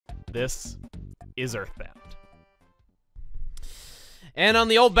This is Earthbound. And on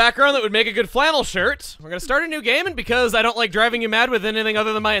the old background that would make a good flannel shirt, we're gonna start a new game, and because I don't like driving you mad with anything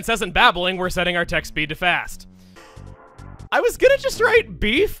other than my incessant babbling, we're setting our text speed to fast. I was gonna just write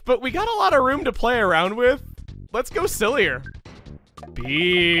beef, but we got a lot of room to play around with. Let's go sillier.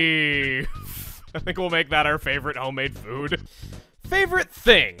 Beef. I think we'll make that our favorite homemade food. Favorite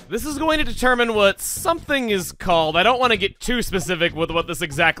thing. This is going to determine what something is called. I don't want to get too specific with what this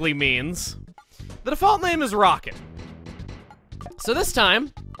exactly means. The default name is Rocket. So this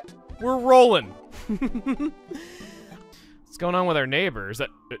time, we're rolling. What's going on with our neighbors?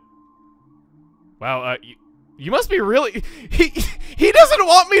 Wow, you must be really... He doesn't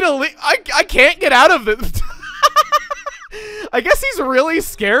want me to leave. I can't get out of this. I guess he's really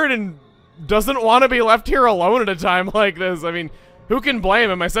scared and doesn't want to be left here alone at a time like this. I mean, who can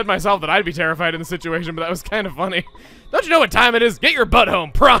blame him? I said myself that I'd be terrified in the situation, but that was kind of funny. Don't you know what time it is? Get your butt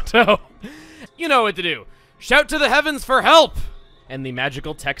home, pronto. You know what to do. Shout to the heavens for help. And the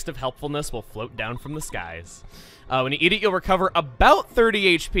magical text of helpfulness will float down from the skies. When you eat it, you'll recover about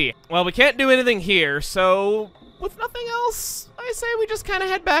 30 HP. Well, we can't do anything here, so with nothing else, I say we just kind of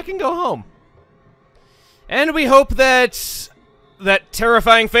head back and go home. And we hope that that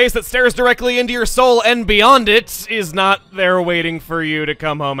terrifying face that stares directly into your soul and beyond it is not there waiting for you to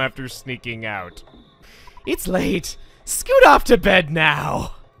come home after sneaking out. It's late. Scoot off to bed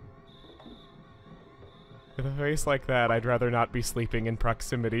now. With a face like that, I'd rather not be sleeping in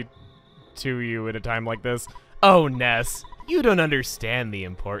proximity to you at a time like this. Oh, Ness, you don't understand the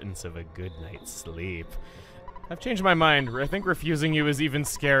importance of a good night's sleep. I've changed my mind. I think refusing you is even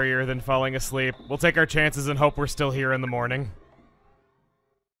scarier than falling asleep. We'll take our chances and hope we're still here in the morning.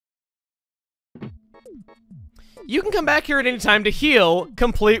 You can come back here at any time to heal,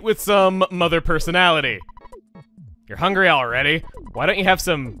 complete with some mother personality. You're hungry already? Why don't you have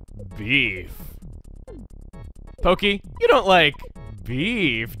some beef? Pokey, you don't like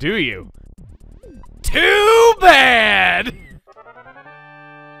beef, do you? Too bad!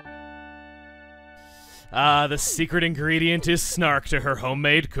 The secret ingredient is snark to her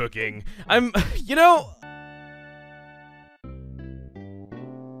homemade cooking. You know...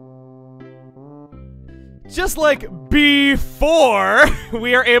 Just like before,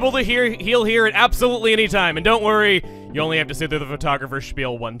 we are able to heal here at absolutely any time. And don't worry, you only have to sit through the photographer's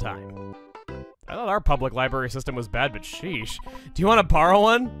spiel one time. I thought our public library system was bad, but sheesh. Do you want to borrow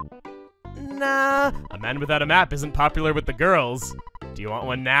one? Nah. A man without a map isn't popular with the girls. Do you want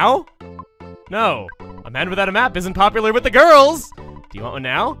one now? No. A man without a map isn't popular with the girls. Do you want one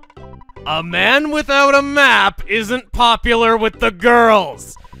now? A man without a map isn't popular with the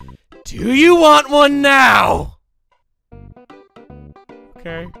girls. Do you want one now?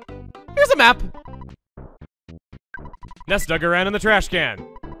 Okay. Here's a map. Ness dug around in the trash can.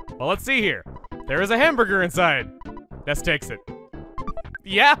 Well, let's see here. There is a hamburger inside. Ness takes it.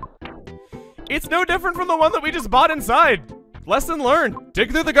 Yeah. It's no different from the one that we just bought inside. Lesson learned.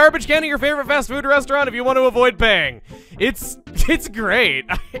 Dig through the garbage can of your favorite fast food restaurant if you want to avoid paying. It's great.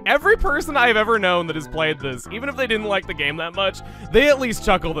 Every person I've ever known that has played this, even if they didn't like the game that much, they at least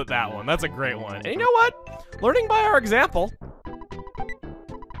chuckled at that one. That's a great one. And you know what? Learning by our example.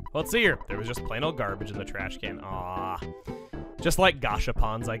 Let's see here. There was just plain old garbage in the trash can. Aww. Just like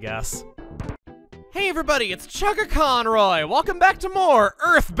gashapons, I guess. Hey everybody, it's Chuggaaconroy. Welcome back to more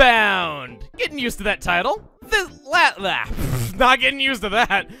Earthbound. Getting used to that title. Not getting used to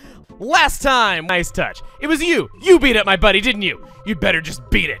that. Last time, nice touch. It was you. You beat it, my buddy, didn't you? You'd better just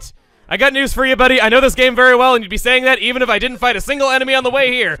beat it. I got news for you, buddy. I know this game very well, and you'd be saying that even if I didn't fight a single enemy on the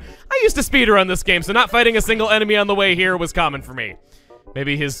way here. I used to speedrun this game, so not fighting a single enemy on the way here was common for me.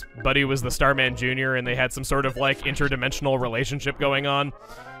 Maybe his buddy was the Starman Jr. and they had some sort of, like, interdimensional relationship going on.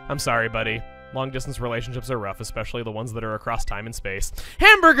 I'm sorry, buddy. Long-distance relationships are rough, especially the ones that are across time and space.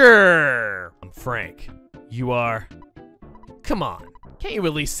 Hamburger! I'm Frank. You are... Come on. Can't you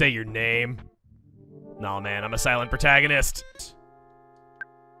at least say your name? Nah, man, I'm a silent protagonist.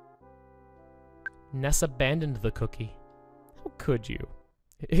 Ness abandoned the cookie. How could you?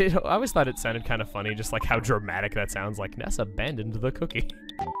 I always thought it sounded kind of funny, just like how dramatic that sounds, like Ness abandoned the cookie.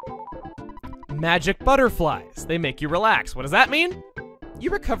 Magic butterflies. They make you relax. What does that mean?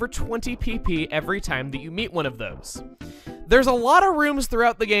 You recover 20 PP every time that you meet one of those. There's a lot of rooms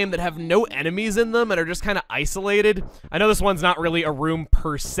throughout the game that have no enemies in them and are just kind of isolated. I know this one's not really a room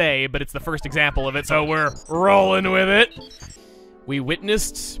per se, but it's the first example of it, so we're rolling with it. We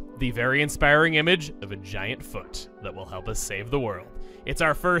witnessed the very inspiring image of a giant foot that will help us save the world. It's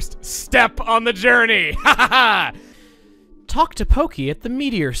our first step on the journey. Ha ha ha! Talk to Pokey at the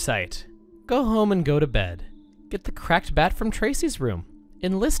meteor site. Go home and go to bed. Get the cracked bat from Tracy's room.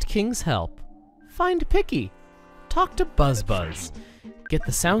 Enlist King's help. Find Picky. Talk to Buzz Buzz. Get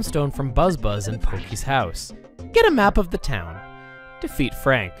the Soundstone from Buzz Buzz in Pokey's house. Get a map of the town. Defeat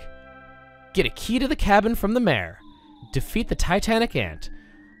Frank. Get a key to the cabin from the mayor. Defeat the Titanic Ant.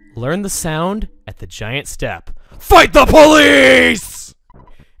 Learn the sound at the giant step. Fight the police!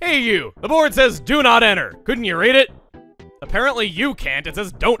 Hey you, the board says do not enter. Couldn't you read it? Apparently you can't, it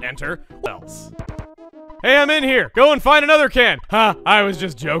says don't enter. What else? Hey, I'm in here. Go and find another can. Ha, I was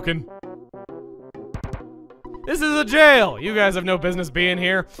just joking. This is a jail. You guys have no business being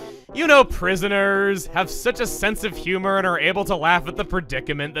here. You know prisoners have such a sense of humor and are able to laugh at the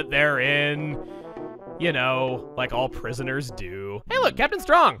predicament that they're in. You know, like all prisoners do. Hey look, Captain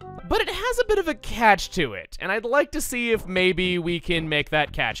Strong. But it has a bit of a catch to it, and I'd like to see if maybe we can make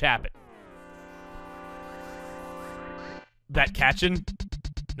that catch happen. That catching?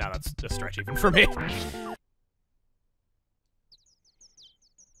 No, that's a stretch even for me.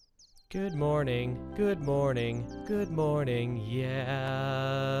 Good morning, good morning, good morning,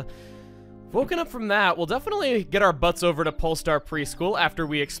 yeah. Woken up from that, we'll definitely get our butts over to Polestar Preschool after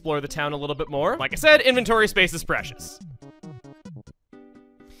we explore the town a little bit more. Like I said, inventory space is precious.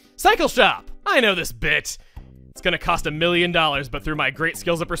 Cycle shop! I know this bit. It's gonna cost $1 million, but through my great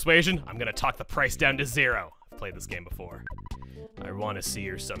skills of persuasion, I'm gonna talk the price down to 0. I've played this game before. I wanna see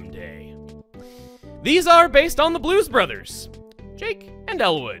her someday. These are based on the Blues Brothers, Jake and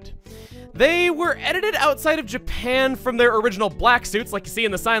Elwood. They were edited outside of Japan from their original black suits, like you see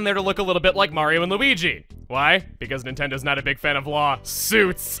in the sign there, to look a little bit like Mario and Luigi. Why? Because Nintendo's not a big fan of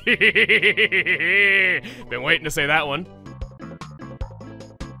lawsuits. Been waiting to say that one.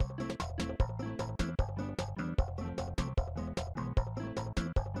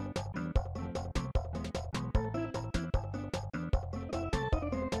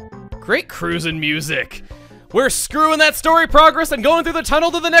 Great cruising music. We're screwing that story progress and going through the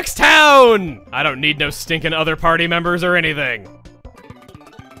tunnel to the next town! I don't need no stinking other party members or anything.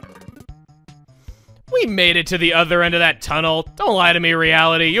 We made it to the other end of that tunnel. Don't lie to me,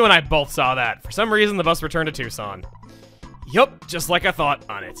 reality. You and I both saw that. For some reason, the bus returned to Tucson. Yup, just like I thought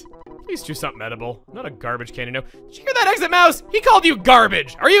on it. Please choose something edible. Not a garbage can, you know. Did you hear that, Exit Mouse? He called you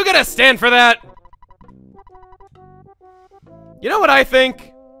garbage. Are you gonna stand for that? You know what I think?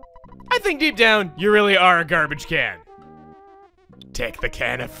 I think deep down, you really are a garbage can. Take the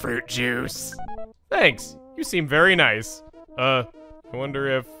can of fruit juice. Thanks. You seem very nice. I wonder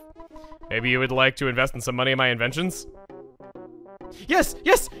if maybe you would like to invest in some money in my inventions? Yes,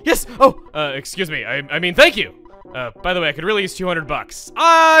 yes, yes! Oh, excuse me. I mean, thank you. By the way, I could really use 200 bucks.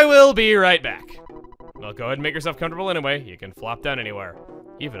 I will be right back. Well, go ahead and make yourself comfortable anyway. You can flop down anywhere,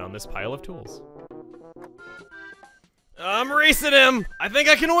 even on this pile of tools. I'm racing him! I think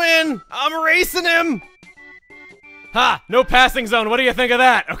I can win! I'm racing him! Ha! No passing zone, what do you think of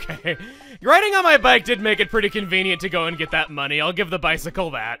that? Okay. Riding on my bike did make it pretty convenient to go and get that money. I'll give the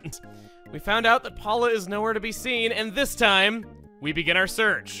bicycle that. We found out that Paula is nowhere to be seen, and this time, we begin our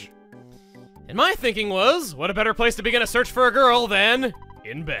search. And my thinking was, what a better place to begin a search for a girl than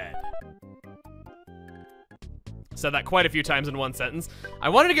in bed. Said that quite a few times in one sentence. I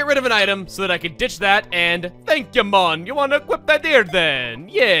wanted to get rid of an item so that I could ditch that and thank you, Mon. You want to equip that here then?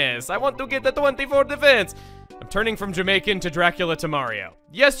 Yes, I want to get the 24 defense. I'm turning from Jamaican to Dracula to Mario.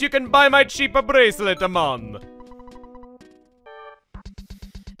 Yes, you can buy my cheap bracelet, Mon.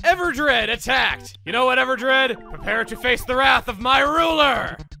 Everdread attacked. You know what, Everdread? Prepare to face the wrath of my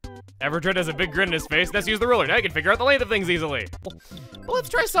ruler. Everdread has a big grin in his face. Let's use the ruler. Now you can figure out the length of things easily. Well, let's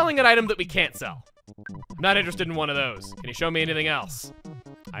try selling an item that we can't sell. I'm not interested in one of those. Can you show me anything else?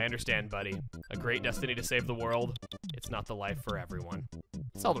 I understand, buddy. A great destiny to save the world. It's not the life for everyone.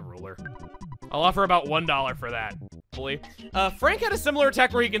 Sell the ruler. I'll offer about $1 for that. Hopefully. Frank had a similar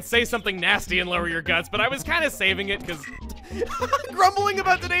attack where he can say something nasty and lower your guts, but I was kind of saving it because grumbling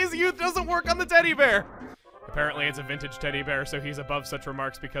about today's youth doesn't work on the teddy bear. Apparently it's a vintage teddy bear, so he's above such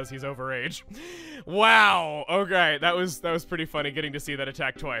remarks because he's overage. Wow. Okay, that was pretty funny getting to see that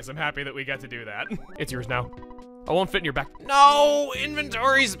attack twice. I'm happy that we got to do that. It's yours now. I won't fit in your back. No!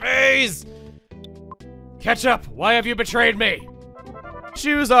 Inventory space! Ketchup, why have you betrayed me?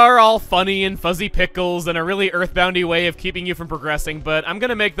 Shoes are all funny and fuzzy pickles and a really Earthboundy way of keeping you from progressing, but I'm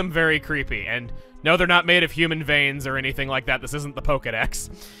gonna make them very creepy. And no, they're not made of human veins or anything like that. This isn't the Pokedex.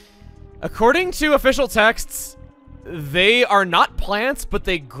 According to official texts, they are not plants, but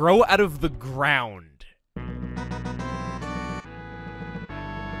they grow out of the ground.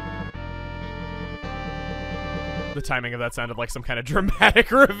 The timing of that sounded like some kind of dramatic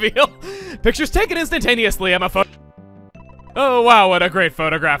reveal. Pictures taken instantaneously, I'm a photo. Oh wow, what a great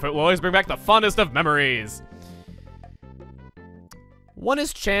photograph. It will always bring back the fondest of memories. 1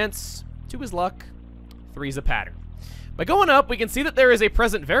 is chance, 2 is luck, 3 is a pattern. By going up, we can see that there is a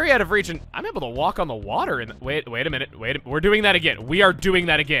present very out of reach, and I'm able to walk on the water. Wait a minute. We're doing that again. We are doing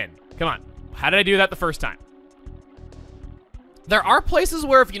that again. Come on. How did I do that the first time? There are places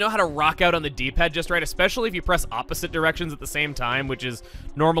where if you know how to rock out on the D-pad just right, especially if you press opposite directions at the same time, which is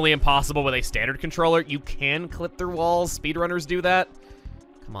normally impossible with a standard controller, you can clip through walls. Speedrunners do that.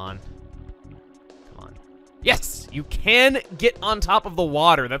 Come on. Come on. Yes! You can get on top of the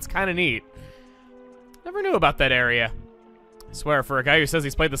water. That's kind of neat. Never knew about that area. I swear, for a guy who says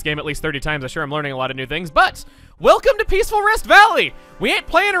he's played this game at least 30 times, I'm sure I'm learning a lot of new things. But, welcome to Peaceful Rest Valley! We ain't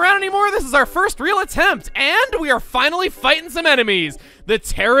playing around anymore, this is our first real attempt, and we are finally fighting some enemies! The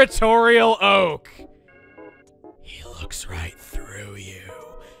Territorial Oak. He looks right through you.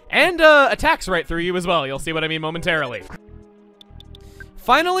 And, attacks right through you as well, you'll see what I mean momentarily.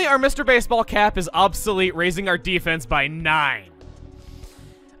 Finally, our Mr. Baseball cap is obsolete, raising our defense by 9.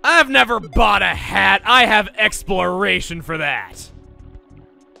 I've never bought a hat. I have exploration for that.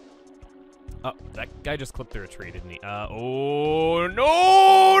 Oh, that guy just clipped through a tree, didn't he? Oh,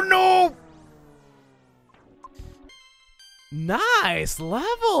 no! Nice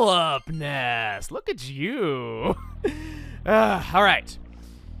level up, Ness. Look at you. All right.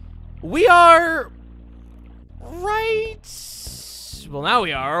 We are right. Well, now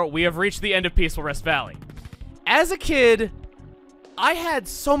we are. We have reached the end of Peaceful Rest Valley. As a kid, I had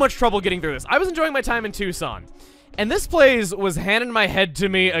so much trouble getting through this. I was enjoying my time in Tucson, and this place was handing my head to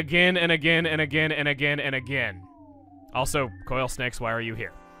me again and again and again and again and again. Also, coil snakes, why are you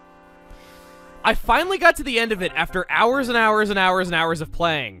here? I finally got to the end of it after hours and hours and hours and hours of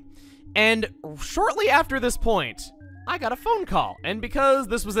playing, and shortly after this point, I got a phone call, and because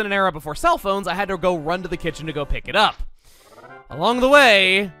this was in an era before cell phones, I had to go run to the kitchen to go pick it up. Along the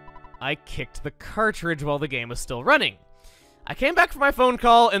way, I kicked the cartridge while the game was still running. I came back from my phone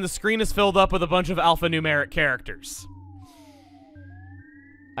call, and the screen is filled up with a bunch of alphanumeric characters.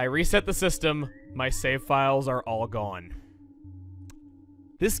 I reset the system. My save files are all gone.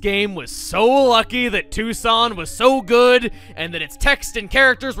 This game was so lucky that Tucson was so good, and that its text and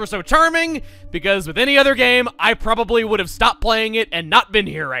characters were so charming, because with any other game, I probably would have stopped playing it and not been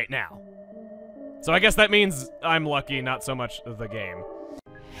here right now. So I guess that means I'm lucky, not so much the game.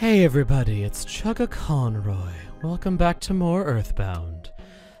 Hey everybody, it's Chuggaaconroy. Welcome back to more Earthbound.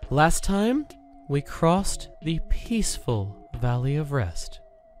 Last time, we crossed the peaceful Valley of Rest.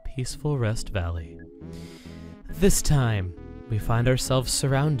 Peaceful Rest Valley. This time, we find ourselves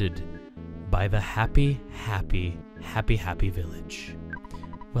surrounded by the happy village.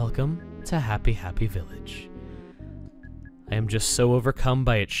 Welcome to Happy Village. I am just so overcome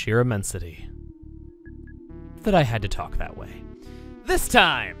by its sheer immensity that I had to talk that way. This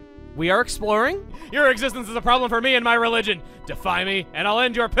time, we are exploring. Your existence is a problem for me and my religion. Defy me, and I'll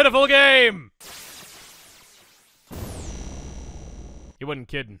end your pitiful game. You wasn't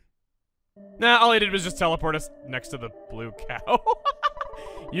kidding. Nah, all he did was just teleport us next to the blue cow.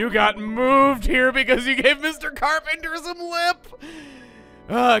 You got moved here because you gave Mr. Carpenter some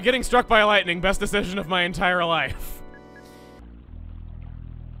lip. Getting struck by lightning, best decision of my entire life.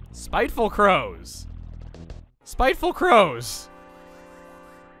 Spiteful crows. Spiteful crows.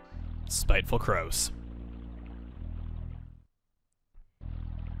 Spiteful crows.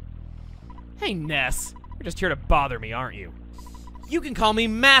 Hey, Ness. You're just here to bother me, aren't you? You can call me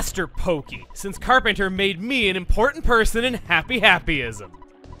Master Pokey, since Carpenter made me an important person in happyism.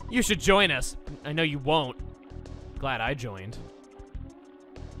 You should join us. I know you won't. Glad I joined.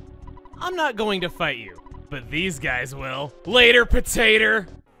 I'm not going to fight you, but these guys will. Later, potato.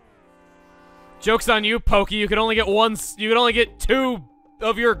 Joke's on you, Pokey. You could only get 2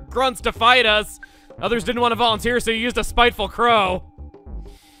 of your grunts to fight us. Others didn't want to volunteer, so you used a spiteful crow.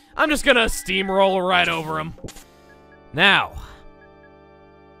 I'm just gonna steamroll right over him. Now,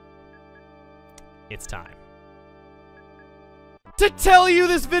 it's time to tell you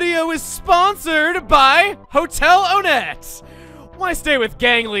this video is sponsored by Hotel Onette. Why stay with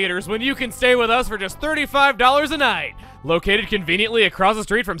gang leaders when you can stay with us for just $35 a night? Located conveniently across the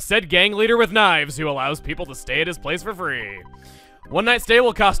street from said gang leader with knives who allows people to stay at his place for free. One night stay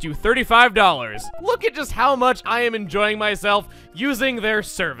will cost you $35. Look at just how much I am enjoying myself using their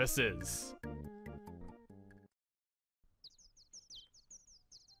services.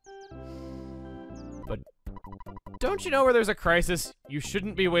 But don't you know where there's a crisis, you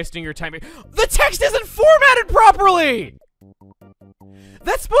shouldn't be wasting your time. The text isn't formatted properly!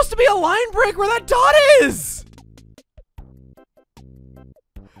 That's supposed to be a line break where that dot is!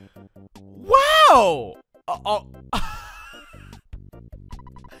 Wow!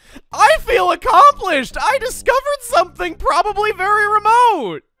 I feel accomplished! I discovered something probably very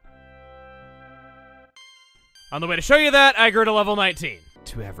remote! On the way to show you that, I grew to level 19.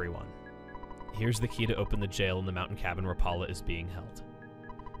 To everyone, here's the key to open the jail in the mountain cabin where Paula is being held.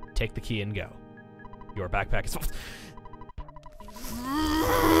 Take the key and go. Your backpack is full.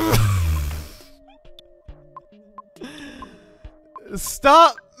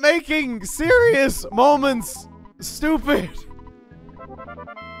 Stop making serious moments stupid.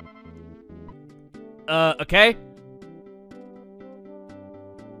 Okay?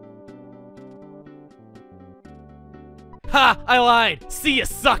 Ha! I lied! See ya,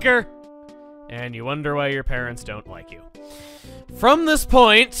 sucker! And you wonder why your parents don't like you. From this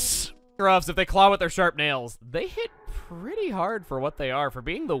point, roughs, if they claw with their sharp nails, they hit pretty hard for what they are. For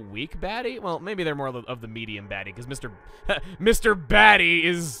being the weak baddie, well, maybe they're more of the medium baddie, because Mr. Baddie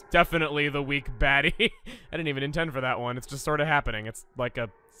is definitely the weak baddie. I didn't even intend for that one. It's just sort of happening. It's like a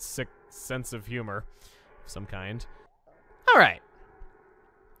sick sense of humor of some kind. All right.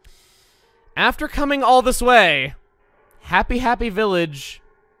 After coming all this way, Happy Village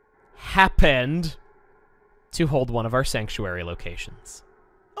happened to hold one of our sanctuary locations.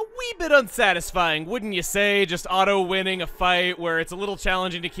 A wee bit unsatisfying, wouldn't you say? Just auto-winning a fight where it's a little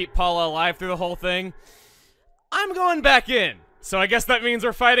challenging to keep Paula alive through the whole thing. I'm going back in, so I guess that means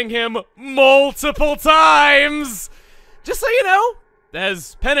we're fighting him multiple times! Just so you know,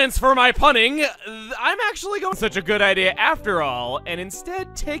 as penance for my punning, I'm actually going such a good idea after all, and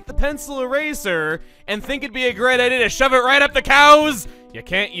instead take the pencil eraser and think it'd be a great idea to shove it right up the cows. You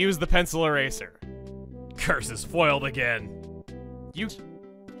can't use the pencil eraser. Curse is foiled again.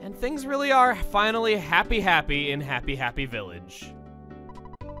 And things really are finally happy in Happy Village.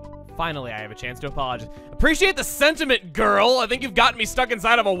 Finally, I have a chance to apologize. Appreciate the sentiment, girl. I think you've gotten me stuck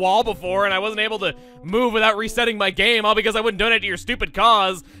inside of a wall before, and I wasn't able to move without resetting my game, all because I wouldn't donate to your stupid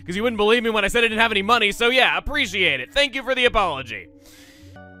cause, because you wouldn't believe me when I said I didn't have any money, so yeah, appreciate it. Thank you for the apology.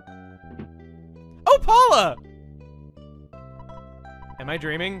 Oh, Paula! Am I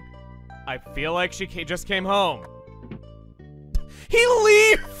dreaming? I feel like she just came home. He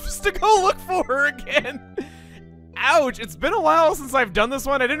leaves to go look for her again. Ouch, it's been a while since I've done this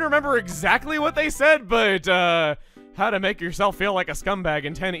one. I didn't remember exactly what they said, but, how to make yourself feel like a scumbag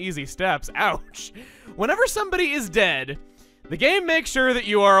in 10 easy steps. Ouch. Whenever somebody is dead, the game makes sure that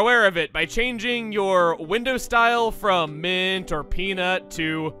you are aware of it by changing your window style from mint or peanut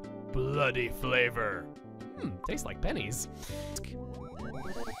to bloody flavor. Tastes like pennies.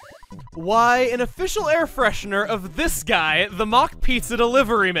 Why, an official air freshener of this guy, the mock pizza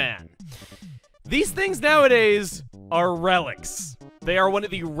delivery man. These things nowadays are relics. They are one of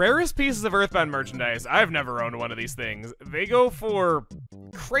the rarest pieces of Earthbound merchandise. I've never owned one of these things. They go for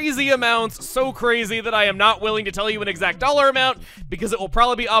crazy amounts, so crazy that I am not willing to tell you an exact dollar amount because it will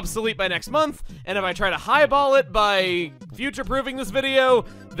probably be obsolete by next month, and if I try to highball it by future-proofing this video,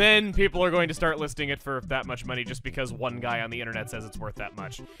 then people are going to start listing it for that much money just because one guy on the internet says it's worth that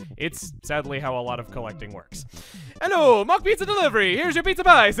much. It's sadly how a lot of collecting works. Hello, mock pizza delivery. Here's your pizza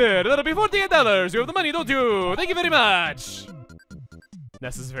pie, sir. That'll be $48. You have the money, don't you? Thank you very much.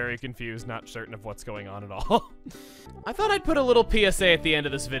 Ness is very confused, not certain of what's going on at all. I thought I'd put a little PSA at the end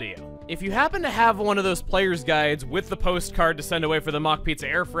of this video. If you happen to have one of those player's guides with the postcard to send away for the mock pizza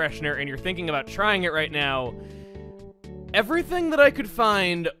air freshener and you're thinking about trying it right now, everything that I could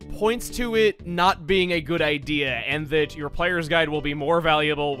find points to it not being a good idea, and that your player's guide will be more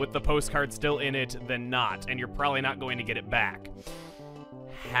valuable with the postcard still in it than not, and you're probably not going to get it back.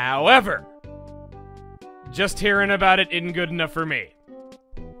 However, just hearing about it isn't good enough for me.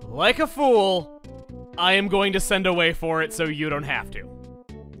 Like a fool, I am going to send away for it so you don't have to.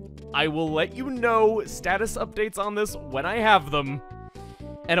 I will let you know status updates on this when I have them,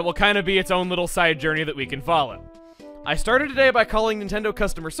 and it will kind of be its own little side journey that we can follow. I started today by calling Nintendo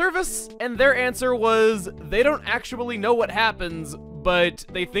customer service, and their answer was they don't actually know what happens, but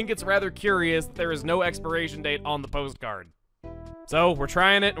they think it's rather curious that there is no expiration date on the postcard. So we're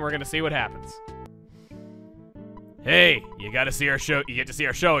trying it, and we're gonna see what happens. Hey, you gotta see our show. You get to see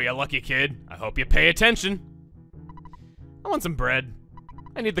our show, you lucky kid. I hope you pay attention. I want some bread.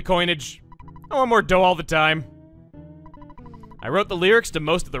 I need the coinage. I want more dough all the time. I wrote the lyrics to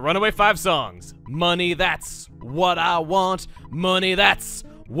most of the Runaway 5 songs. Money, that's what I want. Money, that's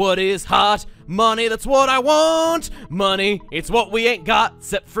what is hot. Money, that's what I want. Money, it's what we ain't got,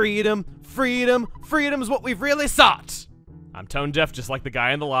 except freedom. Freedom, freedom's what we've really sought. I'm tone deaf just like the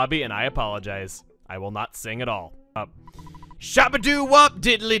guy in the lobby, and I apologize. I will not sing at all. Shabba-doo-wop,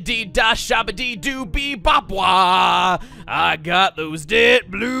 diddly-dee-da, shabba-dee-doo-bee-bop-wah. I got those dead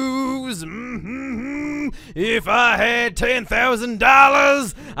blues, If I had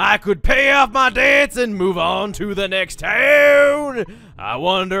 $10,000, I could pay off my debts and move on to the next town. I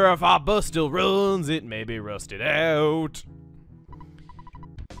wonder if our bus still runs. It may be rusted out.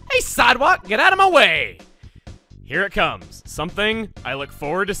 Hey, sidewalk, get out of my way. Here it comes. Something I look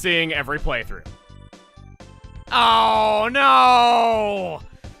forward to seeing every playthrough. Oh, no!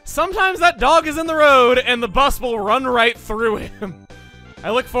 Sometimes that dog is in the road and the bus will run right through him.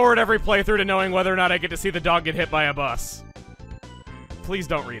 I look forward every playthrough to knowing whether or not I get to see the dog get hit by a bus. Please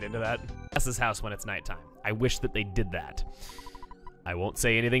don't read into that. That's his house when it's nighttime. I wish that they did that. I won't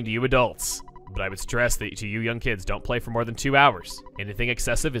say anything to you adults, but I would stress that to you young kids, don't play for more than 2 hours. Anything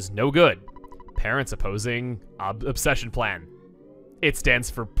excessive is no good. Parents opposing obsession plan. It stands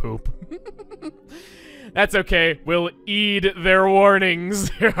for poop. That's okay. We'll heed their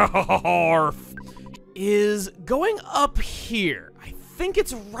warnings. Is going up here. I think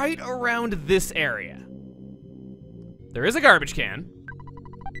it's right around this area. There is a garbage can.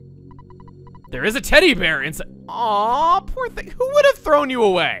 There is a teddy bear inside. Aw, poor thing. Who would have thrown you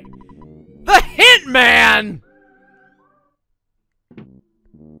away? The Hint Man!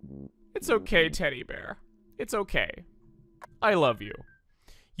 It's okay, teddy bear. It's okay. I love you.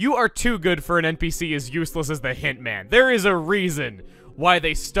 You are too good for an NPC as useless as the Hint Man. There is a reason why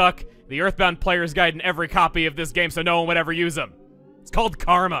they stuck the Earthbound Player's Guide in every copy of this game so no one would ever use them. It's called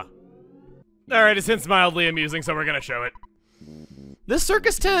karma. Alright, his hint's mildly amusing, so we're gonna show it. This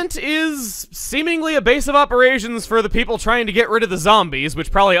circus tent is seemingly a base of operations for the people trying to get rid of the zombies,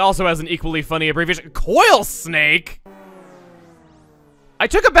 which probably also has an equally funny abbreviation. Coil Snake? I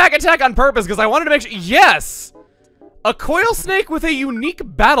took a back attack on purpose because I wanted to make sure. Yes! A coil snake with a unique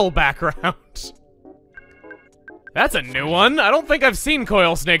battle background. That's a new one. I don't think I've seen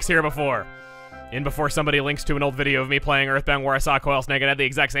coil snakes here before. And before somebody links to an old video of me playing Earthbound where I saw a coil snake and had the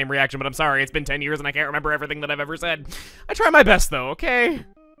exact same reaction, but I'm sorry, it's been 10 years and I can't remember everything that I've ever said. I try my best though, okay?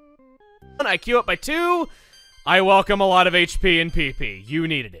 I queue up by 2. I welcome a lot of HP and PP. You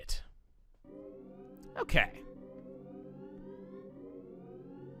needed it. Okay.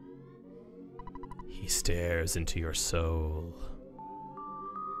 He stares into your soul.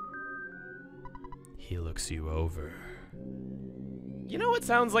 He looks you over. You know what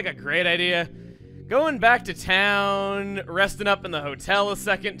sounds like a great idea? Going back to town, resting up in the hotel a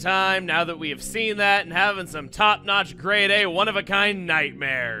second time, now that we have seen that, and having some top-notch, grade A, one-of-a-kind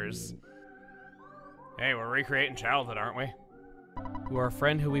nightmares. Hey, we're recreating childhood, aren't we? You are a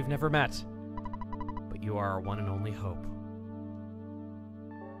friend who we've never met, but you are our one and only hope.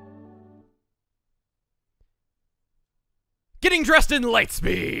 Getting dressed in light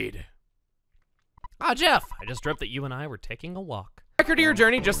speed! Ah, Jeff, I just dreamt that you and I were taking a walk. Record to your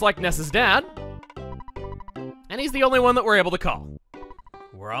journey, just like Ness's dad. And he's the only one that we're able to call.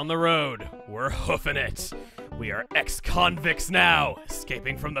 We're on the road. We're hoofing it. We are ex-convicts now,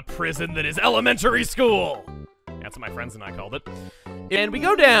 escaping from the prison that is elementary school. That's what my friends and I called it. And we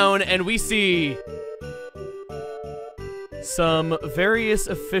go down and we see some various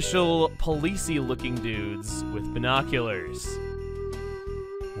official policey looking dudes with binoculars.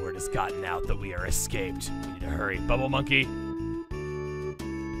 Word has gotten out that we are escaped. We need to hurry. Bubble Monkey.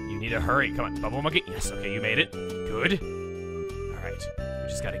 You need to hurry. Come on, Bubble Monkey. Yes, okay, you made it. Good. All right. We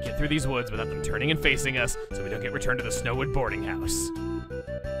just gotta get through these woods without them turning and facing us so we don't get returned to the Snowwood boarding house.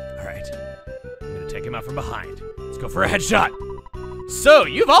 All right. I'm gonna take him out from behind. Let's go for a headshot. So,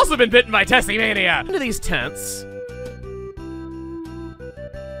 you've also been bitten by Tessie Mania. Into these tents.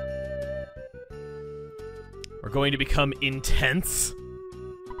 We're going to become intense.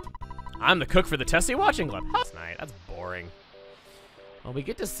 I'm the cook for the Tessie Watching Club. Last night. That's boring. Well, we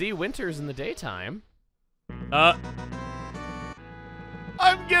get to see Winters in the daytime. I'm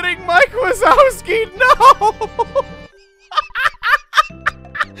getting Mike Wazowski. No!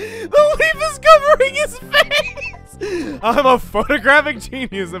 The leaf is covering his face! I'm a photographic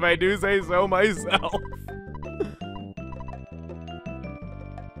genius if I do say so myself.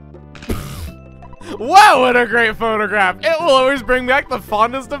 Wow, what a great photograph! It will always bring back the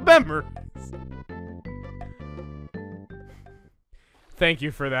fondest of memories. Thank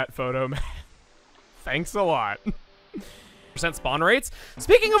you for that photo, man. Thanks a lot. % spawn rates?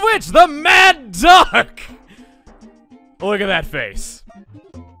 Speaking of which, the Mad Duck! Look at that face.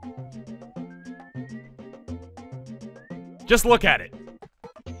 Just look at it.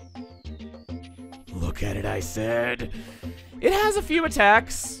 Look at it, I said. It has a few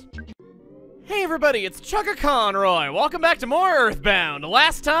attacks. Hey everybody, it's Chuggaaconroy. Welcome back to more Earthbound.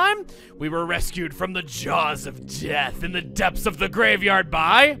 Last time, we were rescued from the jaws of death in the depths of the graveyard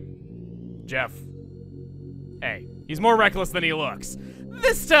by Jeff. Hey, he's more reckless than he looks.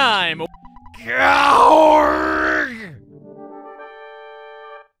 This time, Coward!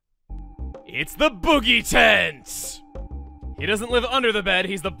 It's the boogie tent! He doesn't live under the bed,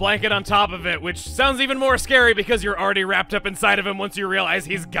 he's the blanket on top of it, which sounds even more scary because you're already wrapped up inside of him once you realize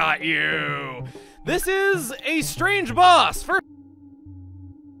he's got you. This is a strange boss.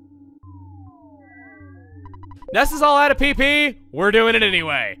 Ness is all out of PP, we're doing it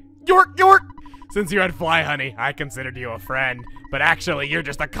anyway. York, York! Since you had Fly Honey, I considered you a friend, but actually you're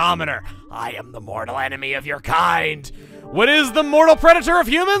just a commoner. I am the mortal enemy of your kind. What is the mortal predator of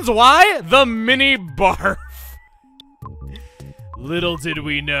humans? Why? The mini barf. Little did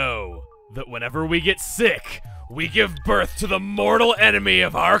we know that whenever we get sick, we give birth to the mortal enemy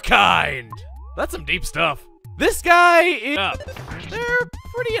of our kind. That's some deep stuff. This guy is... They're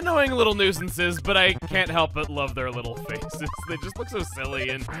pretty annoying little nuisances, but I can't help but love their little faces. They just look so silly,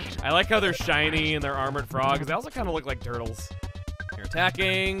 and I like how they're shiny and they're armored frogs. They also kind of look like turtles. You're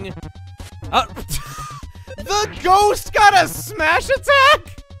attacking. The ghost got a smash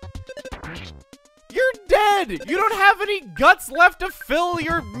attack? You're dead! You don't have any guts left to fill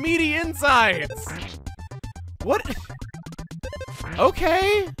your meaty insides! What?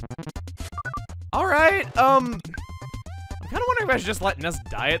 Okay. Alright, I'm kinda wondering if I should just let Ness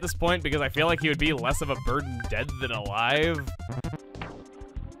die at this point, because I feel like he would be less of a burden dead than alive.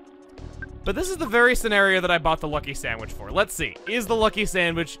 But this is the very scenario that I bought the Lucky Sandwich for. Let's see. Is the Lucky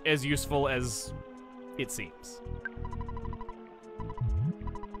Sandwich as useful as it seems?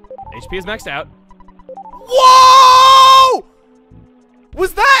 HP is maxed out. Whoa!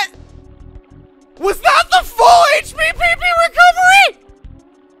 Was that the full HP PP recovery?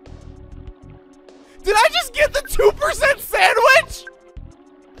 Did I just get the 2% sandwich?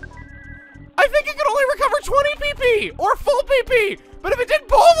 I think it could only recover 20 PP or full PP, but if it did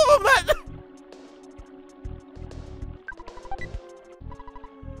both of them, that...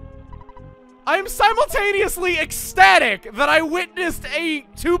 I'm simultaneously ecstatic that I witnessed a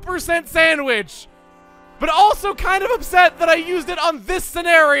 2% sandwich, but also kind of upset that I used it on this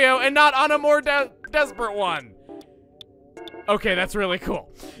scenario and not on a more desperate one. Okay, that's really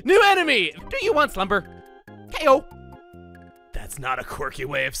cool. New enemy! Do you want slumber? KO! That's not a quirky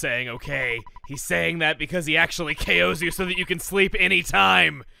way of saying okay. He's saying that because he actually KOs you so that you can sleep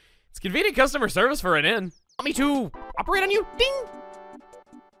anytime. It's convenient customer service for an inn. Want me to operate on you? Ding!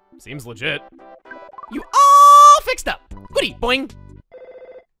 Seems legit. You all fixed up. Goody, boing.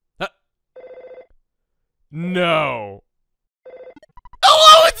 No.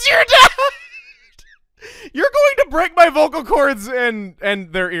 Hello, it's your dad! You're going to break my vocal cords and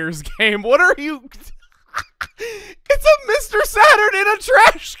their ears game. What are you? It's a Mr. Saturn in a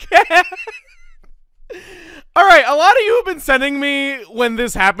trash can. All right, a lot of you have been sending me when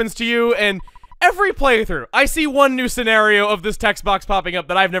this happens to you, and every playthrough, I see one new scenario of this text box popping up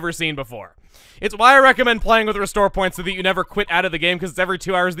that I've never seen before. It's why I recommend playing with restore points so that you never quit out of the game, because it's every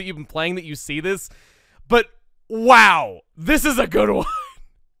 2 hours that you've been playing that you see this. But wow, this is a good one.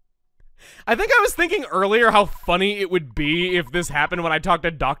 I think I was thinking earlier how funny it would be if this happened when I talked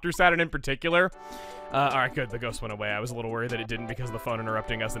to Dr. Saturn in particular. Alright, good, the ghost went away. I was a little worried that it didn't because of the phone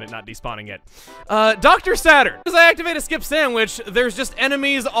interrupting us and it not despawning yet. Dr. Saturn! As I activate a skip sandwich, there's just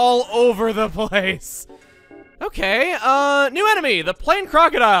enemies all over the place. Okay, new enemy, the plain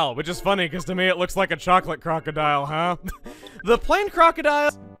crocodile, which is funny because to me it looks like a chocolate crocodile, huh? The plain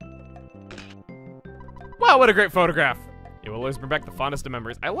crocodile. Wow, what a great photograph. It will always bring back the fondest of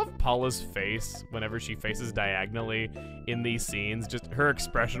memories. I love Paula's face whenever she faces diagonally in these scenes. Just her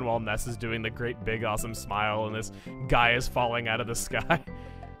expression while Ness is doing the great big awesome smile and this guy is falling out of the sky.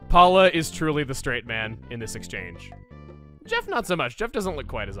 Paula is truly the straight man in this exchange. Jeff, not so much. Jeff doesn't look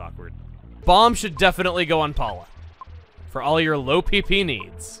quite as awkward. Bomb should definitely go on Paula for all your low PP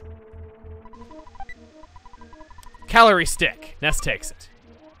needs. Calorie stick. Ness takes it.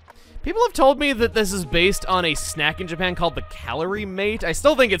 People have told me that this is based on a snack in Japan called the Calorie Mate. I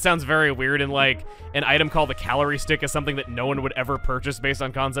still think it sounds very weird, and like an item called the Calorie Stick is something that no one would ever purchase based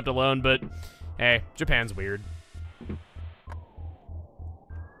on concept alone, but hey, Japan's weird.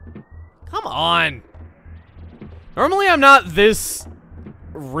 Come on. Normally I'm not this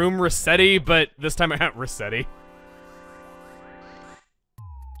room Rossetti, but this time I have Rossetti.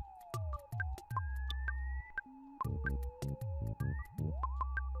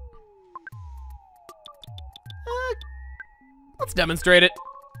 Let's demonstrate it.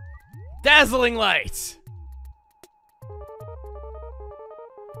 Dazzling light.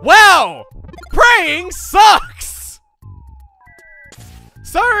 Wow! Praying sucks!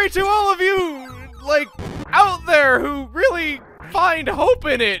 Sorry to all of you, like, out there who really find hope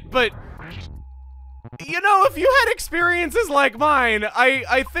in it, but You know, if you had experiences like mine,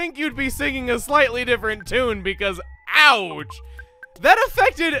 I think you'd be singing a slightly different tune because, ouch! That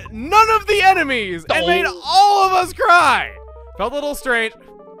affected none of the enemies and made all of us cry! Felt a little strange.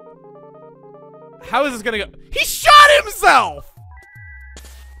 How is this gonna go? He shot himself!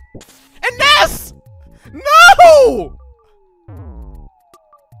 And Ness! No!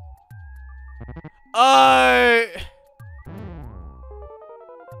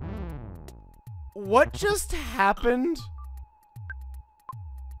 What just happened?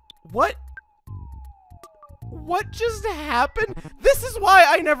 What just happened? This is why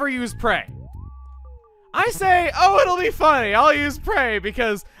I never use Prey. I say, oh, it'll be funny. I'll use Prey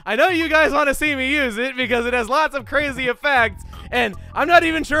because I know you guys want to see me use it because it has lots of crazy effects. And I'm not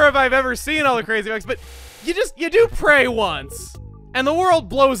even sure if I've ever seen all the crazy effects, but you do Prey once and the world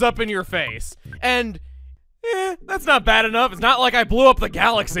blows up in your face. And, that's not bad enough. It's not like I blew up the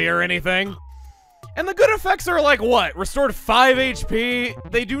galaxy or anything. And the good effects are like what? Restored 5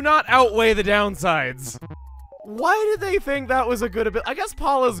 HP? They do not outweigh the downsides. Why did they think that was a good ability? I guess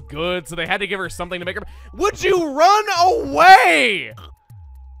Paula's good, so they had to give her something to make her— Would you run away?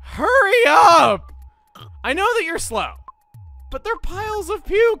 Hurry up! I know that you're slow, but they're piles of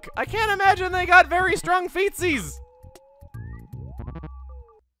puke. I can't imagine they got very strong feetsies.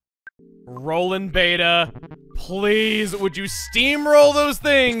 Rollin' Beta, please, would you steamroll those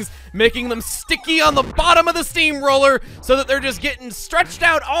things, making them sticky on the bottom of the steamroller so that they're just getting stretched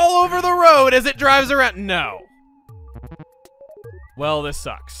out all over the road as it drives around? No. Well, this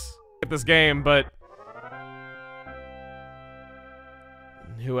sucks at this game, but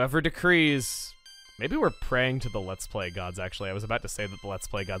whoever decrees— maybe we're praying to the Let's Play gods, actually. I was about to say that the Let's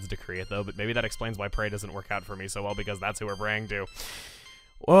Play gods decree it, though, but maybe that explains why Prey doesn't work out for me so well, because that's who we're praying to.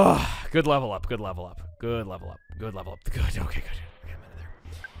 Oh, good level up, good level up, good level up, good level up, good, okay, good. Okay, I'm out of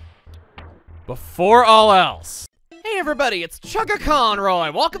there. Before all else, hey everybody, it's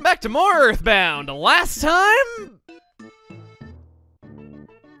Chuggaaconroy. Welcome back to more Earthbound. Last time,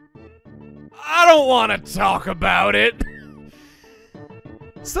 I don't want to talk about it.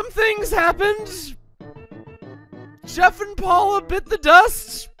 Some things happened. Jeff and Paula bit the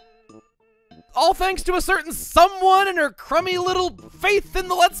dust. All thanks to a certain someone and her crummy little faith in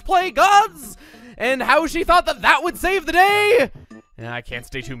the Let's Play gods, and how she thought that that would save the day. I can't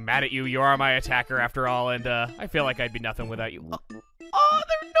stay too mad at you. You are my attacker after all, and I feel like I'd be nothing without you. Oh,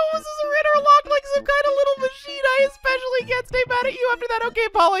 their noses are interlocked like some kind of little machine. I especially can't stay mad at you after that. Okay,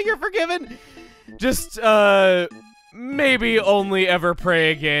 Paula, you're forgiven. Just, maybe only ever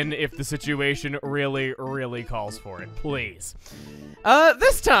pray again if the situation really, really calls for it. Please.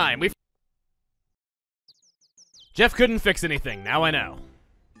 This time, Jeff couldn't fix anything, now I know.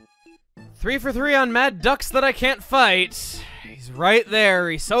 3 for 3 on Mad Ducks that I can't fight. He's right there,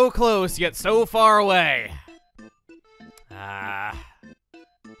 he's so close, yet so far away.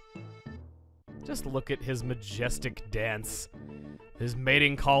 Just look at his majestic dance. His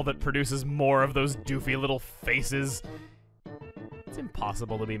mating call that produces more of those doofy little faces. It's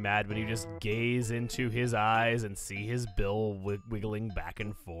impossible to be mad when you just gaze into his eyes and see his bill wiggling back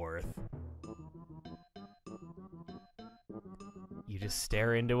and forth. You just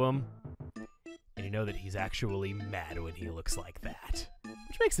stare into him, and you know that he's actually mad when he looks like that,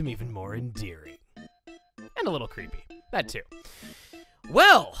 which makes him even more endearing. And a little creepy. That too.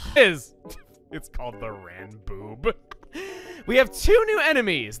 Well, it's called the Ranboob. We have 2 new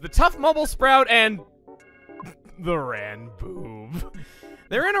enemies, the Tough Mobile Sprout and the Ranboob.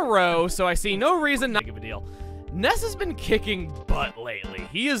 They're in a row, so I see no reason not to give a deal. Ness has been kicking butt lately.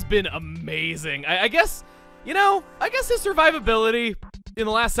 He has been amazing. I guess, you know, I guess his survivability in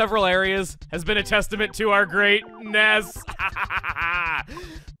the last several areas has been a testament to our great Ness.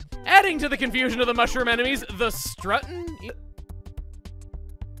 Adding to the confusion of the mushroom enemies, the Strutton.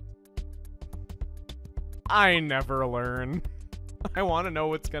 I never learn. I want to know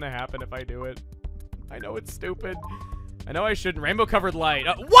what's gonna happen if I do it. I know it's stupid. I know I shouldn't. Rainbow covered light.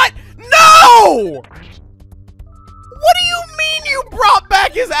 What? No! What do you mean you brought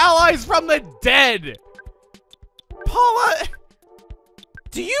back his allies from the dead? Paula,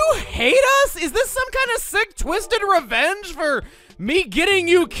 do you hate us? Is this some kind of sick, twisted revenge for me getting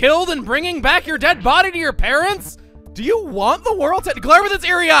you killed and bringing back your dead body to your parents? Do you want the world to glare with its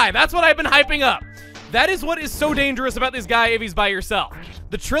eerie eye? That's what I've been hyping up. That is what is so dangerous about this guy if he's by yourself.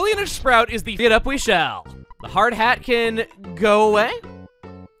 The Trillionage Sprout is the get up we shall. The hard hat can go away.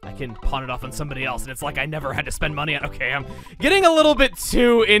 I can pawn it off on somebody else, and it's like I never had to spend money on— okay, I'm getting a little bit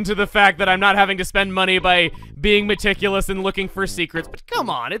too into the fact that I'm not having to spend money by being meticulous and looking for secrets, but come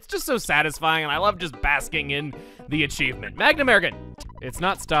on, it's just so satisfying, and I love just basking in the achievement. Magnum American. It's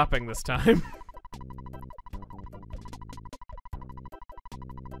not stopping this time.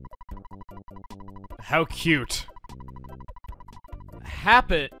 How cute.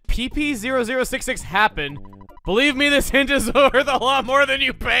 Happen. PP0066 happen. Believe me, this hint is worth a lot more than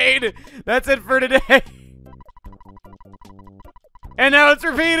you paid. That's it for today. And now it's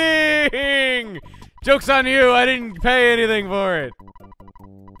repeating! Joke's on you, I didn't pay anything for it.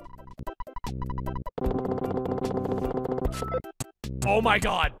 Oh my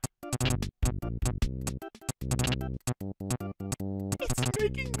god. It's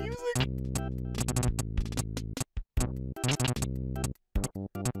making music.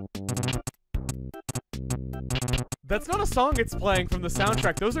 That's not a song it's playing from the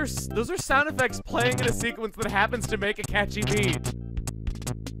soundtrack. Those are sound effects playing in a sequence that happens to make a catchy beat.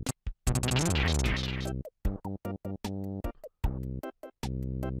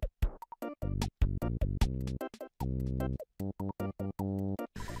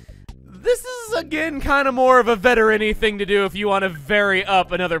 This is, again, kind of more of a veteran-y thing to do if you want to vary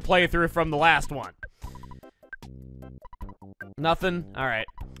up another playthrough from the last one. Nothing? Alright.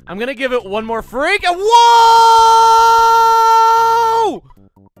 I'm gonna give it one more freak. Whoa!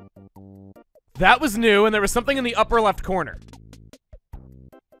 That was new, and there was something in the upper left corner.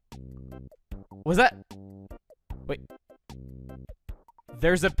 Was that? Wait.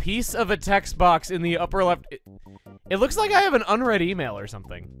 There's a piece of a text box in the upper left. It looks like I have an unread email or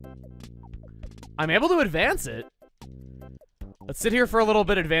something. I'm able to advance it. Let's sit here for a little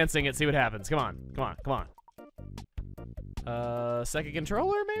bit advancing it, see what happens. Come on, come on, come on. Second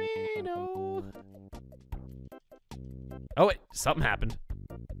controller, maybe? No. Oh, wait, something happened.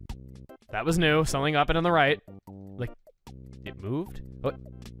 That was new, something up and on the right. Like, it moved? Oh,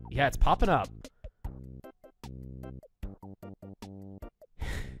 yeah, it's popping up.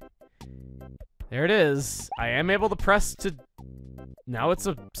 There it is. I am able to press to... Now it's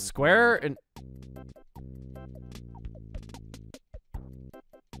a square and...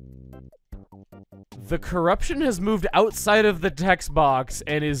 The corruption has moved outside of the text box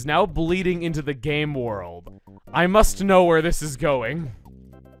and is now bleeding into the game world. I must know where this is going.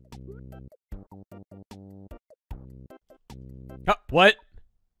 What?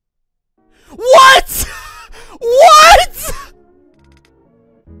 What? What?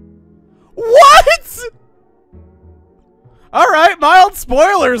 What? Alright, mild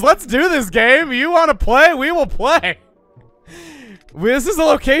spoilers. Let's do this game. You want to play? We will play. This is a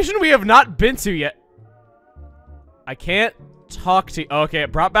location we have not been to yet. I can't talk to you. Okay,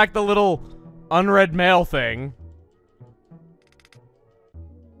 it brought back the little unread mail thing.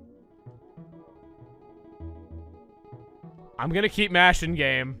 I'm gonna keep mashing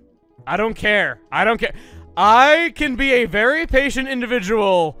game. I don't care. I don't care. I can be a very patient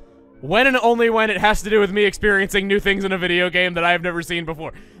individual when and only when it has to do with me experiencing new things in a video game that I have never seen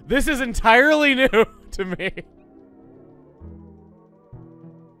before. This is entirely new to me.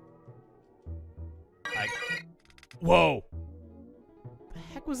 Whoa. The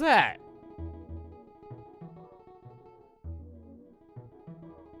heck was that?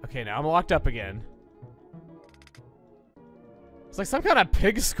 Okay, now I'm locked up again. It's like some kind of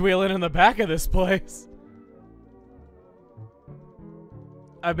pig squealing in the back of this place.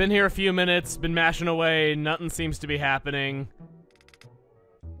 I've been here a few minutes, been mashing away, nothing seems to be happening.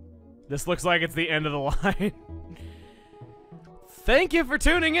 This looks like it's the end of the line. Thank you for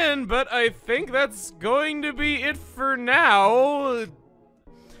tuning in, but I think that's going to be it for now.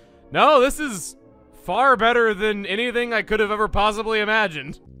 No, this is far better than anything I could have ever possibly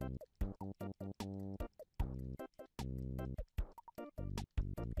imagined.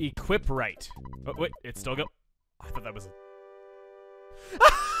 Equip right. Oh, wait, it's still go. I thought that was...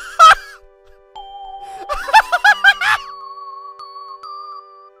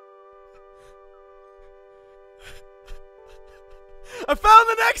 I found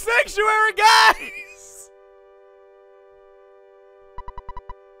the next sanctuary, guys!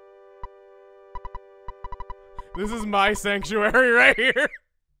 This is my sanctuary right here.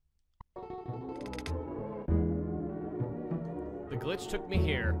 The glitch took me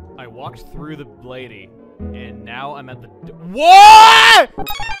here. I walked through the lady, and now I'm at the... What?!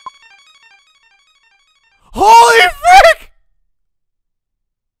 Holy frick!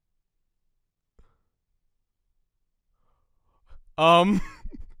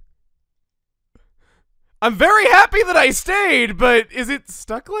 I'm very happy that I stayed, but is it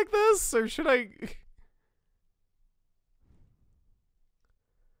stuck like this, or should I...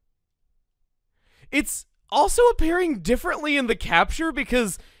 It's also appearing differently in the capture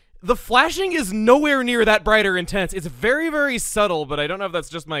because the flashing is nowhere near that bright or intense. It's very, very subtle, but I don't know if that's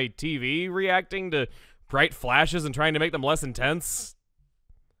just my TV reacting to bright flashes and trying to make them less intense.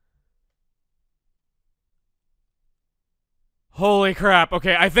 Holy crap.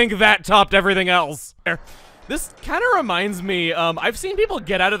 Okay, I think that topped everything else. This kind of reminds me, I've seen people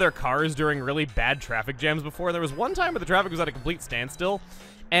get out of their cars during really bad traffic jams before. There was one time where the traffic was at a complete standstill,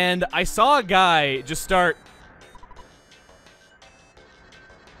 and I saw a guy just start...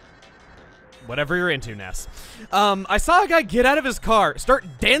 Whatever you're into, Ness. I saw a guy get out of his car, start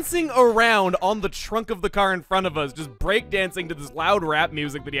dancing around on the trunk of the car in front of us, just breakdancing to this loud rap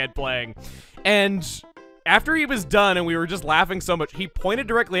music that he had playing. And after he was done and we were just laughing so much, he pointed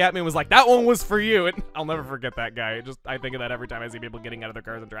directly at me and was like, "That one was for you." And I'll never forget that guy. I think of that every time I see people getting out of their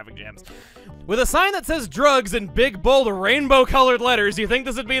cars in traffic jams. With a sign that says drugs in big, bold, rainbow-colored letters, you think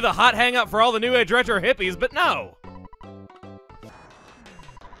this would be the hot hang-up for all the new age retro hippies, but no.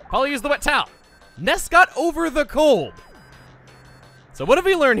 Paul used the wet towel. Ness got over the cold. So what have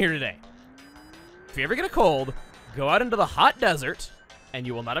we learned here today? If you ever get a cold, go out into the hot desert, and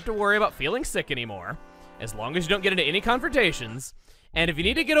you will not have to worry about feeling sick anymore, as long as you don't get into any confrontations. And if you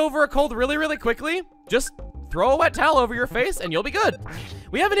need to get over a cold really, really quickly, just throw a wet towel over your face, and you'll be good.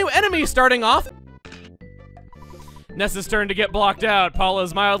 We have a new enemy starting off. Ness's turn to get blocked out.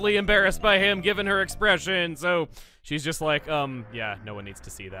 Paula's mildly embarrassed by him given her expression, so she's just like, yeah, no one needs to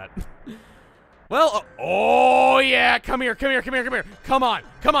see that. Well, oh yeah, come here. Come on.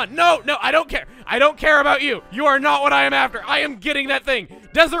 No, I don't care. I don't care about you. You are not what I am after. I am getting that thing.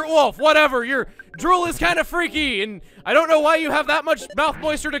 Desert Wolf, whatever. Your drool is kind of freaky, and I don't know why you have that much mouth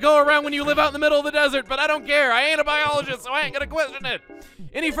moisture to go around when you live out in the middle of the desert, but I don't care. I ain't a biologist, so I ain't gonna question it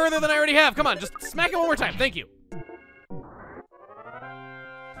any further than I already have. Come on, just smack it one more time. Thank you.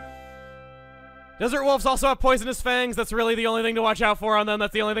 Desert wolves also have poisonous fangs. That's really the only thing to watch out for on them.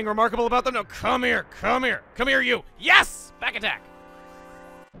 That's the only thing remarkable about them. No, come here, you. Yes! Back attack.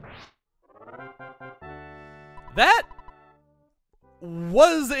 That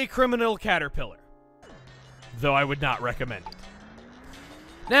was a criminal caterpillar, though I would not recommend it.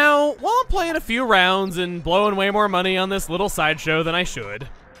 Now, while I'm playing a few rounds and blowing way more money on this little sideshow than I should,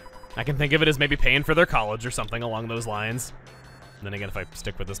 I can think of it as maybe paying for their college or something along those lines. And then again, if I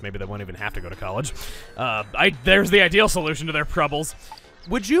stick with this, maybe they won't even have to go to college. There's the ideal solution to their troubles.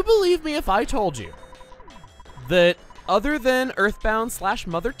 Would you believe me if I told you that other than Earthbound /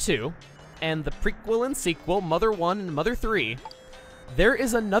 Mother 2 and the prequel and sequel, Mother 1 and Mother 3, there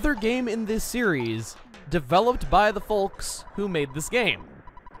is another game in this series developed by the folks who made this game?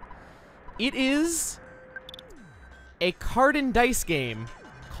 It is a card and dice game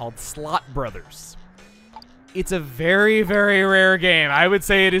called Slot Brothers. It's a very, very rare game. I would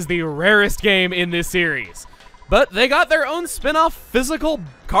say it is the rarest game in this series. But they got their own spin-off physical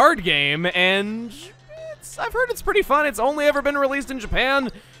card game, and I've heard it's pretty fun. It's only ever been released in Japan.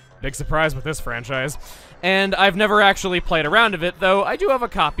 Big surprise with this franchise. And I've never actually played a round of it, though I do have a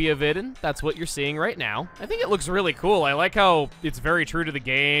copy of it, and that's what you're seeing right now. I think it looks really cool. I like how it's very true to the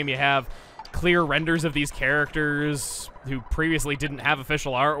game. You have clear renders of these characters who previously didn't have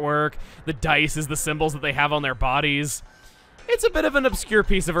official artwork. The dice is the symbols that they have on their bodies. It's a bit of an obscure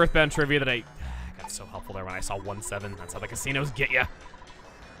piece of Earthbound trivia that I got so helpful there when I saw 1-7. That's how the casinos get you.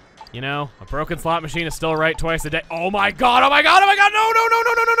 You know, a broken slot machine is still right twice a day. Oh my god, no, yeah,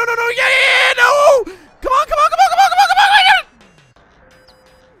 no! Come on!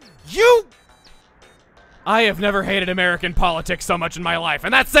 You! I have never hated American politics so much in my life,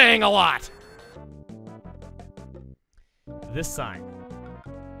 and that's saying a lot! This sign.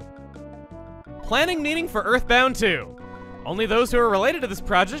 Planning meeting for Earthbound 2. Only those who are related to this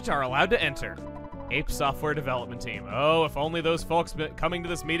project are allowed to enter. Ape Software Development Team. Oh, if only those folks coming to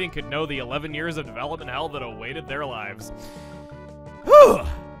this meeting could know the 11 years of development hell that awaited their lives. Whew!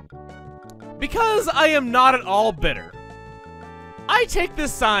 Because I am not at all bitter, I take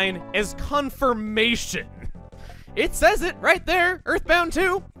this sign as confirmation. It says it right there, Earthbound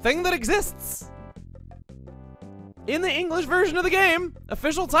 2, thing that exists. In the English version of the game,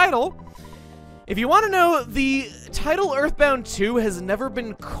 official title. If you want to know, the title Earthbound 2 has never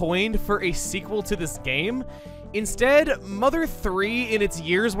been coined for a sequel to this game. Instead, Mother 3, in its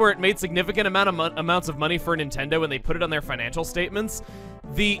years where it made significant amounts of money for Nintendo and they put it on their financial statements,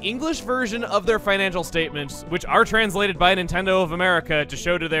 the English version of their financial statements, which are translated by Nintendo of America to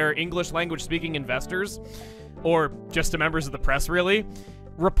show to their English language speaking investors, or just to members of the press really,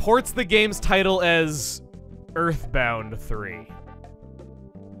 reports the game's title as Earthbound 3.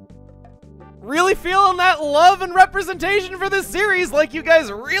 Really feeling that love and representation for this series, like you guys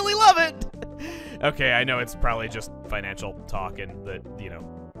really love it. Okay, I know it's probably just financial talk and that, you know,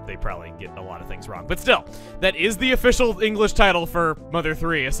 they probably get a lot of things wrong. But still, that is the official English title for Mother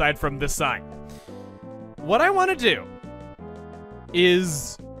 3, aside from this sign. What I want to do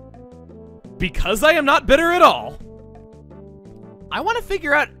is, because I am not bitter at all, I want to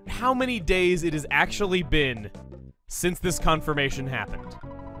figure out how many days it has actually been since this confirmation happened.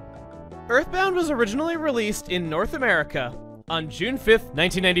 Earthbound was originally released in North America on June 5th,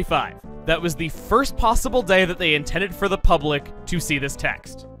 1995. That was the first possible day that they intended for the public to see this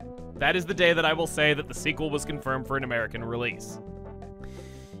text. That is the day that I will say that the sequel was confirmed for an American release.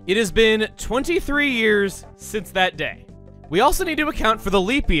 It has been 23 years since that day. We also need to account for the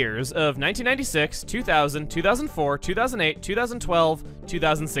leap years of 1996, 2000, 2004, 2008, 2012,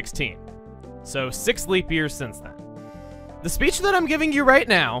 2016. So 6 leap years since then. The speech that I'm giving you right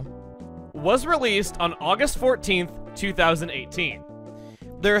now was released on August 14th, 2018.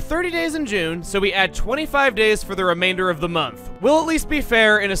 There are 30 days in June, so we add 25 days for the remainder of the month. We'll at least be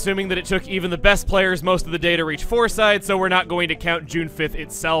fair in assuming that it took even the best players most of the day to reach Foresight, so we're not going to count June 5th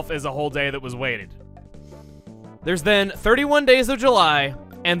itself as a whole day that was waited. There's then 31 days of July,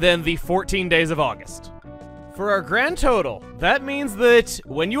 and then the 14 days of August. For our grand total, that means that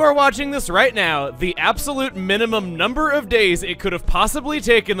when you are watching this right now, the absolute minimum number of days it could have possibly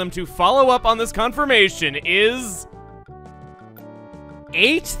taken them to follow up on this confirmation is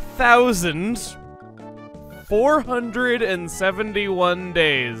 8,471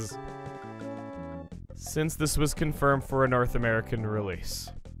 days since this was confirmed for a North American release.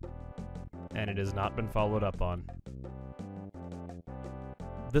 And it has not been followed up on.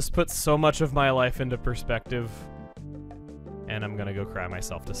 This puts so much of my life into perspective, and I'm gonna go cry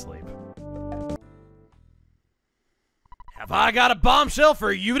myself to sleep. Have I got a bombshell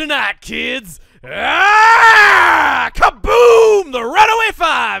for you tonight, kids? Ah! Kaboom! The Runaway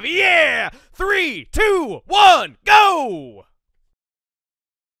 5! Yeah! 3, 2, 1, go!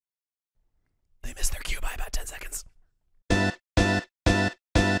 They missed their cue by about 10 seconds.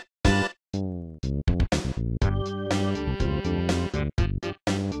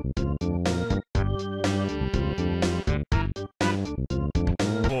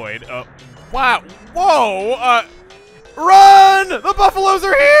 Void. Wow. Whoa. Run! The buffaloes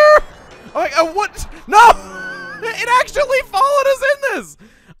are here! Like, what? No! It actually followed us in this!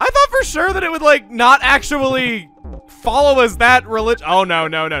 I thought for sure that it would, like, not actually follow us that religion. Oh, no,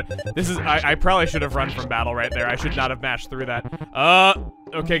 no, no. This is, I probably should have run from battle right there. I should not have mashed through that.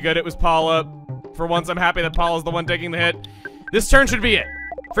 Okay, good. It was Paula. For once, I'm happy that Paula's the one taking the hit. This turn should be it.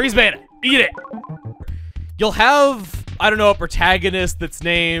 Freeze beta. Eat it. You'll have, I don't know, a protagonist that's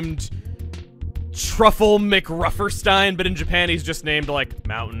named Truffle McRufferstein, but in Japan he's just named, like,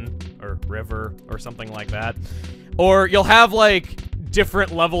 Mountain or River or something like that. Or you'll have, like,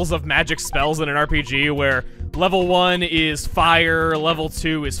 different levels of magic spells in an RPG where level 1 is fire, level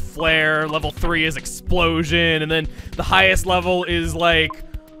 2 is flare, level 3 is explosion, and then the highest level is, like,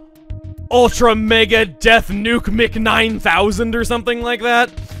 Ultra Mega Death Nuke Mick 9000 or something like that.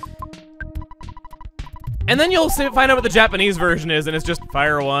 And then you'll find out what the Japanese version is, and it's just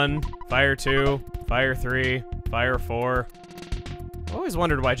Fire 1, Fire 2, Fire 3, Fire 4. I've always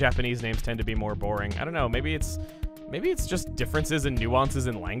wondered why Japanese names tend to be more boring. I don't know, maybe it's just differences and nuances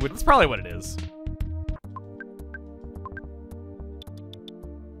in language. That's probably what it is.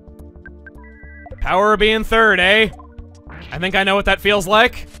 Power of being third, eh? I think I know what that feels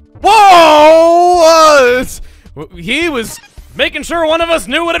like. Whoa! He was making sure one of us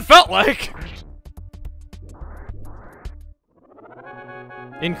knew what it felt like.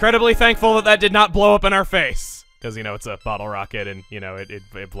 Incredibly thankful that that did not blow up in our face. Because, you know, it's a bottle rocket and, you know, it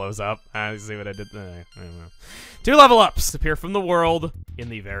blows up. I see what I did there. I don't know. 2 level ups appear from the world in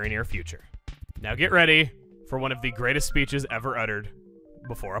the very near future. Now get ready for one of the greatest speeches ever uttered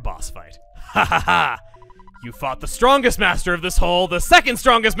before a boss fight. Ha ha ha! You fought the strongest master of this hole, the second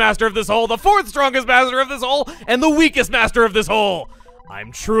strongest master of this hole, the fourth strongest master of this hole, and the weakest master of this hole.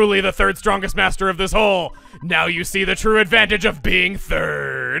 I'm truly the third strongest master of this hole. Now you see the true advantage of being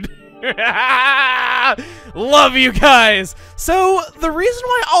third. Love you guys. So, the reason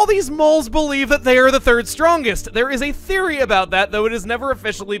why all these moles believe that they are the third strongest, there is a theory about that, though it has never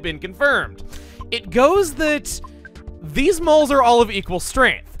officially been confirmed. It goes that these moles are all of equal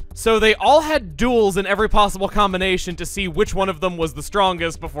strength. So they all had duels in every possible combination to see which one of them was the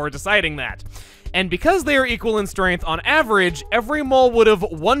strongest before deciding that. And because they are equal in strength, on average, every mole would have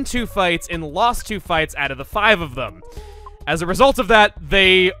won 2 fights and lost 2 fights out of the 5 of them. As a result of that,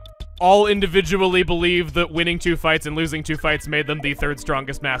 they all individually believe that winning 2 fights and losing 2 fights made them the third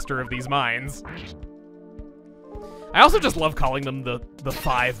strongest master of these mines. I also just love calling them the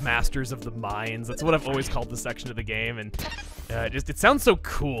 5 masters of the mines. That's what I've always called this section of the game, and it sounds so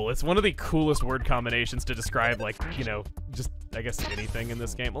cool. It's one of the coolest word combinations to describe, like, you know, just, I guess, anything in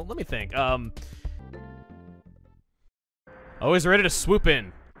this game. Well, let me think. Always ready to swoop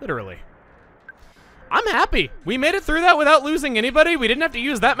in, literally. I'm happy. We made it through that without losing anybody. We didn't have to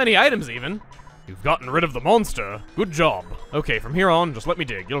use that many items even. You've gotten rid of the monster. Good job. Okay, from here on, just let me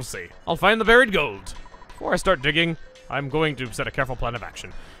dig. You'll see. I'll find the buried gold. Before I start digging, I'm going to set a careful plan of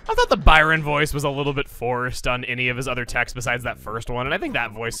action. I thought the Byron voice was a little bit forced on any of his other texts besides that first one, and I think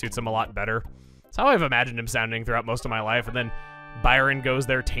that voice suits him a lot better. It's how I've imagined him sounding throughout most of my life, and then Byron goes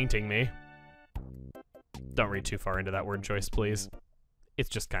there tainting me. Don't read too far into that word choice, please. It's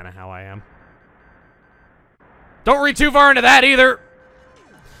just kind of how I am. Don't read too far into that either!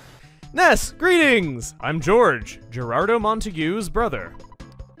 Ness, greetings! I'm George, Gerardo Montague's brother.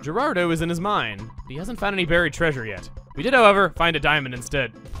 Gerardo is in his mine. He hasn't found any buried treasure yet. We did, however, find a diamond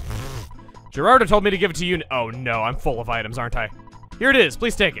instead. Gerardo told me to give it to you. Oh no, I'm full of items, aren't I? Here it is,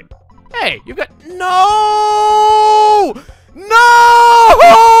 please take it. Hey, you've got— No!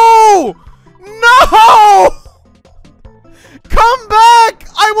 No! No! Come back!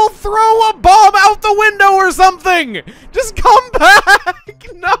 I will throw a bomb out the window or something! Just come back!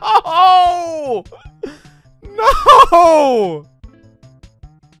 No! No!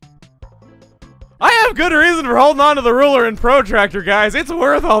 I have good reason for holding on to the ruler and protractor, guys. It's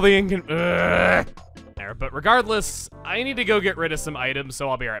worth all the there, but regardless, I need to go get rid of some items, so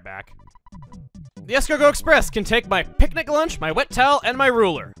I'll be right back. The Escargot Express can take my picnic lunch, my wet towel, and my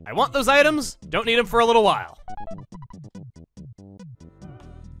ruler. I want those items, don't need them for a little while.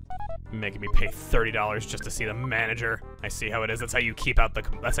 Making me pay $30 just to see the manager. I see how it is. That's how you keep out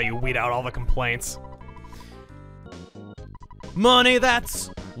that's how you weed out all the complaints. Money,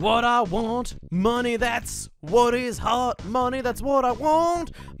 that's what I want. Money, that's what is hot. Money, that's what I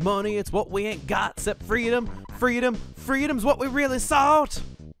want. Money, it's what we ain't got except freedom. Freedom, freedom's what we really sought.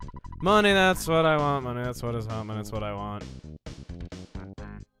 Money, that's what I want. Money, that's what is hot. Money, that's what I want.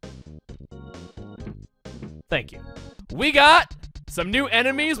 Thank you. We got some new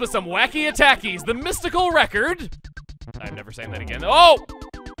enemies with some wacky attackies. The Mystical Record. I'm never saying that again. Oh!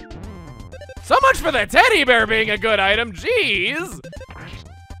 So much for the teddy bear being a good item. Jeez!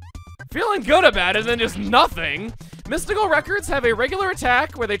 Feeling good about it and then just nothing. Mystical Records have a regular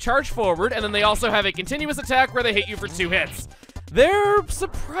attack where they charge forward, and then they also have a continuous attack where they hit you for 2 hits. They're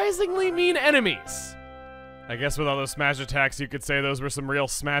surprisingly mean enemies. I guess with all those smash attacks, you could say those were some real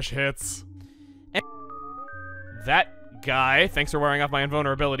smash hits. And that guy, thanks for wearing off my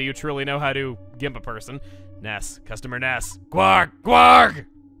invulnerability. You truly know how to gimp a person. Ness, customer Ness. Gwarg, gwarg!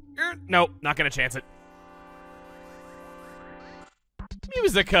 Nope, not gonna chance it.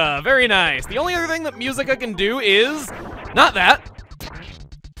 Musica, very nice. The only other thing that Musica can do is not that.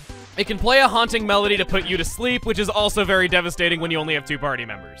 It can play a haunting melody to put you to sleep, which is also very devastating when you only have 2 party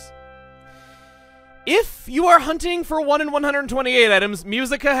members. If you are hunting for 1 in 128 items,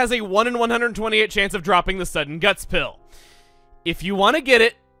 Musica has a 1 in 128 chance of dropping the sudden guts pill. If you want to get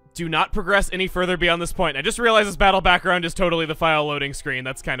it, do not progress any further beyond this point. I just realized this battle background is totally the file loading screen.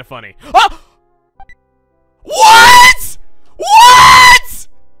 That's kind of funny. Oh! What?! What?!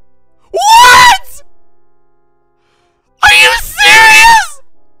 What?! Are you serious?!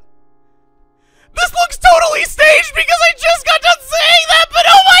 This looks totally staged because I just got done saying that, but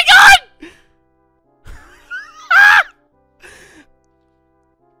oh my god!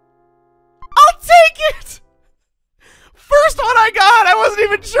 I'll take it! First one I got, I wasn't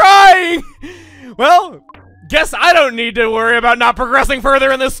even trying! Well, guess I don't need to worry about not progressing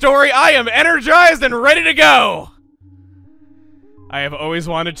further in this story. I am energized and ready to go! I have always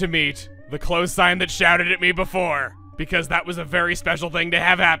wanted to meet the close sign that shouted at me before, because that was a very special thing to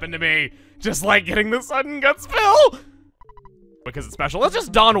have happen to me. Just like getting the sudden gut spill! Because it's special. Let's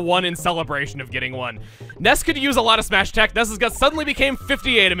just don 1 in celebration of getting 1. Ness could use a lot of smash tech. Ness's gut suddenly became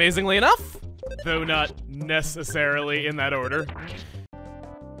 58, amazingly enough. Though not necessarily in that order.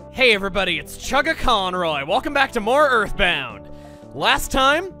 Hey everybody, it's Chuggaaconroy. Welcome back to more Earthbound. Last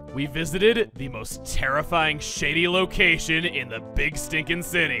time, we visited the most terrifying, shady location in the big stinking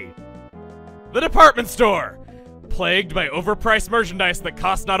city. The department store. Plagued by overpriced merchandise that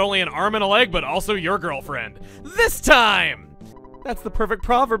costs not only an arm and a leg, but also your girlfriend. This time! That's the perfect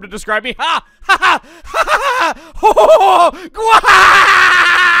proverb to describe me. Ha! Ha ha! Ha ha! Ho ho ho!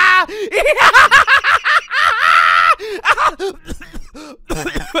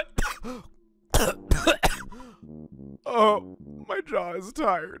 Oh, my jaw is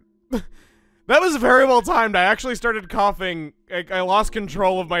tired. That was very well timed. I actually started coughing. I lost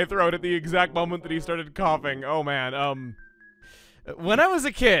control of my throat at the exact moment that he started coughing. Oh man, when I was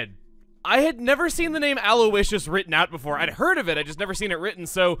a kid, I had never seen the name Aloysius written out before. I'd heard of it, I just never seen it written,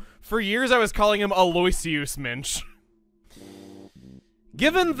 so for years I was calling him Aloysius Minch.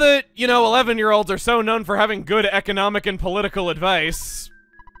 Given that, you know, 11-year-olds are so known for having good economic and political advice,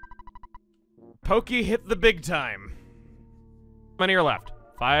 Pokey hit the big time. How many are left?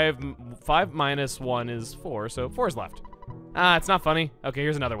 5 minus 1 is 4, so 4 is left. Ah, it's not funny. Okay,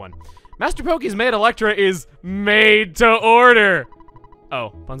 here's another one. Master Pokey's Maid Electra is made to order. Oh,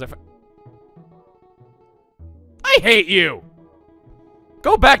 puns are I hate you!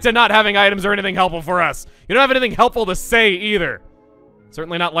 Go back to not having items or anything helpful for us. You don't have anything helpful to say either.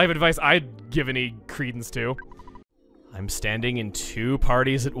 Certainly not life advice I'd give any credence to. I'm standing in 2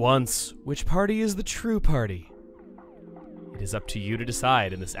 parties at once. Which party is the true party? It is up to you to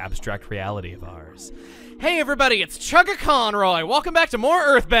decide in this abstract reality of ours. Hey everybody, it's Chuggaaconroy! Welcome back to more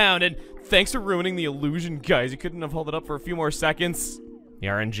Earthbound, and thanks for ruining the illusion, guys. You couldn't have held it up for a few more seconds. The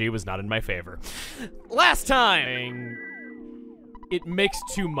RNG was not in my favor. Last time! It makes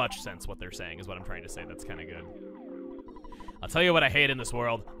too much sense what they're saying, is what I'm trying to say. That's kind of good. I'll tell you what I hate in this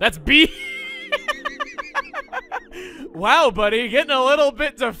world. That's B. Wow, buddy, getting a little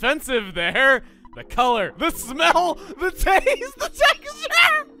bit defensive there. The color, the smell, the taste, the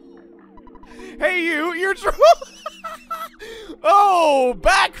texture. Hey, you're true. Oh,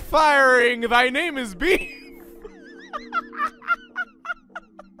 backfiring. Thy name is B.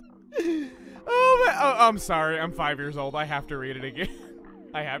 Oh, I'm sorry. I'm 5 years old. I have to read it again.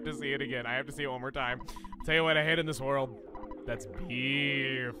 I have to see it again. I have to see it one more time. I'll tell you what I hate in this world. That's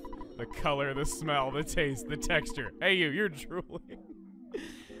beef. The color, the smell, the taste, the texture. Hey, you're drooling.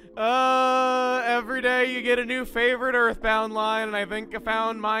 Every day you get a new favorite Earthbound line, and I think I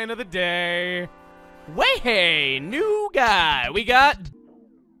found mine of the day. Way hey, new guy. We got...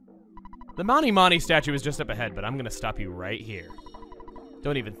 The Mani Mani statue is just up ahead, but I'm gonna stop you right here.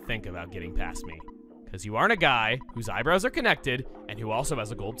 Don't even think about getting past me, because you aren't a guy whose eyebrows are connected and who also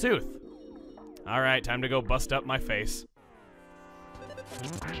has a gold tooth. All right, time to go bust up my face.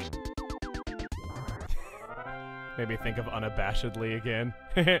 Made me think of unabashedly again.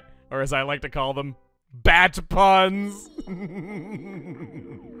 Or as I like to call them, bat puns.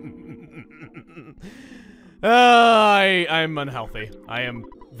 I'm unhealthy. I am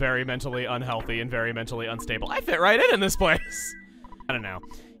very mentally unhealthy and very mentally unstable. I fit right in this place. I don't know.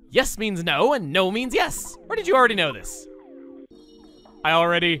 Yes means no, and no means yes. Or did you already know this? I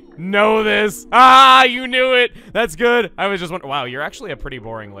already know this. Ah, you knew it. That's good. I was just wondering. Wow, you're actually a pretty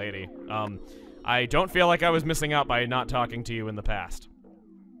boring lady. I don't feel like I was missing out by not talking to you in the past.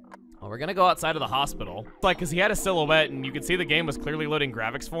 Well, we're gonna go outside of the hospital. Like, cause he had a silhouette and you could see the game was clearly loading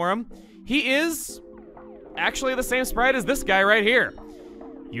graphics for him. He is actually the same sprite as this guy right here.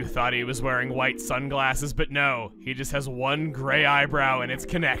 You thought he was wearing white sunglasses, but no, he just has one gray eyebrow and it's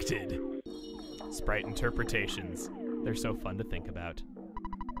connected. Sprite interpretations. They're so fun to think about.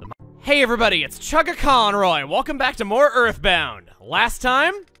 Hey everybody, it's Chuggaaconroy. Welcome back to more Earthbound. Last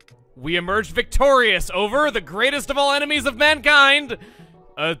time, we emerged victorious over the greatest of all enemies of mankind,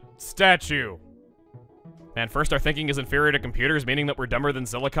 a statue. Man, first our thinking is inferior to computers, meaning that we're dumber than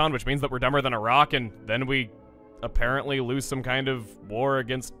silicon, which means that we're dumber than a rock, and then we apparently lose some kind of war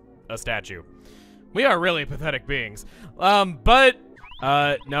against a statue. We are really pathetic beings.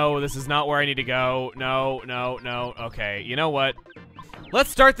 No, this is not where I need to go. No. Okay, you know what? Let's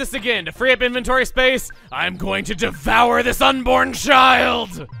start this again. To free up inventory space, I'm going to devour this unborn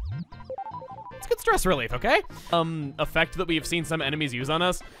child! It's good stress relief, okay? Effect that we've seen some enemies use on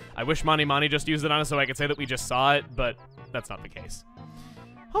us. I wish Mani Mani just used it on us so I could say that we just saw it, but that's not the case.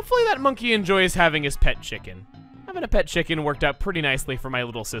 Hopefully that monkey enjoys having his pet chicken. Having a pet chicken worked out pretty nicely for my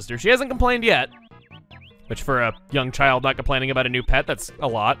little sister. She hasn't complained yet. Which for a young child not complaining about a new pet, that's a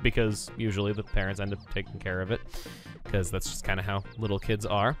lot, because usually the parents end up taking care of it. Because that's just kind of how little kids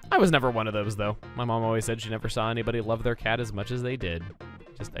are. I was never one of those, though. My mom always said she never saw anybody love their cat as much as they did.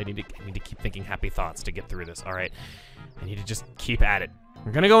 Just, I need to keep thinking happy thoughts to get through this, all right? I need to just keep at it.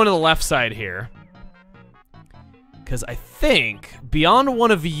 We're gonna go into the left side here. Because I think beyond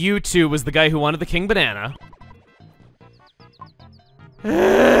one of you two was the guy who wanted the King Banana.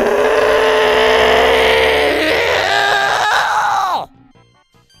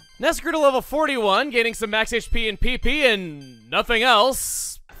 Ness grew to level 41, gaining some max HP and PP and nothing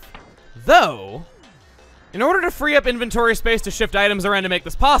else. Though, in order to free up inventory space to shift items around to make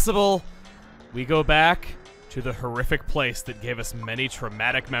this possible, we go back to the horrific place that gave us many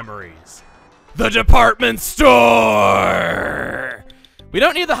traumatic memories. The department store! We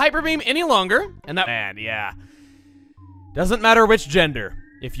don't need the hyper beam any longer, and that— Man, yeah. Doesn't matter which gender,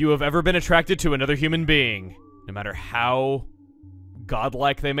 if you have ever been attracted to another human being, no matter how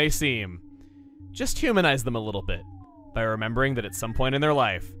godlike they may seem, just humanize them a little bit by remembering that at some point in their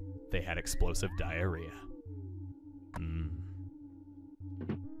life, they had explosive diarrhea.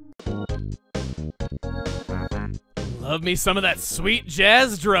 Love me some of that sweet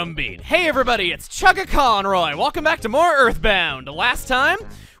jazz drum beat. Hey everybody, it's Chuggaaconroy. Welcome back to more Earthbound. Last time,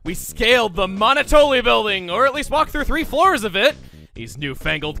 we scaled the Monotoli building, or at least walked through 3 floors of it. These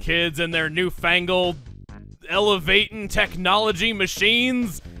newfangled kids and their newfangled elevating technology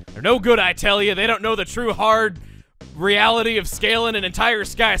machines. They're no good, I tell you. They don't know the true hard reality of scaling an entire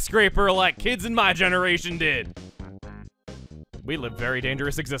skyscraper like kids in my generation did. We live very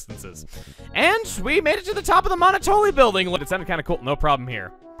dangerous existences. And we made it to the top of the Monotoli building. It sounded kind of cool. No problem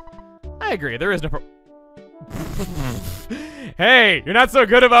here. I agree, there is no Hey, you're not so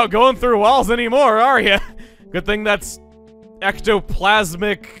good about going through walls anymore, are you? Good thing that's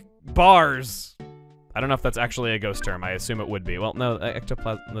ectoplasmic bars. I don't know if that's actually a ghost term. I assume it would be. Well, no,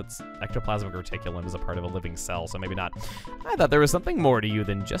 ectoplasmic reticulum is a part of a living cell, so maybe not. I thought there was something more to you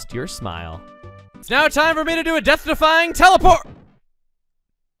than just your smile. It's now time for me to do a death-defying teleport!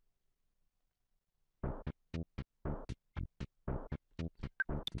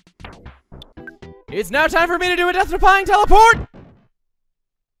 It's now time for me to do a death-defying teleport!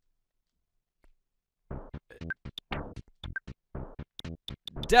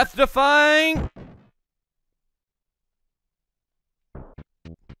 Death-defying!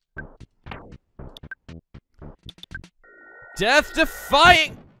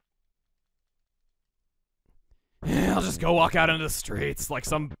 Death-defying! I'll just go walk out into the streets like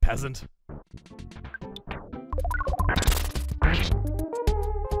some peasant.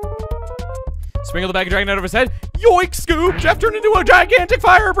 Sprinkle the bag of dragon out of his head. Yoink, Scoop! Jeff turned into a gigantic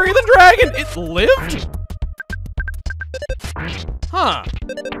fire-breathing dragon! It lived? Huh.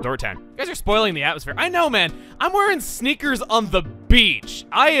 Door 10. You guys are spoiling the atmosphere. I know, man. I'm wearing sneakers on the beach.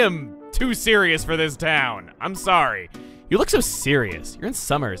 I am too serious for this town. I'm sorry. You look so serious. You're in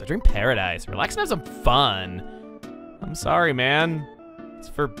Summers, a dream paradise. Relax and have some fun. I'm sorry, man.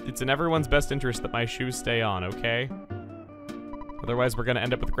 It's in everyone's best interest that my shoes stay on, okay? Otherwise, we're gonna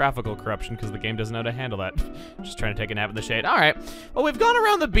end up with graphical corruption because the game doesn't know how to handle that. Just trying to take a nap in the shade. All right. Well, we've gone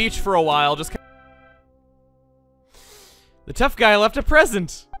around the beach for a while. The tough guy left a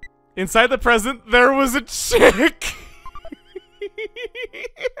present. Inside the present, there was a chick.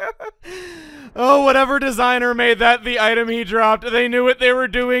 Oh, whatever designer made that the item he dropped, they knew what they were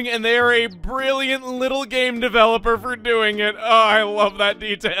doing, and they are a brilliant little game developer for doing it. Oh, I love that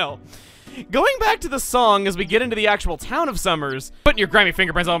detail. Going back to the song as we get into the actual town of Summers, putting your grimy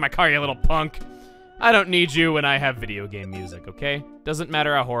fingerprints all over my car, you little punk. I don't need you when I have video game music, okay? Doesn't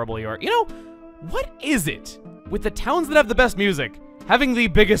matter how horrible you are. You know, what is it with the towns that have the best music having the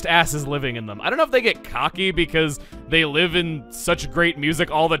biggest asses living in them? I don't know if they get cocky because they live in such great music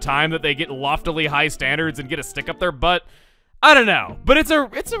all the time that they get loftily high standards and get a stick up their butt. I don't know, but it's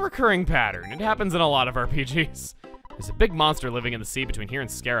a recurring pattern. It happens in a lot of RPGs. There's a big monster living in the sea between here and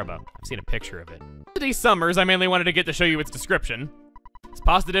Scaraba. I've seen a picture of it. These Summers, I mainly wanted to get to show you its description. This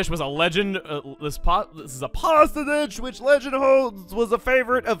pasta dish was a legend. This is a pasta dish which legend holds was a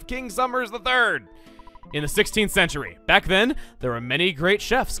favorite of King Summers III. In the 16th century. Back then, there were many great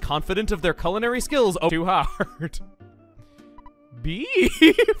chefs confident of their culinary skills. Oh, too hard.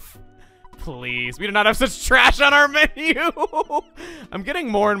 Beef? Please, we do not have such trash on our menu. I'm getting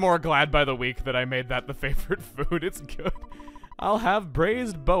more and more glad by the week that I made that the favorite food. It's good. I'll have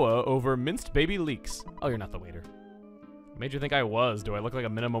braised boa over minced baby leeks. Oh, you're not the waiter. Made you think I was. Do I look like a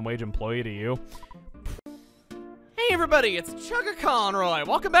minimum wage employee to you? Hey everybody, it's Chuggaaconroy.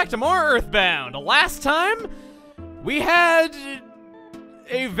 Welcome back to more Earthbound. Last time, we had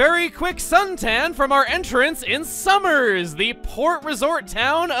a very quick suntan from our entrance in Summers, the port resort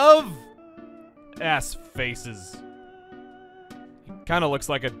town of ass faces. It kind of looks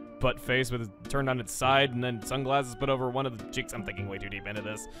like a butt face with it turned on its side and then sunglasses put over one of the cheeks. I'm thinking way too deep into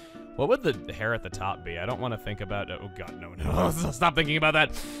this. What would the hair at the top be? I don't want to think about it. Oh god, no. Stop thinking about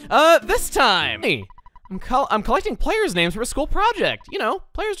that. This time, hey, I'm collecting players' names for a school project. You know,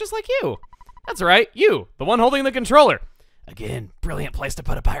 players just like you. That's right, you, the one holding the controller. Again, brilliant place to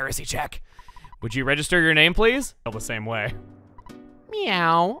put a piracy check. Would you register your name, please? Feel the same way.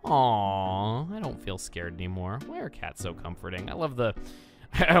 Meow. Aww, I don't feel scared anymore. Why are cats so comforting? I love the...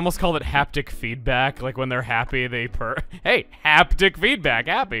 I almost called it haptic feedback, like when they're happy, they purr. Hey, haptic feedback,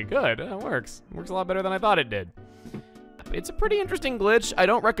 happy, good. It works. It works a lot better than I thought it did. It's a pretty interesting glitch. I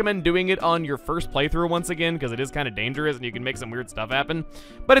don't recommend doing it on your first playthrough once again, because it is kind of dangerous and you can make some weird stuff happen.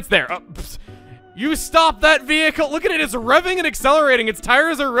 But it's there. Oh, you stop that vehicle. Look at it. It's revving and accelerating. Its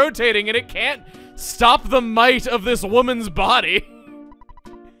tires are rotating, and it can't stop the might of this woman's body.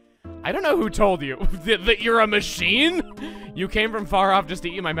 I don't know who told you that you're a machine. You came from far off just to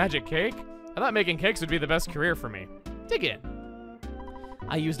eat my magic cake? I thought making cakes would be the best career for me. Dig in.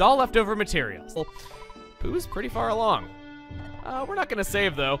 I used all leftover materials. Pooh's pretty far along. We're not gonna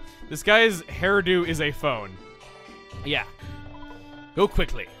save, though. This guy's hairdo is a phone. Yeah. Go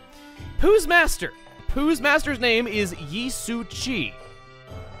quickly. Pooh's master. Pooh's master's name is Yi-Su-Chi.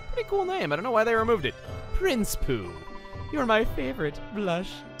 Pretty cool name. I don't know why they removed it. Prince Pooh. You're my favorite.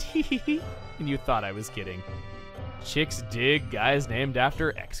 Blush. And you thought I was kidding. Chicks dig guys named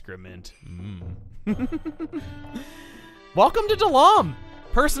after excrement. Welcome to Dalam.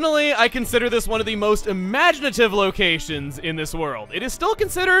 Personally, I consider this one of the most imaginative locations in this world. It is still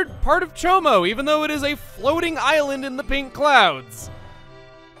considered part of Chomo, even though it is a floating island in the pink clouds.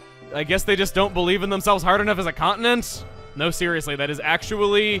 I guess they just don't believe in themselves hard enough as a continent? No, seriously, that is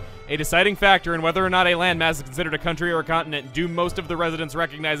actually a deciding factor in whether or not a landmass is considered a country or a continent. Do most of the residents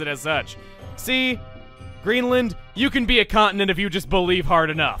recognize it as such? See, Greenland, you can be a continent if you just believe hard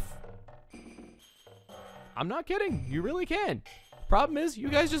enough. I'm not kidding, you really can. Problem is, you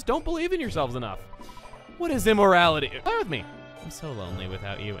guys just don't believe in yourselves enough. What is immorality? Play with me. I'm so lonely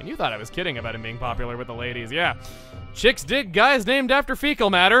without you. And you thought I was kidding about him being popular with the ladies. Yeah. Chicks dig guys named after fecal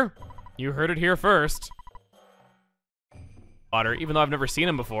matter. You heard it here first. Water, even though I've never seen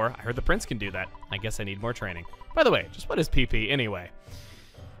him before, I heard the prince can do that. I guess I need more training. By the way, just what is PP anyway?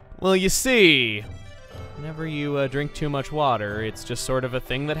 Well, you see, whenever you drink too much water, it's just sort of a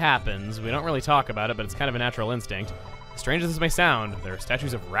thing that happens. We don't really talk about it, but it's kind of a natural instinct. As strange as this may sound, there are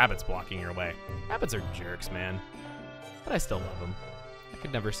statues of rabbits blocking your way. Rabbits are jerks, man. But I still love them. I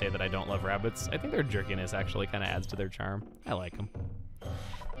could never say that I don't love rabbits. I think their jerkiness actually kind of adds to their charm. I like them.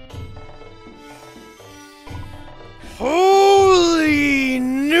 Holy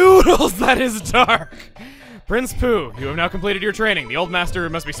noodles, that is dark! Prince Pooh, you have now completed your training. The old master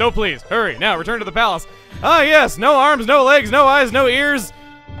must be so pleased. Hurry, now return to the palace. Ah yes, no arms, no legs, no eyes, no ears.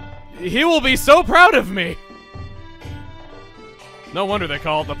 He will be so proud of me. No wonder they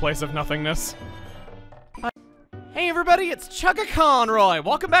call it the place of nothingness. Hey everybody, it's Chuggaaconroy.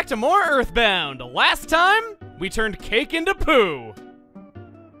 Welcome back to more Earthbound. Last time, we turned cake into poo.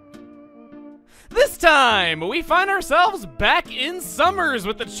 This time, we find ourselves back in Summers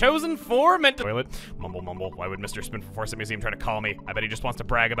with the Chosen Four meant to— Toilet. Mumble, mumble. Why would Mr. Spin from Force Museum try to call me? I bet he just wants to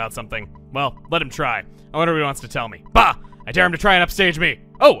brag about something. Well, let him try. I wonder what he wants to tell me. Bah! I dare him to try and upstage me.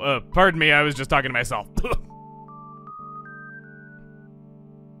 Oh, pardon me, I was just talking to myself.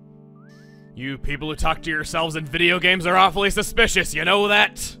 You people who talk to yourselves in video games are awfully suspicious, you know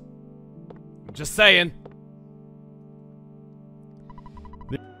that? Just saying.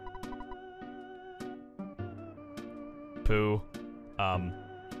 Pooh,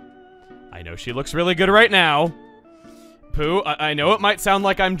 I know she looks really good right now. Pooh, I know it might sound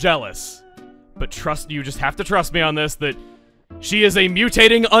like I'm jealous, but you just have to trust me on this, that she is a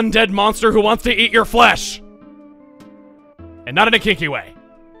mutating undead monster who wants to eat your flesh. And not in a kinky way.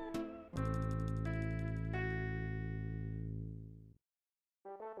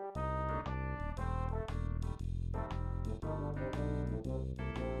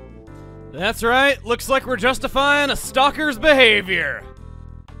 That's right, looks like we're justifying a stalker's behavior.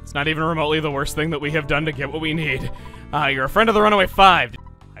 It's not even remotely the worst thing that we have done to get what we need. You're a friend of the Runaway 5.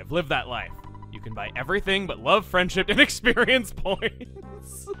 I've lived that life. You can buy everything but love, friendship, and experience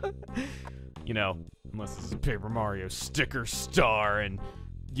points. You know, unless this is a Paper Mario sticker star and,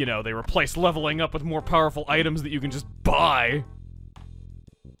 you know, they replace leveling up with more powerful items that you can just buy.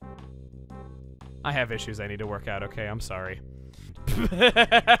 I have issues I need to work out, okay? I'm sorry.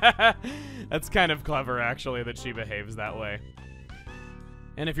 That's kind of clever, actually, that she behaves that way.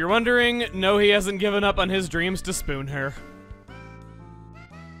 And if you're wondering, no, he hasn't given up on his dreams to spoon her.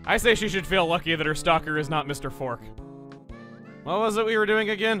 I say she should feel lucky that her stalker is not Mr. Fork. What was it we were doing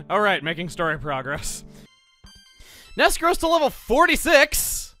again? Oh, right, making story progress. Ness grows to level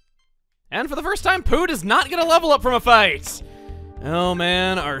 46! And for the first time, Pooh does not get a level up from a fight! Oh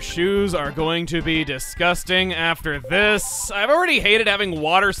man, our shoes are going to be disgusting after this. I've already hated having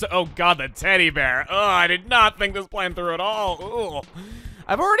water oh god, the teddy bear. Oh, I did not think this plan through at all. Ugh.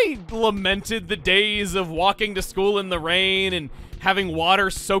 I've already lamented the days of walking to school in the rain and having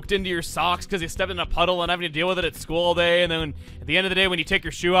water soaked into your socks because you stepped in a puddle and having to deal with it at school all day, and then at the end of the day when you take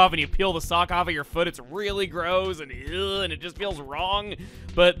your shoe off and you peel the sock off of your foot, it's really gross and it just feels wrong.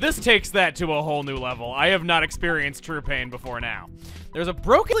 But this takes that to a whole new level. I have not experienced true pain before now. There's a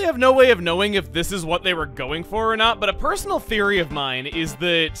I have no way of knowing if this is what they were going for or not, but a personal theory of mine is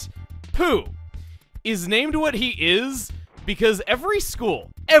that Pooh is named what he is because every school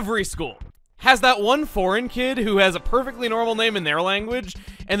has that one foreign kid who has a perfectly normal name in their language,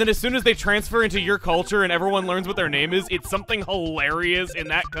 and then as soon as they transfer into your culture and everyone learns what their name is, it's something hilarious in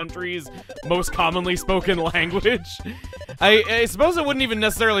that country's most commonly spoken language. I suppose it wouldn't even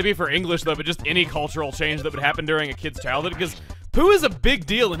necessarily be for English, though, but just any cultural change that would happen during a kid's childhood, because Pooh is a big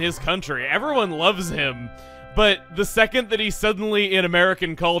deal in his country. Everyone loves him, but the second that he's suddenly in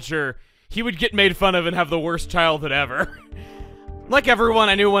American culture, he would get made fun of and have the worst childhood ever. Like everyone,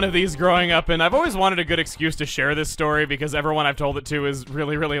 I knew one of these growing up, and I've always wanted a good excuse to share this story because everyone I've told it to has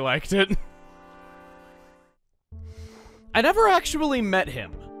really, really liked it. I never actually met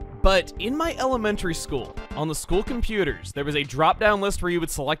him, but in my elementary school, on the school computers, there was a drop-down list where you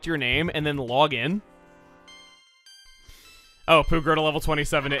would select your name and then log in. Oh, Pooh grew to level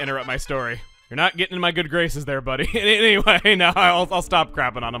 27 to interrupt my story. You're not getting in my good graces there, buddy. Anyway, no, I'll stop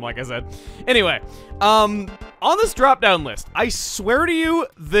crapping on him, like I said. Anyway, on this drop-down list, I swear to you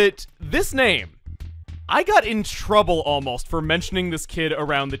that this name, I got in trouble almost for mentioning this kid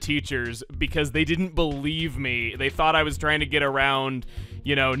around the teachers because they didn't believe me. They thought I was trying to get around,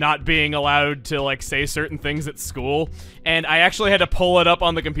 you know, not being allowed to, like, say certain things at school. And I actually had to pull it up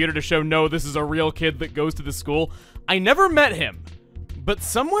on the computer to show, no, this is a real kid that goes to the school. I never met him. But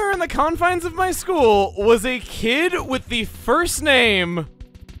somewhere in the confines of my school was a kid with the first name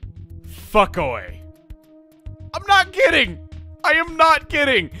Fuckoy. I'm not kidding. I am not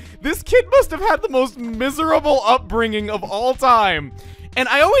kidding. This kid must have had the most miserable upbringing of all time. And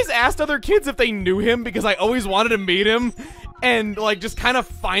I always asked other kids if they knew him because I always wanted to meet him and, like, just kind of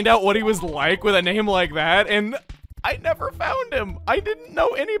find out what he was like with a name like that. And I never found him. I didn't know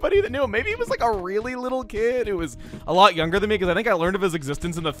anybody that knew him. Maybe he was like a really little kid who was a lot younger than me, because I think I learned of his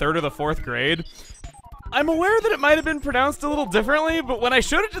existence in the 3rd or the 4th grade. I'm aware that it might have been pronounced a little differently, but when I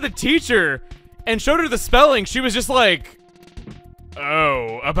showed it to the teacher and showed her the spelling, she was just like,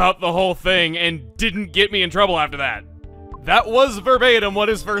 oh, about the whole thing, and didn't get me in trouble after that. That was verbatim what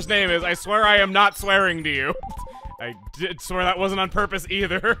his first name is. I swear I am not swearing to you. I did swear that wasn't on purpose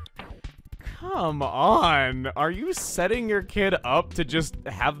either. Come on, are you setting your kid up to just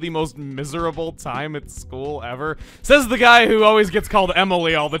have the most miserable time at school ever? Says the guy who always gets called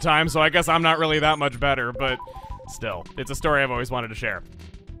Emily all the time, so I guess I'm not really that much better, but still, it's a story I've always wanted to share.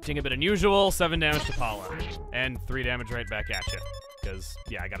 Being a bit unusual, 7 damage to Paula, and 3 damage right back at you. Because,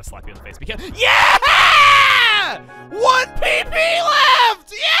 yeah, I gotta slap you in the face because— yeah! 1 PP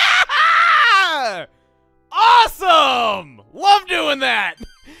left! Yeah! Awesome! Love doing that!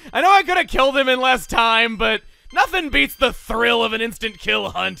 I know I could have killed him in less time, but nothing beats the thrill of an instant kill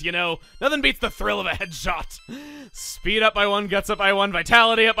hunt, you know? Nothing beats the thrill of a headshot. Speed up by 1, guts up by 1,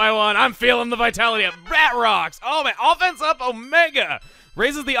 vitality up by 1. I'm feeling the vitality up. Rat rocks! Oh man, offense up Omega!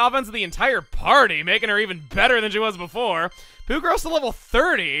 Raises the offense of the entire party, making her even better than she was before. Pooh grows to level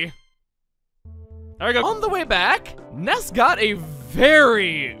 30. There we go. On the way back, Ness got a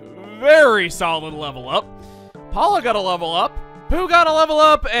very, very solid level up. Paula got a level up. Pooh got a level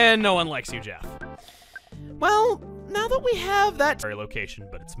up, and no one likes you, Jeff. Well, now that we have that location,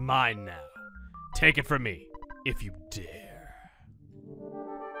 but it's mine now. Take it from me, if you dare.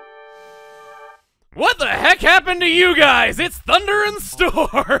 What the heck happened to you guys? It's Thunder and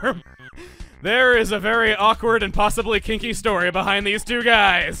Storm! There is a very awkward and possibly kinky story behind these two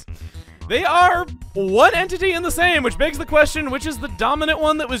guys. They are one entity in the same, which begs the question, which is the dominant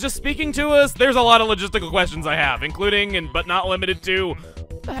one that was just speaking to us? There's a lot of logistical questions I have, including, and but not limited to,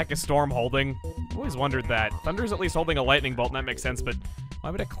 what the heck is Storm holding? I've always wondered that. Thunder's at least holding a lightning bolt, and that makes sense, but why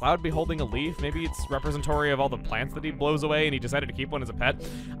would a cloud be holding a leaf? Maybe it's representatory of all the plants that he blows away, and he decided to keep one as a pet?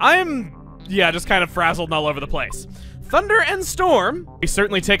 I'm, yeah, just kind of frazzled and all over the place. Thunder and Storm, we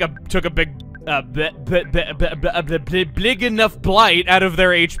certainly took a big, big enough blight out of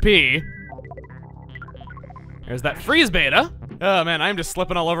their HP. There's that freeze beta. Oh man, I'm just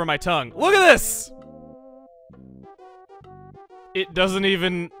slipping all over my tongue. Look at this! It doesn't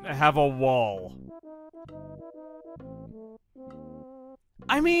even have a wall.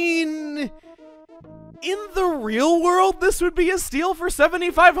 I mean, in the real world, this would be a steal for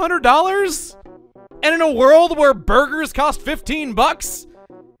 $7,500? And in a world where burgers cost 15 bucks,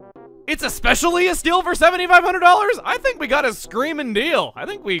 it's especially a steal for $7,500? I think we got a screaming deal. I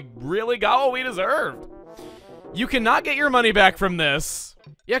think we really got what we deserved. You cannot get your money back from this.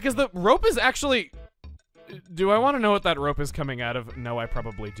 Yeah, because the rope is actually... Do I want to know what that rope is coming out of? No, I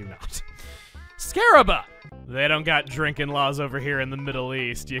probably do not. Scaraba! They don't got drinking laws over here in the Middle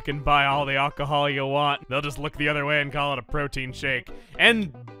East. You can buy all the alcohol you want. They'll just look the other way and call it a protein shake.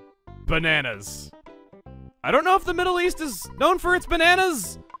 And bananas. I don't know if the Middle East is known for its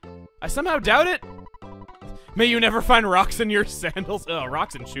bananas. I somehow doubt it. May you never find rocks in your sandals. Oh,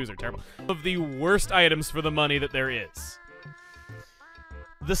 rocks and shoes are terrible. Of the worst items for the money that there is.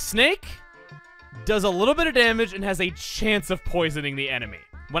 The snake does a little bit of damage and has a chance of poisoning the enemy.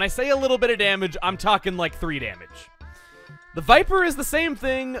 When I say a little bit of damage, I'm talking like 3 damage. The viper is the same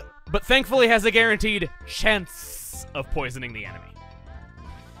thing, but thankfully has a guaranteed chance of poisoning the enemy.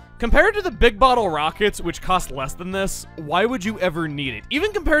 Compared to the big bottle rockets, which cost less than this, why would you ever need it?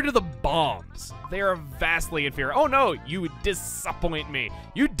 Even compared to the bombs, they are vastly inferior. Oh no, you disappoint me.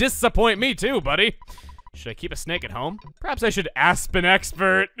 You disappoint me too, buddy. Should I keep a snake at home? Perhaps I should asp an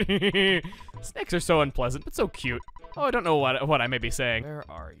expert. Snakes are so unpleasant, but so cute. Oh, I don't know what I may be saying. Where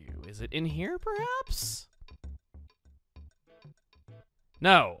are you? Is it in here, perhaps?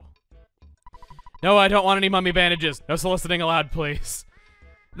 No. No, I don't want any mummy bandages. No soliciting allowed, please.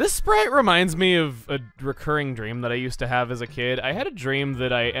 This sprite reminds me of a recurring dream that I used to have as a kid. I had a dream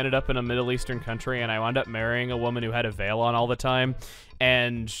that I ended up in a Middle Eastern country and I wound up marrying a woman who had a veil on all the time,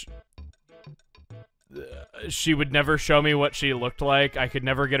 and she would never show me what she looked like. I could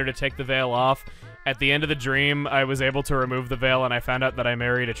never get her to take the veil off. At the end of the dream, I was able to remove the veil and I found out that I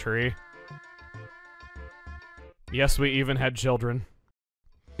married a tree. Yes, we even had children.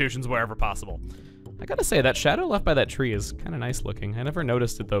 Institutions wherever possible. I gotta say, that shadow left by that tree is kind of nice looking. I never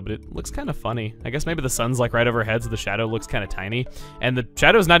noticed it though, but it looks kind of funny. I guess maybe the sun's like right overhead, so the shadow looks kind of tiny. And the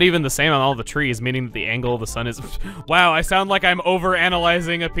shadow's not even the same on all the trees, meaning that the angle of the sun is... Wow, I sound like I'm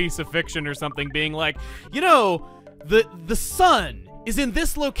over-analyzing a piece of fiction or something, being like, you know, the sun is in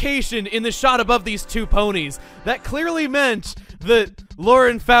this location in the shot above these 2 ponies. That clearly meant that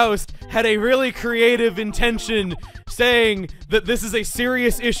Lauren Faust had a really creative intention saying that this is a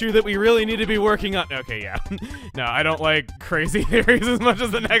serious issue that we really need to be working on. Okay, yeah. No, I don't like crazy theories as much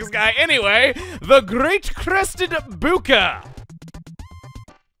as the next guy. Anyway, the Great Crested Buka.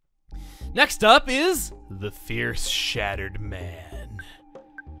 Next up is the Fierce Shattered Man.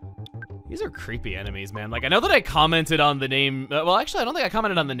 These are creepy enemies, man. Like, I know that I commented on the name. Well, actually, I don't think I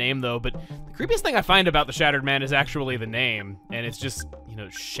commented on the name, though, but the creepiest thing I find about the Shattered Man is actually the name. And it's just, you know,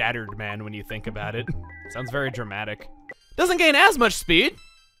 Shattered Man when you think about it. Sounds very dramatic. Doesn't gain as much speed,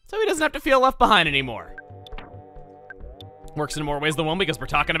 so he doesn't have to feel left behind anymore. Works in more ways than one because we're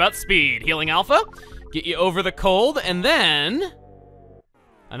talking about speed. Healing Alpha, get you over the cold, and then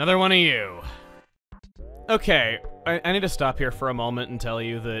another one of you. Okay, I need to stop here for a moment and tell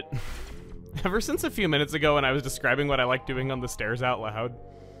you that ever since a few minutes ago when I was describing what I like doing on the stairs out loud,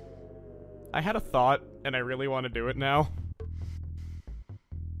 I had a thought, and I really want to do it now.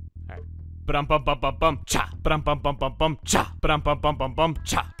 Alright. Ba-dum-bum-bum-bum-bum, cha! Ba-dum-bum-bum-bum-bum, cha! Ba-dum-bum-bum-bum-bum,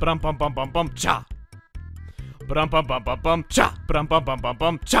 cha! Ba-dum-bum-bum-bum-bum, cha! Ba-dum-bum-bum-bum-bum, cha!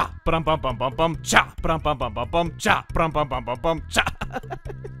 Ba-dum-bum-bum-bum-bum, cha! Ba-dum-bum-bum-bum-bum, cha! Ba-dum-bum-bum-bum-bum, cha! Ba-dum-bum-bum-bum-bum, cha!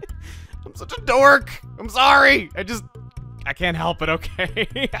 I'm such a dork! I'm sorry! I can't help it, okay?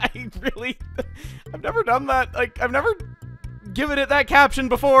 I've never done that. Like, I've never given it that caption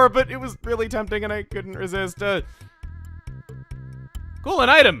before, but it was really tempting and I couldn't resist. Cool, an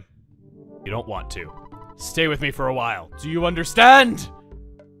item. You don't want to. Stay with me for a while. Do you understand?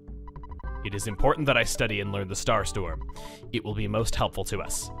 It is important that I study and learn the Star Storm. It will be most helpful to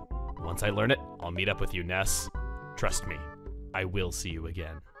us. Once I learn it, I'll meet up with you, Ness. Trust me, I will see you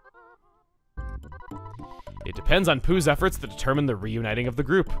again. It depends on Pooh's efforts that determine the reuniting of the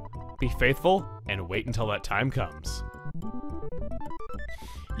group. Be faithful and wait until that time comes.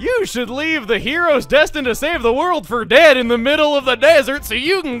 You should leave the heroes destined to save the world for dead in the middle of the desert so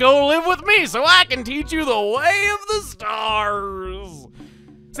you can go live with me so I can teach you the way of the stars.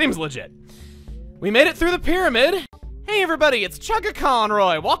 Seems legit. We made it through the pyramid. Hey everybody, it's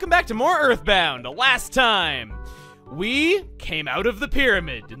Chuggaaconroy. Welcome back to more Earthbound. Last time, we came out of the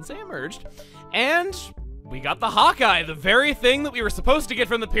pyramid. Didn't say emerged. And we got the Hawkeye, the very thing that we were supposed to get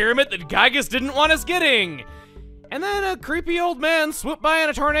from the pyramid that Gygus didn't want us getting. And then a creepy old man swooped by in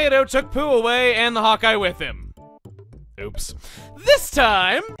a tornado, took Pooh away, and the Hawkeye with him. Oops. This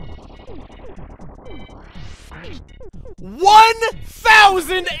time...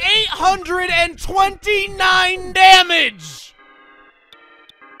 1,829 damage!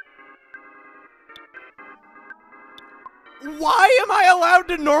 Why am I allowed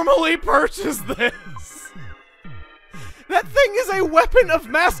to normally purchase this? That thing is a weapon of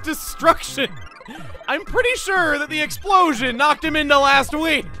mass destruction. I'm pretty sure that the explosion knocked him into last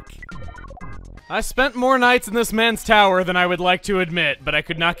week. I spent more nights in this man's tower than I would like to admit, but I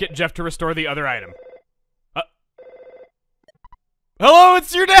could not get Jeff to restore the other item. Hello,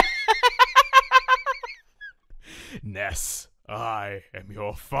 it's your dad! Ness, I am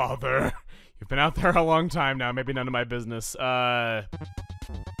your father. You've been out there a long time now, maybe none of my business. I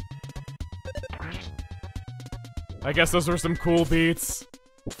guess those were some cool beats.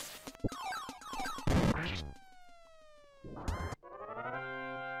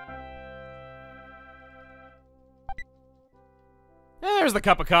 there's the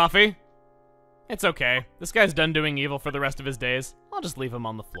cup of coffee. It's okay. This guy's done doing evil for the rest of his days. I'll just leave him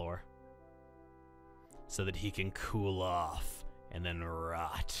on the floor. So that he can cool off and then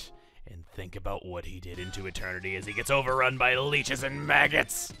rot and think about what he did into eternity as he gets overrun by leeches and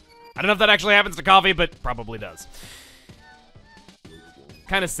maggots. I don't know if that actually happens to coffee, but probably does.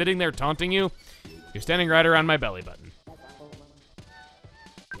 Kind of sitting there taunting you. You're standing right around my belly button.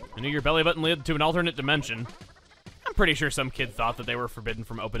 I knew your belly button led to an alternate dimension. I'm pretty sure some kid thought that they were forbidden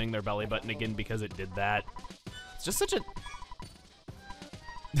from opening their belly button again because it did that. It's just such a...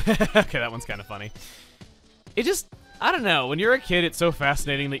 Okay, that one's kind of funny. It just... I don't know. When you're a kid, it's so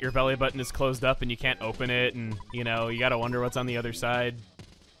fascinating that your belly button is closed up and you can't open it, and, you know, you gotta wonder what's on the other side.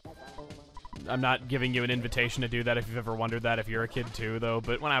 I'm not giving you an invitation to do that if you've ever wondered that if you're a kid too, though,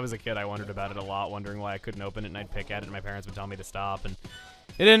 but when I was a kid, I wondered about it a lot, wondering why I couldn't open it, and I'd pick at it, and my parents would tell me to stop, and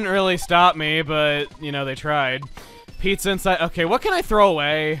it didn't really stop me, but, you know, they tried. Pizza inside. Okay, what can I throw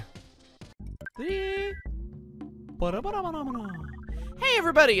away? Hey,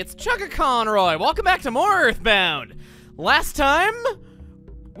 everybody, it's Chuggaaconroy. Welcome back to more Earthbound. Last time,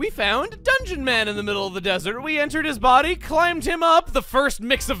 we found a dungeon man in the middle of the desert. We entered his body, climbed him up, the first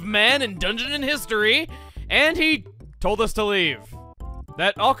mix of man and dungeon in history, and he told us to leave.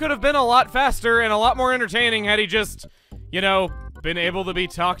 That all could have been a lot faster and a lot more entertaining had he just, you know, been able to be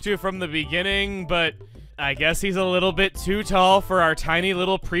talked to from the beginning, but I guess he's a little bit too tall for our tiny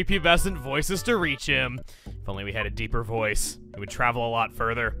little prepubescent voices to reach him. If only we had a deeper voice, it would travel a lot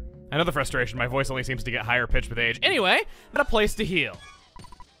further. I know the frustration, my voice only seems to get higher pitched with age. Anyway, got a place to heal.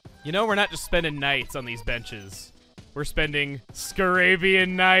 You know, we're not just spending nights on these benches. We're spending Scarabian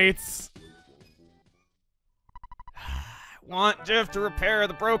nights. I want Jeff to repair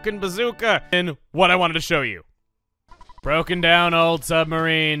the broken bazooka. And what I wanted to show you. Broken down old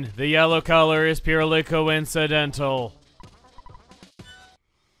submarine. The yellow color is purely coincidental.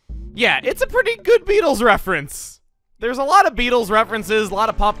 Yeah, it's a pretty good Beatles reference. There's a lot of Beatles references, a lot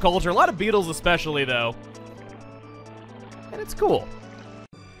of pop culture, a lot of Beatles especially, though. And it's cool.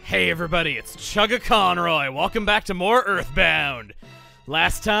 Hey everybody, it's Chuggaaconroy. Welcome back to more Earthbound.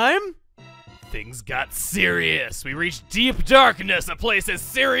 Last time, things got serious. We reached deep darkness, a place as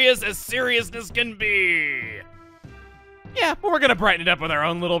serious as seriousness can be. Yeah, but we're gonna brighten it up with our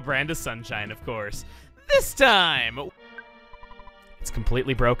own little brand of sunshine, of course. This time, it's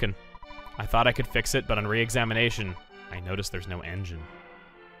completely broken. I thought I could fix it, but on re-examination, I noticed there's no engine.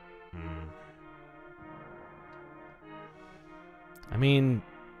 I mean,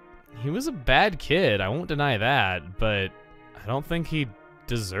 he was a bad kid, I won't deny that, but I don't think he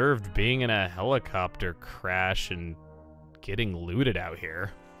deserved being in a helicopter crash and getting looted out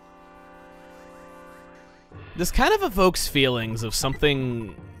here. This kind of evokes feelings of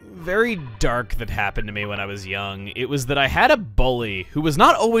something very dark that happened to me when I was young. It was that I had a bully who was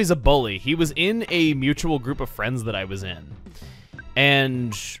not always a bully. He was in a mutual group of friends that I was in.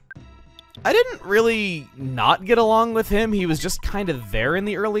 And I didn't really not get along with him. He was just kind of there in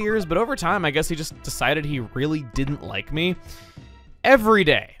the early years, but over time, I guess he just decided he really didn't like me. Every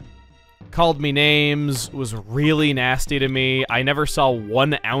day. Called me names, was really nasty to me. I never saw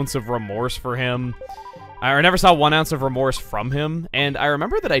 1 ounce of remorse for him. I never saw 1 ounce of remorse from him, and I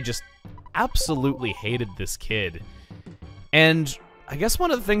remember that I just absolutely hated this kid. And I guess one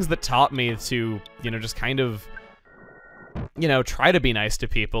of the things that taught me to, you know, just kind of, you know, try to be nice to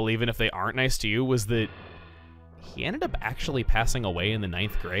people, even if they aren't nice to you, was that he ended up actually passing away in the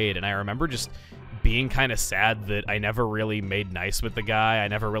 9th grade, and I remember just being kind of sad that I never really made nice with the guy. I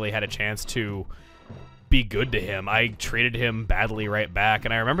never really had a chance to be good to him. I treated him badly right back,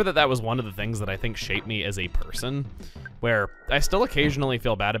 and I remember that that was one of the things that I think shaped me as a person, where I still occasionally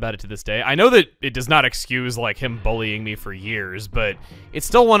feel bad about it to this day. I know that it does not excuse, like, him bullying me for years, but it's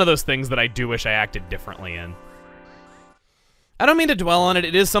still one of those things that I do wish I acted differently in. I don't mean to dwell on it.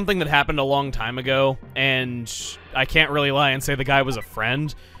 It is something that happened a long time ago, and I can't really lie and say the guy was a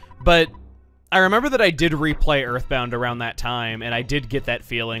friend, but I remember that I did replay Earthbound around that time, and I did get that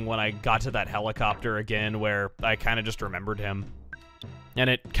feeling when I got to that helicopter again, where I kind of just remembered him. And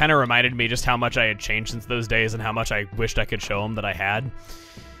it kind of reminded me just how much I had changed since those days and how much I wished I could show him that I had.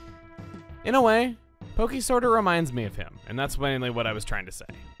 In a way, Pokey sort of reminds me of him, and that's mainly what I was trying to say.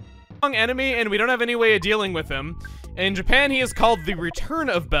 Strong enemy, and we don't have any way of dealing with him. In Japan, he is called the Return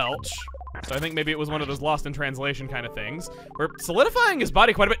of Belch. So I think maybe it was one of those lost in translation kind of things. We're solidifying his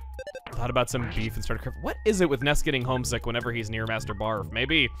body quite a bit. Thought about some beef and started what is it with Ness getting homesick whenever he's near Master Barf?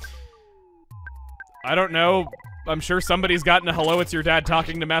 Maybe, I don't know. I'm sure somebody's gotten a hello, it's your dad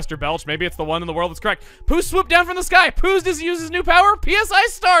talking to Master Belch. Maybe it's the one in the world that's correct. Pooh swooped down from the sky. Pooh's just used his new power, PSI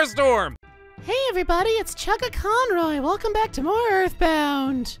Starstorm. Hey everybody, it's Chuggaaconroy. Welcome back to more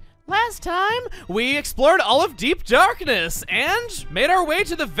Earthbound. Last time, We explored all of Deep Darkness and made our way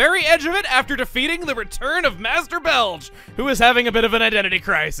to the very edge of it after defeating the return of Master Belge, who is having a bit of an identity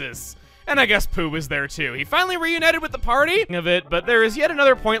crisis. And I guess Pooh was there too. He finally reunited with the party of it, but there is yet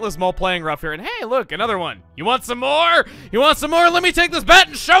another pointless mole playing rough here. And hey, look, another one. You want some more? You want some more? Let me take this bat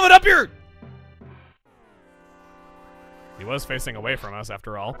and shove it up your... He was facing away from us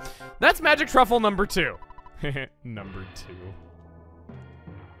after all. That's Magic Truffle number 2. Number 2.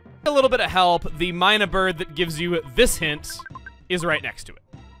 A little bit of help, the Mina bird that gives you this hint is right next to it.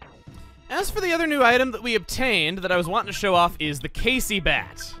 As for the other new item that we obtained that I was wanting to show off is the Casey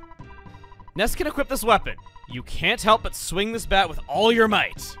bat. Ness can equip this weapon. You can't help but swing this bat with all your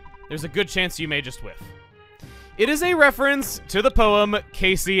might. There's a good chance you may just whiff. It is a reference to the poem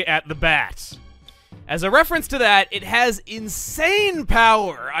Casey at the Bat. As a reference to that, it has insane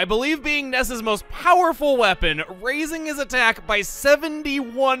power, I believe being Ness's most powerful weapon, raising his attack by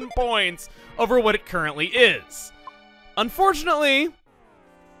 71 points over what it currently is. Unfortunately,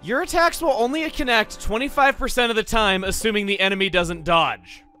 your attacks will only connect 25% of the time, assuming the enemy doesn't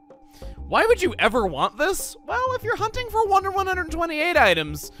dodge. Why would you ever want this? Well, if you're hunting for 1 to 128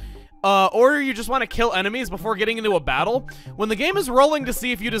 items, or you just want to kill enemies before getting into a battle, when the game is rolling to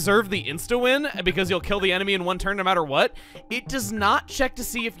see if you deserve the insta-win, because you'll kill the enemy in one turn no matter what, it does not check to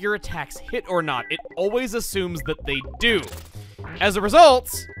see if your attacks hit or not. It always assumes that they do. As a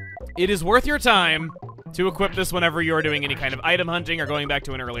result, it is worth your time to equip this whenever you're doing any kind of item hunting or going back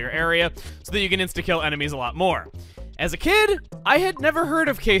to an earlier area, so that you can insta-kill enemies a lot more. As a kid, I had never heard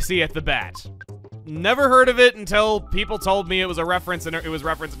of Casey at the Bat. Never heard of it until people told me it was a reference, and it was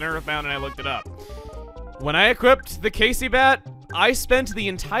referenced in Earthbound, and I looked it up. When I equipped the Casey bat, I spent the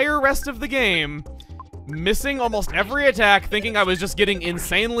entire rest of the game missing almost every attack, thinking I was just getting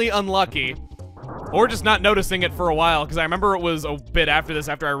insanely unlucky, or just not noticing it for a while, because I remember it was a bit after this,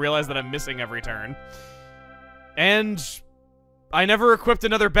 after I realized that I'm missing every turn. And I never equipped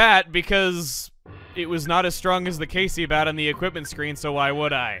another bat because it was not as strong as the Casey bat on the equipment screen, so why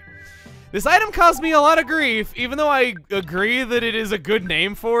would I? This item caused me a lot of grief. Even though I agree that it is a good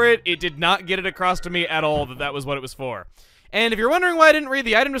name for it, it did not get it across to me at all that that was what it was for. And if you're wondering why I didn't read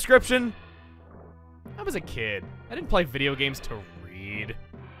the item description, I was a kid. I didn't play video games to read.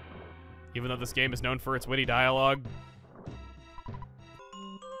 Even though this game is known for its witty dialogue.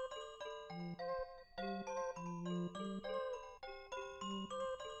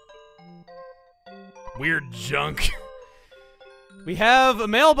 Weird junk. We have a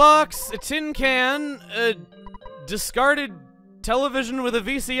mailbox, a tin can, a discarded television with a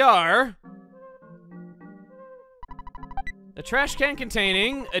VCR, a trash can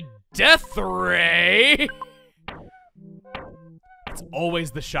containing a death ray. It's always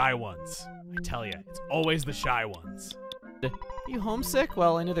the shy ones. I tell you, it's always the shy ones. Are you homesick?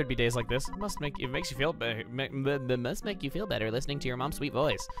 Well, I knew there'd be days like this. It makes you feel better. Must make you feel better listening to your mom's sweet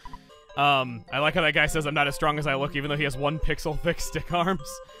voice. I like how that guy says I'm not as strong as I look, even though he has 1 pixel thick stick arms.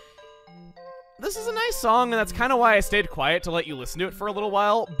 This is a nice song, and that's kind of why I stayed quiet to let you listen to it for a little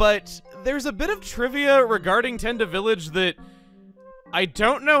while, but there's a bit of trivia regarding Tenda Village that I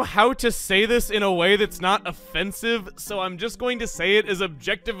don't know how to say this in a way that's not offensive, so I'm just going to say it as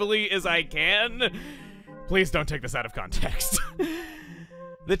objectively as I can. Please don't take this out of context.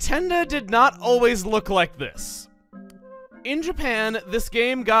 The Tenda did not always look like this. In Japan, this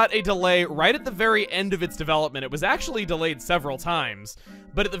game got a delay right at the very end of its development. It was actually delayed several times,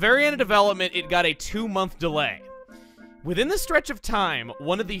 but at the very end of development, it got a 2-month delay. Within the stretch of time,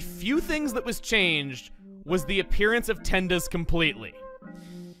 one of the few things that was changed was the appearance of Tendas completely.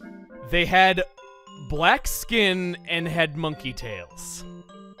 They had black skin and had monkey tails.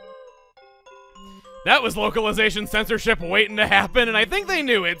 That was localization censorship waiting to happen, and I think they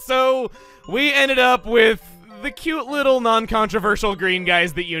knew it, so we ended up with the cute little non-controversial green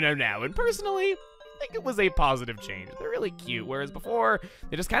guys that you know now. And personally, I think it was a positive change. They're really cute, whereas before,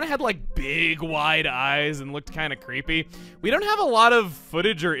 they just kind of had like big wide eyes and looked kind of creepy. We don't have a lot of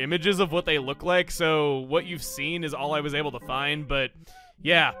footage or images of what they look like, so what you've seen is all I was able to find, but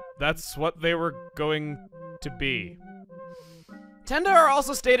yeah, that's what they were going to be. Tenda are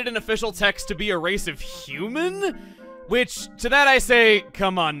also stated in official text to be a race of human, which, to that I say,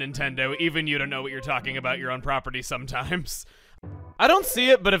 come on, Nintendo, even you don't know what you're talking about your own property sometimes. I don't see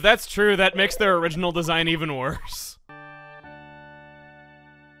it, but if that's true, that makes their original design even worse.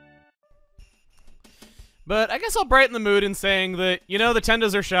 But I guess I'll brighten the mood in saying that, you know, the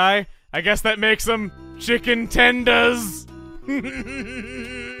Tendas are shy. I guess that makes them chicken Tendas.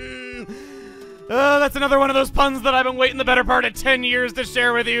 That's another one of those puns that I've been waiting the better part of 10 years to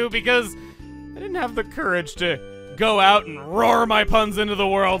share with you, because didn't have the courage to go out and roar my puns into the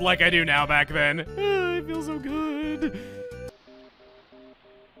world like I do now back then. I feel so good.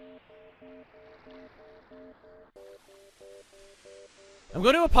 I'm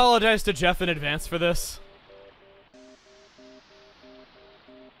going to apologize to Jeff in advance for this.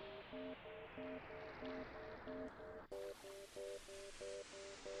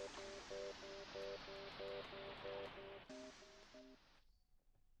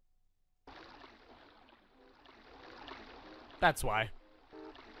 That's why.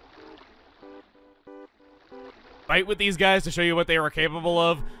 Fight with these guys to show you what they were capable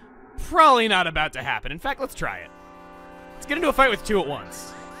of. Probably not about to happen. In fact, let's try it. Let's get into a fight with two at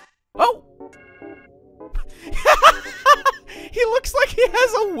once. Oh! He looks like he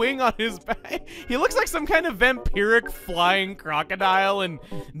has a wing on his back. He looks like some kind of vampiric flying crocodile, and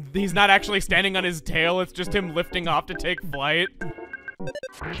he's not actually standing on his tail. It's just him lifting off to take flight.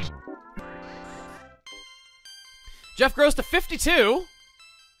 Jeff grows to 52.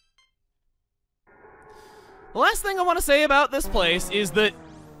 The last thing I want to say about this place is that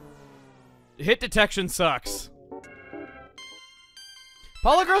hit detection sucks.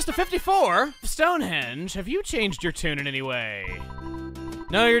 Paula grows to 54. Stonehenge, have you changed your tune in any way?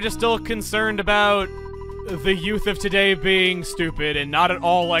 No, you're just still concerned about the youth of today being stupid and not at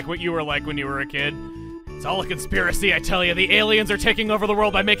all like what you were like when you were a kid. It's all a conspiracy, I tell you. The aliens are taking over the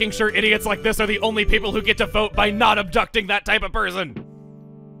world by making sure idiots like this are the only people who get to vote by not abducting that type of person.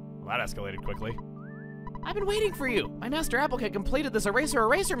 Well, that escalated quickly. I've been waiting for you. My master applicant completed this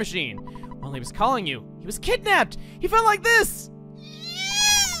eraser machine. While he was calling you, he was kidnapped. He felt like this.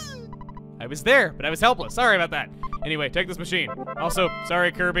 I was there, but I was helpless. Sorry about that. Anyway, take this machine. Also,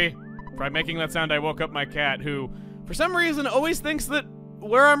 sorry, Kirby. By making that sound, I woke up my cat, who, for some reason, always thinks that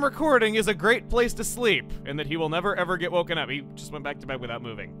where I'm recording is a great place to sleep, and that he will never ever get woken up. He just went back to bed without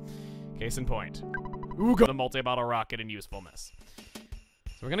moving. Case in point. Ooh, the multi-bottle rocket and usefulness.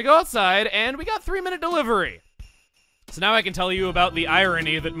 So we're gonna go outside, and we got 3-minute delivery. So now I can tell you about the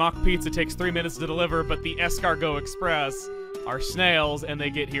irony that mock pizza takes 3 minutes to deliver, but the escargot express are snails, and they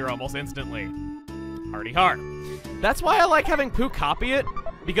get here almost instantly. Hardy har. That's why I like having Pooh copy it,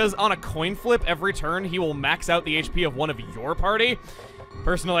 because on a coin flip every turn, he will max out the HP of one of your party.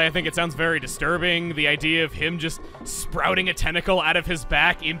 Personally, I think it sounds very disturbing, the idea of him just sprouting a tentacle out of his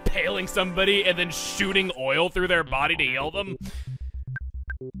back, impaling somebody, and then shooting oil through their body to heal them.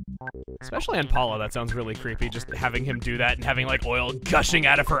 Especially on Paula, that sounds really creepy, just having him do that and having, like, oil gushing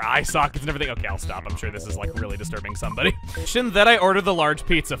out of her eye sockets and everything. Okay, I'll stop. I'm sure this is, like, really disturbing somebody. That I ordered the large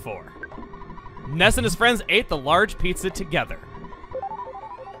pizza for. Ness and his friends ate the large pizza together.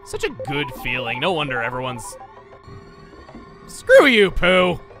 Such a good feeling. No wonder everyone's... Screw you,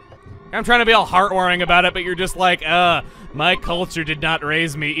 Pooh! I'm trying to be all heartwarming about it, but you're just like, my culture did not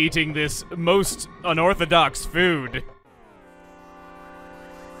raise me eating this most unorthodox food.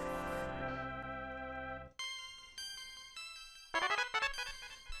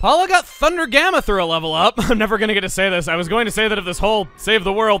 Paula got Thunder Gamma through a level up. I'm never gonna get to say this. I was going to say that if this whole save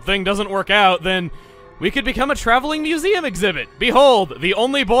the world thing doesn't work out, then we could become a traveling museum exhibit. Behold, the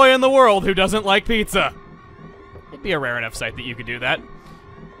only boy in the world who doesn't like pizza. It'd be a rare enough sight that you could do that.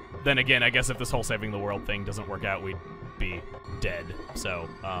 Then again, I guess if this whole saving the world thing doesn't work out, we'd be dead. So,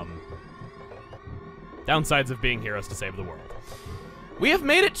 downsides of being heroes to save the world. We have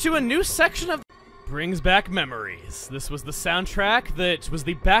made it to a new section of... Brings back memories. This was the soundtrack that was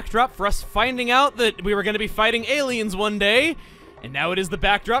the backdrop for us finding out that we were going to be fighting aliens one day, and now it is the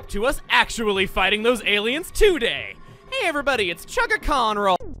backdrop to us actually fighting those aliens today. Hey everybody, it's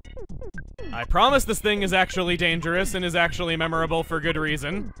Chuggaaconroy. I promise this thing is actually dangerous and is actually memorable for good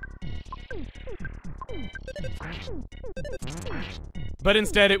reason. But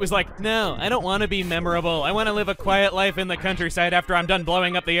instead it was like, no, I don't want to be memorable. I want to live a quiet life in the countryside after I'm done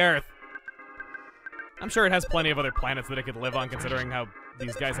blowing up the Earth. I'm sure it has plenty of other planets that it could live on, considering how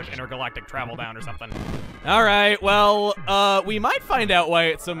these guys have intergalactic travel down or something. Alright, well, we might find out why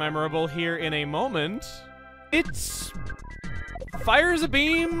it's so memorable here in a moment. It's... fires a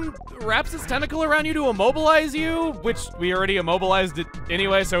beam, wraps its tentacle around you to immobilize you, which we already immobilized it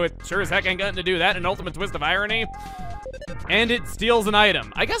anyway, so it sure as heck ain't gotten to do that, an ultimate twist of irony. And it steals an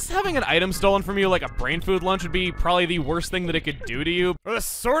item. I guess having an item stolen from you like a brain food lunch would be probably the worst thing that it could do to you. The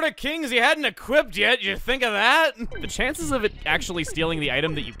Sword of Kings you hadn't equipped yet, you think of that? The chances of it actually stealing the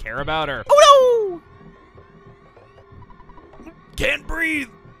item that you care about are... Oh no! Can't breathe!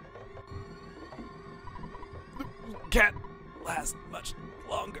 Can't last much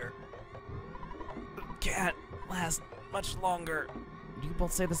longer. Can't last much longer. Do you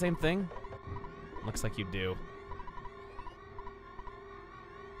both say the same thing? Looks like you do.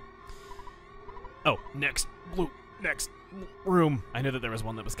 Oh, next room. I knew that there was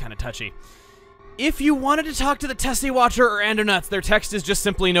one that was kind of touchy. If you wanted to talk to the Tessie Watcher or Andonauts, their text is just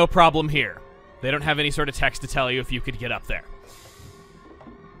simply no problem here. They don't have any sort of text to tell you if you could get up there.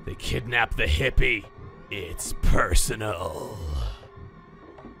 They kidnapped the hippie. It's personal.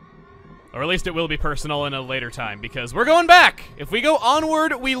 Or at least it will be personal in a later time, because we're going back! If we go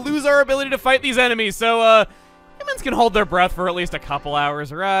onward, we lose our ability to fight these enemies, so, humans can hold their breath for at least a couple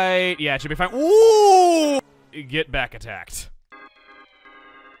hours, right? Yeah, it should be fine. Ooh! Get back attacked.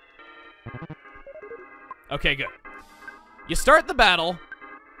 Okay, good. You start the battle,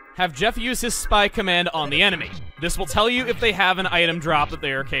 have Jeff use his spy command on the enemy. This will tell you if they have an item drop that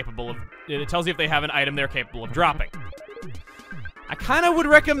they are capable of. It tells you if they have an item they're capable of dropping. I kind of would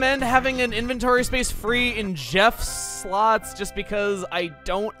recommend having an inventory space free in Jeff's slots, just because I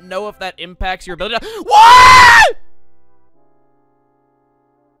don't know if that impacts your ability to— What?!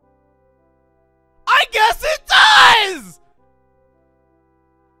 I guess it does!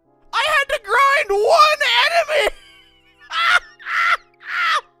 I had to grind one enemy!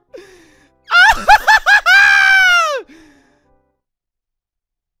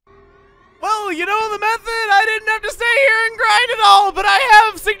 Well, you know the method? I didn't have to stay here and grind it all, but I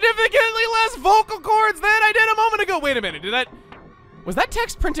have significantly less vocal cords than I did a moment ago. Wait a minute, was that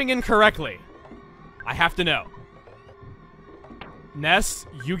text printing incorrectly? I have to know. Ness,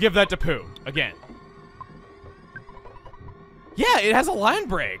 you give that to Pooh, again. Yeah, it has a line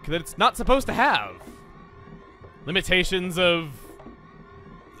break that it's not supposed to have. Limitations of...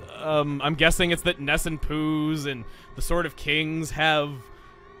 I'm guessing it's that Ness and Pooh's and the Sword of Kings have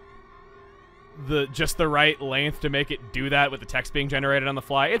just the right length to make it do that with the text being generated on the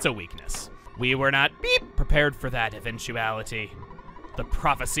fly. It's a weakness. We were not prepared for that eventuality. The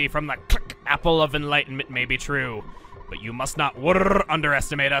prophecy from the apple of enlightenment may be true, but you must not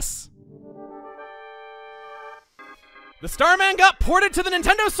underestimate us. The Starman got ported to the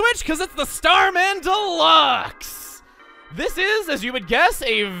Nintendo Switch because it's the Starman Deluxe. This is, as you would guess,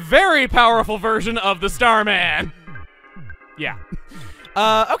 a very powerful version of the Starman. Yeah.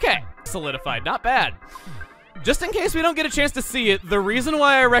 Okay. Solidified. Not bad. Just in case we don't get a chance to see it, the reason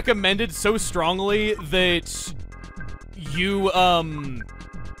why I recommended so strongly that you, the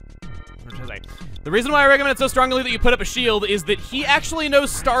reason why I recommend it so strongly that you put up a shield is that he actually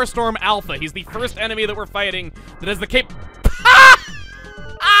knows Starstorm Alpha. He's the first enemy that we're fighting that has the cape.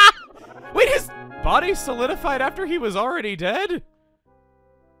 Wait, his body solidified after he was already dead?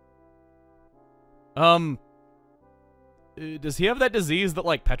 Does he have that disease that,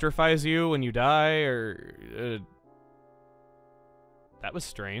 like, petrifies you when you die, or, That was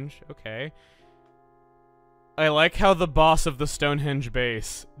strange. Okay. I like how the boss of the Stonehenge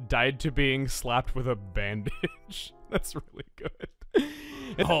base died to being slapped with a bandage. That's really good.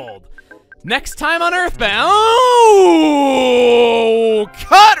 Hold. Next time on Earthbound, oh,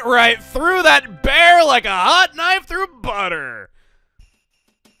 cut right through that bear like a hot knife through butter.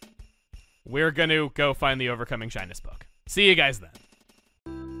 We're gonna go find the Overcoming Shyness book. See you guys then.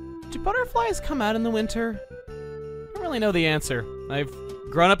 Do butterflies come out in the winter? I don't really know the answer. I've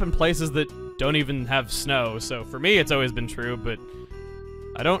grown up in places that don't even have snow, so for me it's always been true, but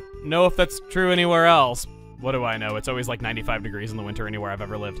I don't know if that's true anywhere else. What do I know? It's always like 95 degrees in the winter anywhere I've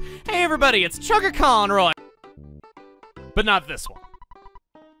ever lived. Hey everybody, it's Chuggaaconroy! But not this one.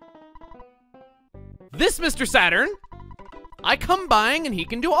 This Mr. Saturn, I come buying and he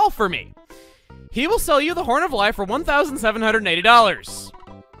can do all for me. He will sell you the Horn of Life for $1,780.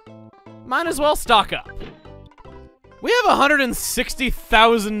 Might as well stock up. We have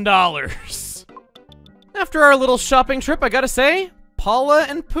 $160,000. After our little shopping trip, I gotta say, Paula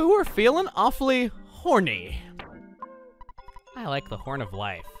and Pooh are feeling awfully horny. I like the Horn of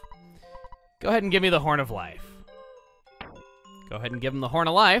Life. Go ahead and give me the Horn of Life. Go ahead and give him the Horn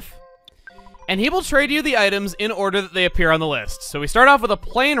of Life. And he will trade you the items in order that they appear on the list. So we start off with a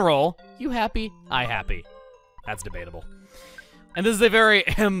plain roll. You happy? I happy. That's debatable. And this is a very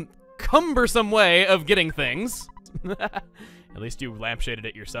cumbersome way of getting things. At least you lampshaded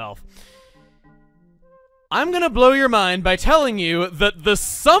it yourself. I'm gonna blow your mind by telling you that the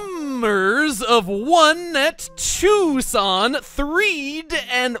summers of 1 at Tucson, 3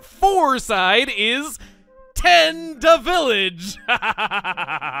 and 4 side is 10 to village.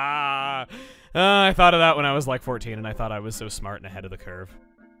 I thought of that when I was like 14 and I thought I was so smart and ahead of the curve.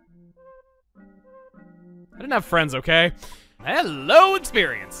 I didn't have friends, okay? Hello,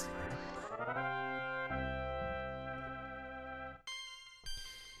 experience.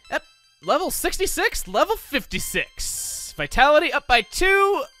 Yep, level 66, level 56. Vitality up by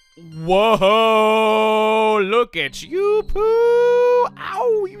 2. Whoa, look at you, Pooh.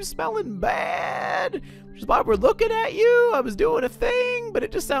 Ow, you you smelling bad, which is why we're looking at you. I was doing a thing, but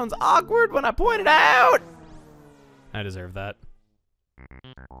it just sounds awkward when I point it out. I deserve that.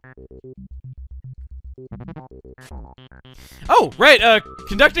 Oh, right,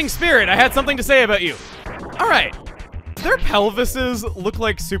 conducting spirit, I had something to say about you. All right, their pelvises look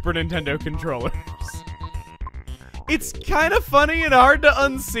like Super Nintendo controllers. It's kind of funny and hard to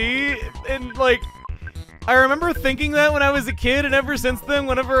unsee, and like, I remember thinking that when I was a kid, and ever since then,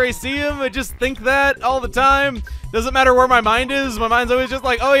 whenever I see him, I just think that all the time. Doesn't matter where my mind is, my mind's always just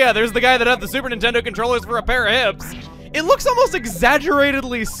like, oh yeah, there's the guy that had the Super Nintendo controllers for a pair of hips. It looks almost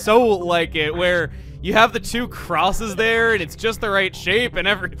exaggeratedly so like it, where you have the two crosses there, and it's just the right shape and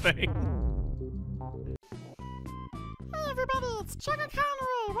everything. Hey everybody, it's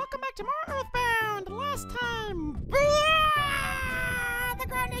Chuggaaconroy. Welcome back to more Earthbound. Last time, the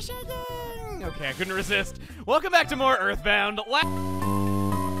ground is shaking. Okay, I couldn't resist. Welcome back to more Earthbound. What?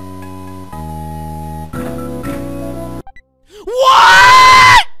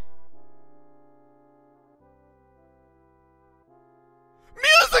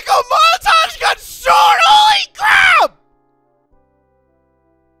 Musical montage got short. Holy crap!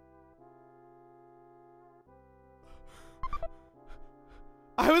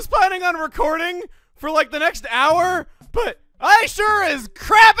 I was planning on recording for like the next hour, but I sure as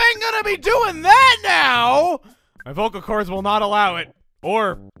crap ain't gonna be doing that now! My vocal cords will not allow it,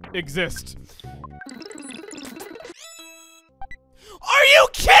 or exist. Are you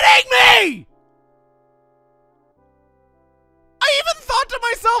kidding me?! I even thought to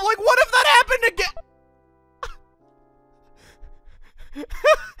myself, like, what if that happened again?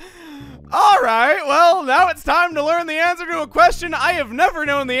 Alright, well, now it's time to learn the answer to a question I have never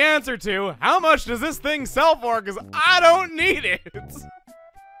known the answer to. How much does this thing sell for? Because I don't need it.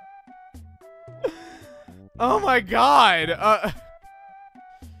 Oh my god.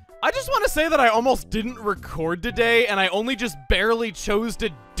 I just want to say that I almost didn't record today, and I only just barely chose to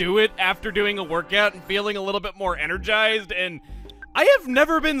do it after doing a workout and feeling a little bit more energized, and I have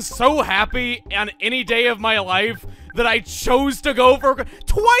never been so happy on any day of my life that I chose to go for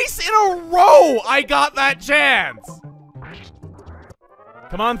twice in a row. I got that chance.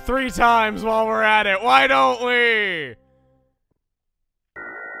 Come on, 3 times while we're at it. Why don't we?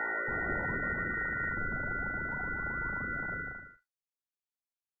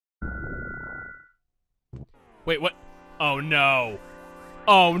 Wait, what? Oh no.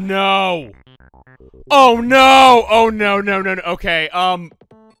 Oh no. Oh no. Oh no, no, no, no. Okay, I'm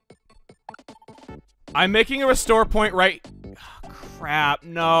making a restore point right. Oh, crap,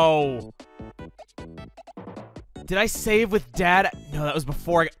 no. Did I save with Dad? No, that was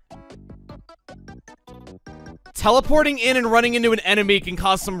before I got... Teleporting in and running into an enemy can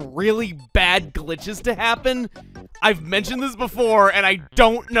cause some really bad glitches to happen. I've mentioned this before, and I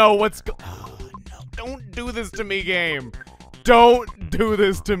don't know what's oh, no, don't do this to me, game. Don't do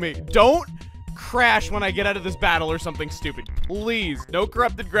this to me. Don't crash when I get out of this battle or something stupid. Please, no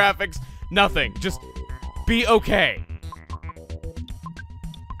corrupted graphics, nothing. Just be okay.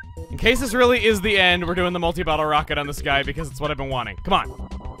 In case this really is the end, we're doing the multi-battle rocket on this guy because it's what I've been wanting. Come on.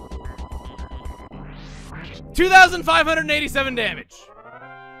 2,587 damage.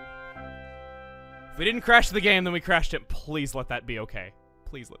 If we didn't crash the game, then we crashed it. Please let that be okay.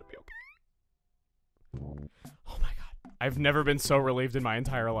 Please let it be okay. Oh my god. I've never been so relieved in my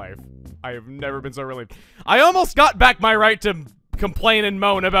entire life. I have never been so relieved. I almost got back my right to complain and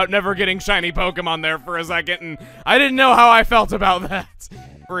moan about never getting shiny Pokemon there for a second, and I didn't know how I felt about that.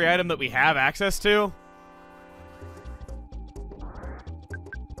 Every item that we have access to.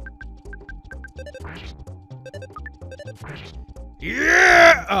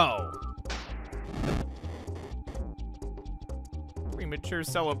 Yeah! Oh. Premature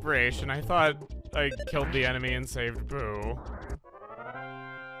celebration. I thought I killed the enemy and saved Boo.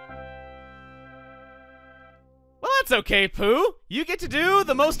 Well, that's okay, Pooh. You get to do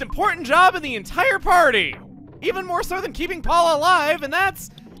the most important job in the entire party. Even more so than keeping Paula alive, and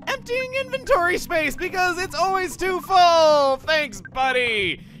that's emptying inventory space because it's always too full. Thanks,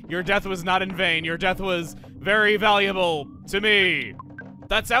 buddy. Your death was not in vain. Your death was very valuable to me.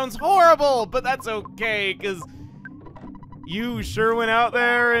 That sounds horrible, but that's okay, because you sure went out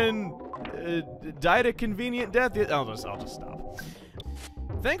there and died a convenient death. I'll just stop.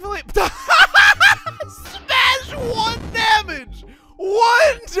 Thankfully, smash 1 damage!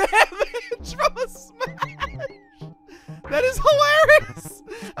 1 damage from a smash! That is hilarious!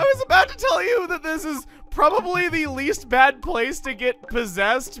 I was about to tell you that this is probably the least bad place to get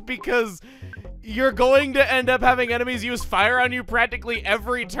possessed because you're going to end up having enemies use fire on you practically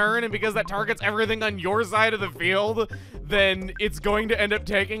every turn, and because that targets everything on your side of the field, then it's going to end up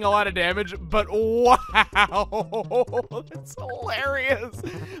taking a lot of damage. But wow, that's hilarious.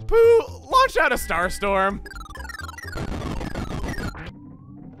 Pooh, launch out a Starstorm.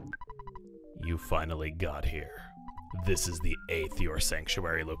 You finally got here. This is the 8th Your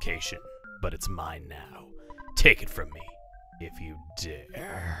Sanctuary location, but it's mine now. Take it from me, if you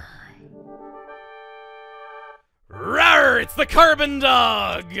dare. Rawr! It's the Carbon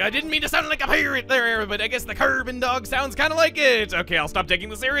Dog! I didn't mean to sound like a pirate there, but I guess the Carbon Dog sounds kind of like it. Okay, I'll stop taking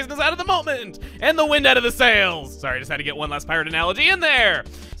the seriousness out of the moment and the wind out of the sails. Sorry, just had to get one last pirate analogy in there.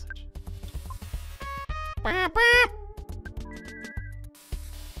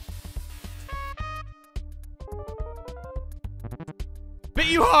 Bit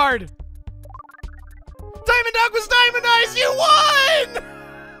you hard! Diamond Dog was Diamondized! You won!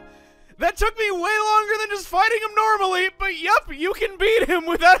 That took me way longer than just fighting him normally, but yep, you can beat him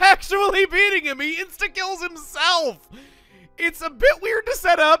without actually beating him. He insta-kills himself. It's a bit weird to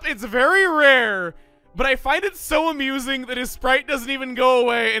set up. It's very rare, but I find it so amusing that his sprite doesn't even go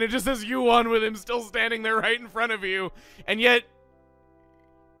away, and it just says you won with him still standing there right in front of you. And yet,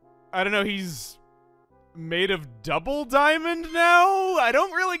 I don't know, he's made of double diamond now? I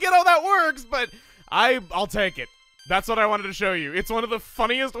don't really get how that works, but I'll take it. That's what I wanted to show you. It's one of the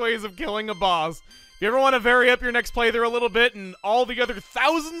funniest ways of killing a boss. If you ever want to vary up your next playthrough a little bit, and all the other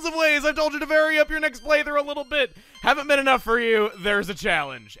thousands of ways I've told you to vary up your next playthrough a little bit haven't been enough for you, there's a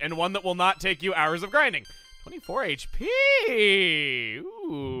challenge, and one that will not take you hours of grinding. 24 HP!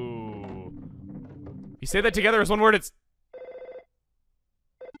 Ooh. You say that together as one word, it's...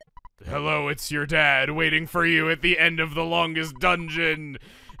 Hello, it's your dad waiting for you at the end of the longest dungeon.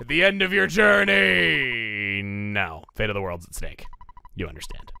 At the end of your journey. No, fate of the world's at stake. You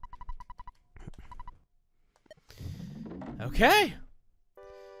understand. Okay.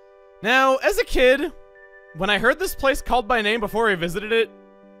 Now, as a kid, when I heard this place called by name before I visited it,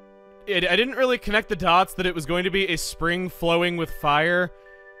 I didn't really connect the dots that it was going to be a spring flowing with fire.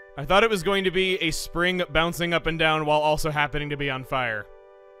 I thought it was going to be a spring bouncing up and down while also happening to be on fire.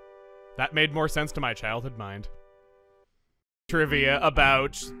 That made more sense to my childhood mind. Trivia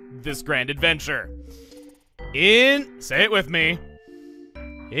about this grand adventure. Say it with me.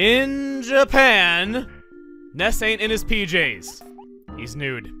 In Japan, Ness ain't in his PJs. He's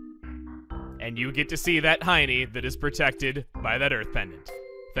nude. And you get to see that hiney that is protected by that earth pendant.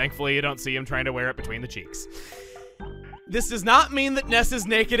 Thankfully, you don't see him trying to wear it between the cheeks. This does not mean that Ness is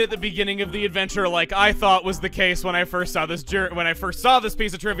naked at the beginning of the adventure like I thought was the case when I first saw this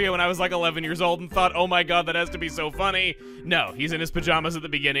piece of trivia when I was like 11 years old and thought, oh my god, that has to be so funny. No, he's in his pajamas at the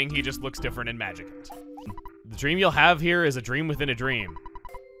beginning. He just looks different and magic. The dream you'll have here is a dream within a dream.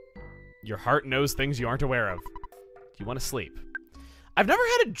 Your heart knows things you aren't aware of. You want to sleep. I've never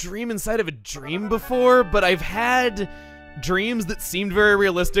had a dream inside of a dream before, but I've had dreams that seemed very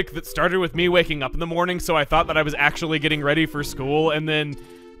realistic that started with me waking up in the morning, so I thought that I was actually getting ready for school, and then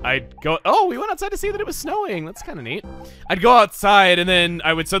I'd go, oh, we went outside to see that it was snowing. That's kind of neat. I'd go outside, and then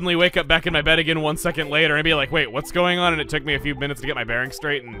I would suddenly wake up back in my bed again 1 second later and be like, wait, what's going on? And it took me a few minutes to get my bearings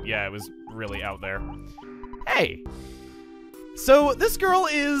straight, and yeah, it was really out there. Hey. So this girl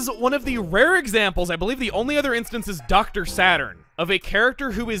is one of the rare examples, I believe the only other instance is Dr. Saturn, of a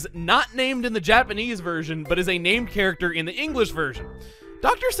character who is not named in the Japanese version, but is a named character in the English version.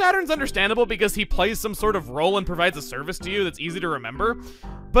 Dr. Saturn's understandable because he plays some sort of role and provides a service to you that's easy to remember,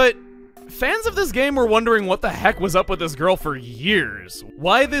 but fans of this game were wondering what the heck was up with this girl for years.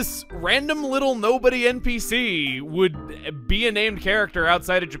 Why this random little nobody NPC would be a named character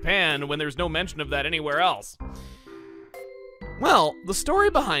outside of Japan when there's no mention of that anywhere else. Well, the story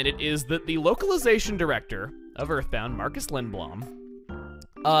behind it is that the localization director of Earthbound, Marcus Lindblom,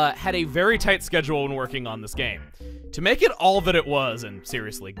 had a very tight schedule when working on this game. To make it all that it was, and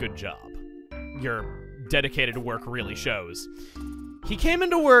seriously, good job. Your dedicated work really shows. He came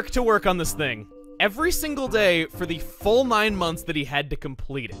into work to work on this thing every single day for the full 9 months that he had to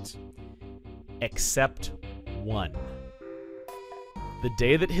complete it. Except one. The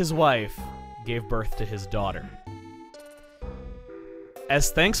day that his wife gave birth to his daughter. As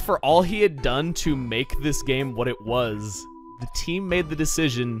thanks for all he had done to make this game what it was, the team made the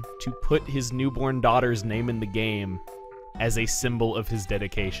decision to put his newborn daughter's name in the game as a symbol of his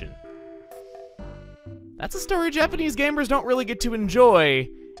dedication. That's a story Japanese gamers don't really get to enjoy,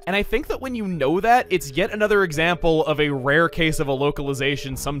 and I think that when you know that, it's yet another example of a rare case of a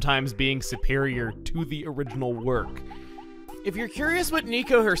localization sometimes being superior to the original work. If you're curious what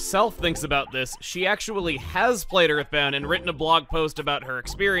Nico herself thinks about this, she actually has played Earthbound and written a blog post about her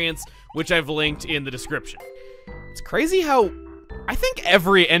experience, which I've linked in the description. It's crazy how I think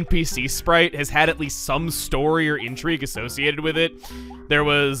every NPC sprite has had at least some story or intrigue associated with it. There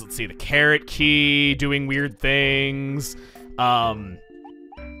was, let's see, the carrot key doing weird things.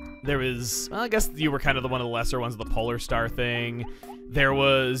 There was, well, I guess you were kind of one of the lesser ones, the Polar Star thing. There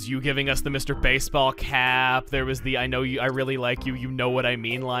was you giving us the Mr. Baseball cap. There was the I know you, I really like you, you know what I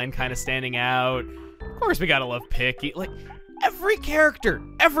mean line kind of standing out. Of course we gotta love Picky. Like, every character,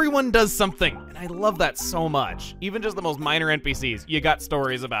 everyone does something, and I love that so much. Even just the most minor NPCs, you got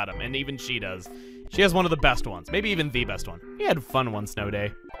stories about them, and even she does. She has one of the best ones, maybe even the best one. We had fun one snow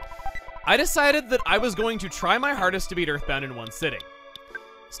day. I decided that I was going to try my hardest to beat Earthbound in one sitting.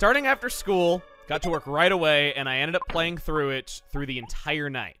 Starting after school, got to work right away, and I ended up playing through it through the entire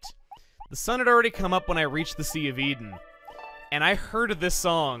night. The sun had already come up when I reached the Sea of Eden, and I heard this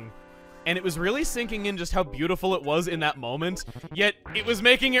song, and it was really sinking in just how beautiful it was in that moment, yet it was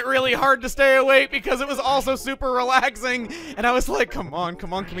making it really hard to stay awake because it was also super relaxing, and I was like, come on,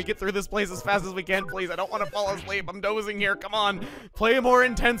 can we get through this place as fast as we can, please? I don't want to fall asleep, I'm dozing here, come on. Play more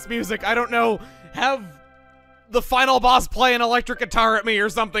intense music, I don't know, have the final boss play an electric guitar at me or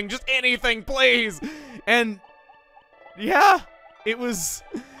something, just anything, please. And yeah, it was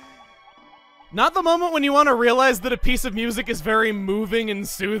not the moment when you want to realize that a piece of music is very moving and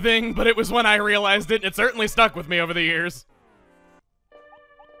soothing, but it was when I realized it, and it certainly stuck with me over the years.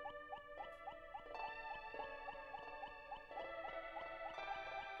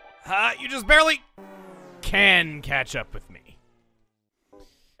 You just barely can catch up with me.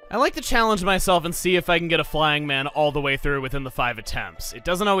 I like to challenge myself and see if I can get a flying man all the way through within the 5 attempts. It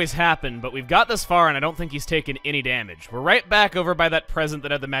doesn't always happen, but we've got this far and I don't think he's taken any damage. We're right back over by that present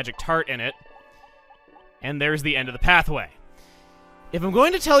that had the magic tart in it. And there's the end of the pathway. If I'm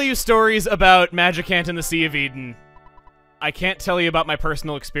going to tell you stories about Magicant and the Sea of Eden, I can't tell you about my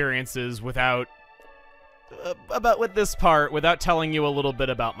personal experiences without with this part, without telling you a little bit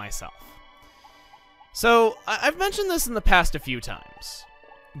about myself. So, I've mentioned this in the past a few times.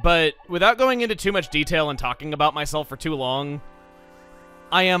 But without going into too much detail and talking about myself for too long,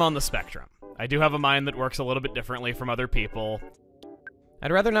 I am on the spectrum. I do have a mind that works a little bit differently from other people.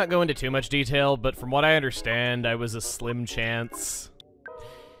 I'd rather not go into too much detail, but from what I understand, I was a slim chance.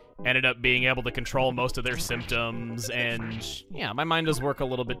 Ended up being able to control most of their symptoms, and yeah, my mind does work a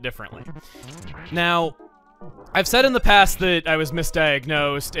little bit differently. Now, I've said in the past that I was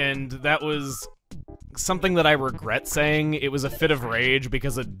misdiagnosed, and that was something that I regret saying. It was a fit of rage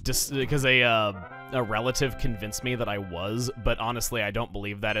because a relative convinced me that I was, but honestly, I don't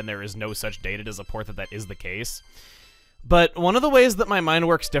believe that, and there is no such data to support that that is the case. But one of the ways that my mind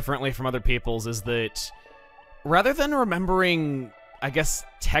works differently from other people's is that rather than remembering, I guess,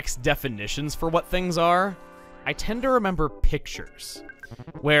 text definitions for what things are, I tend to remember pictures,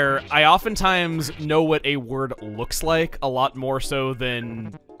 where I oftentimes know what a word looks like a lot more so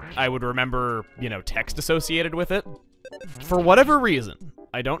than I would remember, you know, text associated with it. For whatever reason,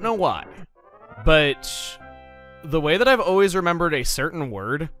 I don't know why, but the way that I've always remembered a certain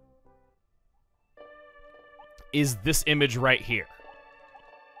word is this image right here.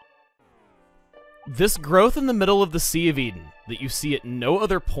 This growth in the middle of the Sea of Eden that you see at no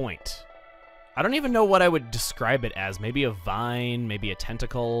other point. I don't even know what I would describe it as. Maybe a vine, maybe a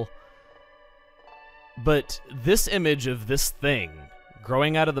tentacle. But this image of this thing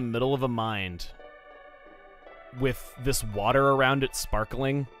growing out of the middle of a mind with this water around it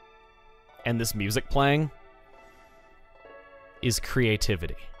sparkling and this music playing is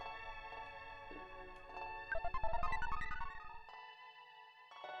creativity.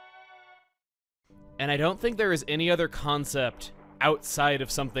 And I don't think there is any other concept outside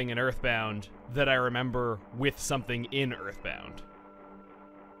of something in Earthbound that I remember with something in Earthbound.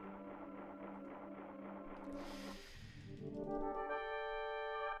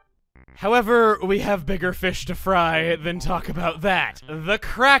 However, we have bigger fish to fry than talk about that. The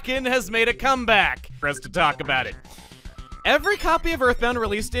Kraken has made a comeback for us to talk about it. Every copy of Earthbound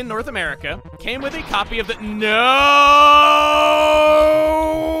released in North America came with a copy of the... No!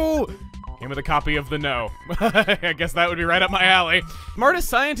 Came with a copy of the No. I guess that would be right up my alley. Smartest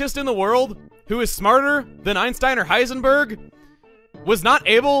scientist in the world, who is smarter than Einstein or Heisenberg, was not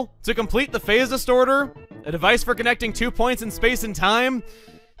able to complete the phase distorter, a device for connecting 2 points in space and time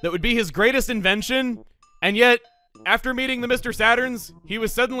that would be his greatest invention, and yet, after meeting the Mr. Saturns, he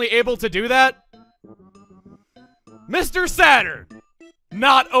was suddenly able to do that? Mr. Saturn!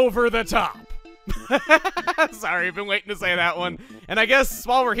 Not over the top. Sorry, I've been waiting to say that one. And I guess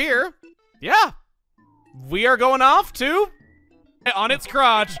while we're here, yeah, we are going off to on its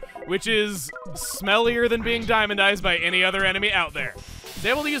crotch, which is smellier than being diamondized by any other enemy out there. It's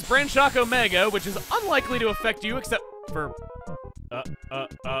able to use Brain Shock Omega, which is unlikely to affect you except for... No!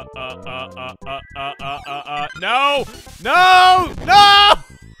 No! No!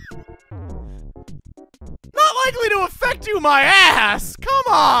 Not likely to affect you, my ass!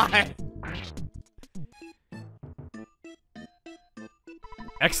 Come on!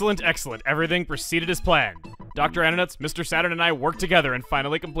 Excellent, excellent. Everything proceeded as planned. Dr. Ananuts, Mr. Saturn, and I worked together and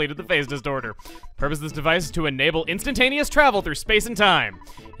finally completed the phase disorder. The purpose of this device is to enable instantaneous travel through space and time.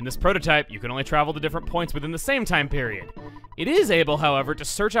 In this prototype, you can only travel to different points within the same time period. It is able, however, to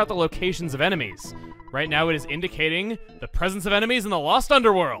search out the locations of enemies. Right now, it is indicating the presence of enemies in the Lost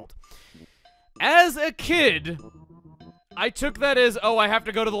Underworld. As a kid, I took that as, oh, I have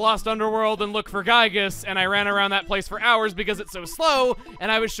to go to the Lost Underworld and look for Gygus, and I ran around that place for hours because it's so slow,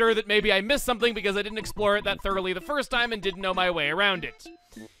 and I was sure that maybe I missed something because I didn't explore it that thoroughly the first time and didn't know my way around it.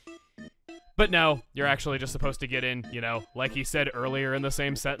 But no, you're actually just supposed to get in, you know, like he said earlier in the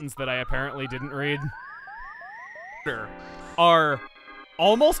same sentence that I apparently didn't read. Are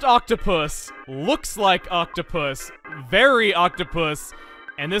almost octopus, looks like octopus, very octopus,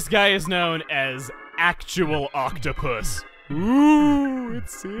 and this guy is known as actual octopus. Ooh,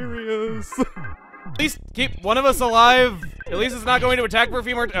 it's serious. At least keep one of us alive. At least it's not going to attack for a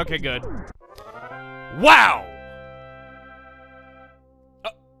few more. Okay, good. Wow.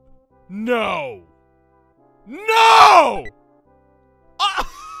 No. No.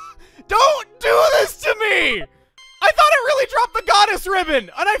 Don't do this to me. I thought it really dropped the goddess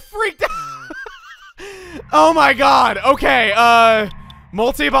ribbon, and I freaked out. Oh my god. Okay.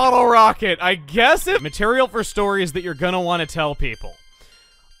 Multi-bottle rocket. I guess it material for stories that you're gonna want to tell people.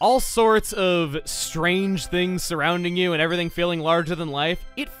 All sorts of strange things surrounding you and everything feeling larger than life.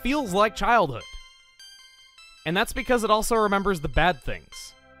 It feels like childhood. And that's because it also remembers the bad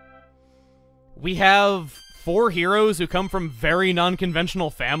things. We have 4 heroes who come from very non-conventional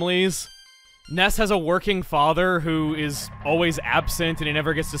families. Ness has a working father who is always absent and he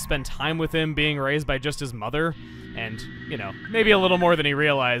never gets to spend time with him, being raised by just his mother. And, you know, maybe a little more than he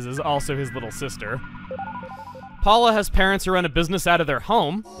realizes, also his little sister. Paula has parents who run a business out of their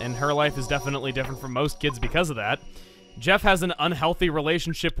home, and her life is definitely different from most kids because of that. Jeff has an unhealthy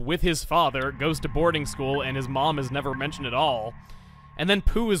relationship with his father, goes to boarding school, and his mom is never mentioned at all. And then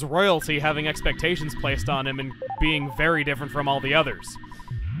Pooh is royalty, having expectations placed on him and being very different from all the others.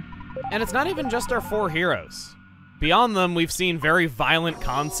 And it's not even just our 4 heroes. Beyond them, we've seen very violent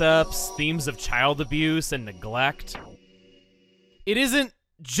concepts, themes of child abuse and neglect. It isn't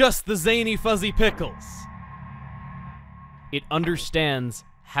just the zany fuzzy pickles. It understands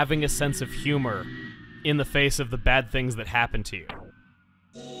having a sense of humor in the face of the bad things that happen to you.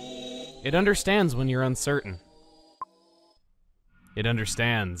 It understands when you're uncertain. It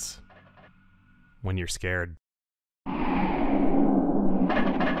understands when you're scared.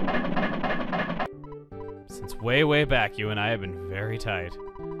 Since way, way back, you and I have been very tight.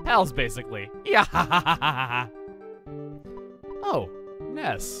 Pals, basically. Yeah. Oh,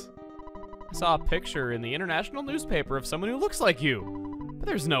 Ness. I saw a picture in the international newspaper of someone who looks like you, but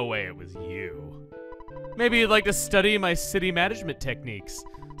there's no way it was you. Maybe you'd like to study my city management techniques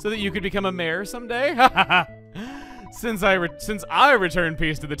so that you could become a mayor someday? Since I returned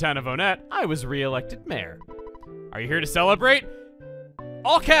peace to the town of Onett, I was re-elected mayor. Are you here to celebrate?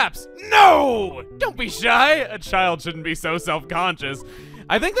 All caps, no! Don't be shy. A child shouldn't be so self-conscious.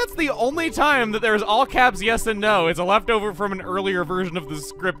 I think that's the only time that there's all caps yes and no. It's a leftover from an earlier version of the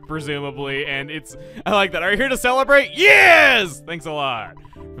script, presumably, and I like that. Are you here to celebrate? Yes! Thanks a lot.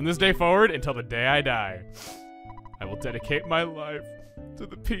 From this day forward until the day I die, I will dedicate my life to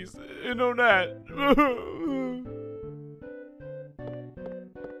the peace in Onett.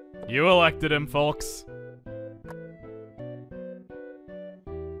 You elected him, folks.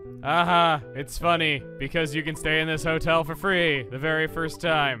 It's funny, because you can stay in this hotel for free the very first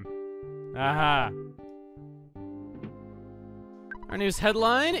time. Our news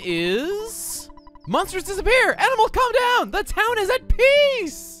headline is... Monsters disappear! Animals calm down! The town is at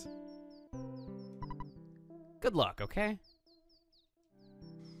peace! Good luck, okay?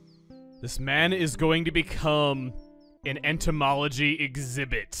 This man is going to become an entomology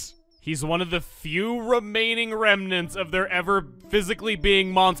exhibit. He's one of the few remaining remnants of there ever physically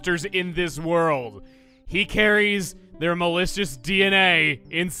being monsters in this world. He carries their malicious DNA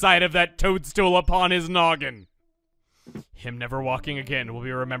inside of that toadstool upon his noggin. Him never walking again will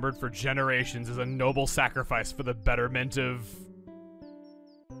be remembered for generations as a noble sacrifice for the betterment of...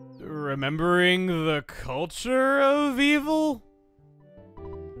 remembering the culture of evil?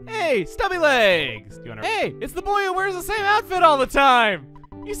 Hey, Stubby Legs! Do you wanna... Hey, it's the boy who wears the same outfit all the time!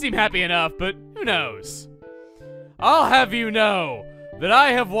 You seem happy enough, but who knows? I'll have you know that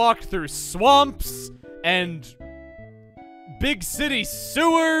I have walked through swamps and big city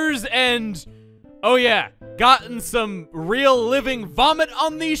sewers and, oh yeah, gotten some real living vomit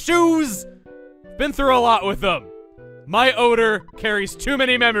on these shoes. Been through a lot with them. My odor carries too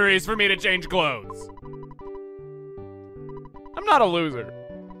many memories for me to change clothes. I'm not a loser.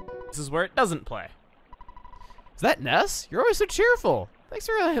 This is where it doesn't play. Is that Ness? You're always so cheerful. Thanks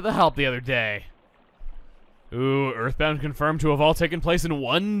for the help the other day. Ooh, Earthbound confirmed to have all taken place in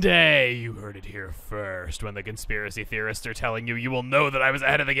one day. You heard it here first. When the conspiracy theorists are telling you, you will know that I was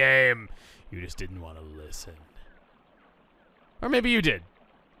ahead of the game. You just didn't want to listen. Or maybe you did.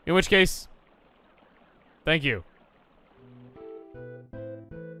 In which case, thank you.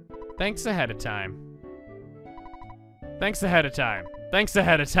 Thanks ahead of time. Thanks ahead of time. Thanks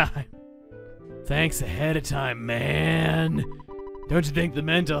ahead of time. Thanks ahead of time, man. Don't you think the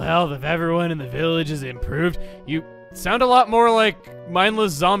mental health of everyone in the village has improved? You sound a lot more like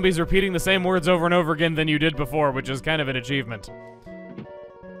mindless zombies repeating the same words over and over again than you did before, which is kind of an achievement.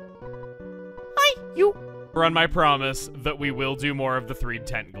 Hi, you. On my promise that we will do more of the 3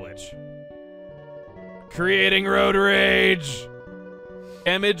 tent glitch. Creating road rage.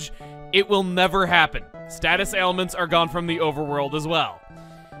 Damage, it will never happen. Status ailments are gone from the overworld as well.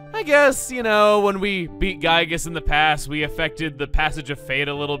 I guess, you know, when we beat Gygus in the past, we affected the passage of fate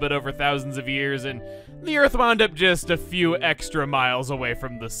a little bit over thousands of years, and the Earth wound up just a few extra miles away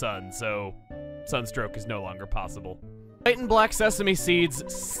from the sun, so sunstroke is no longer possible. White and black sesame seeds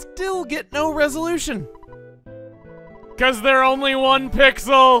still get no resolution. 'Cause they're only 1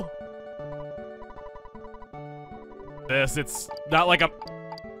 pixel! It's not like a...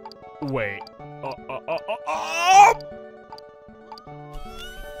 Wait.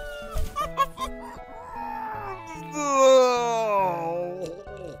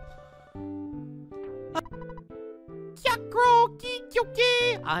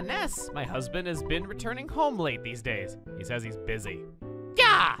 Ness, my husband has been returning home late these days. He says he's busy.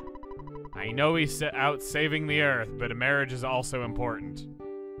 Yeah! I know he's out saving the Earth, but a marriage is also important.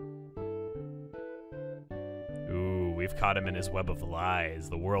 Ooh, we've caught him in his web of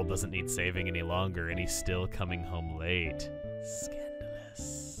lies. The world doesn't need saving any longer, and he's still coming home late.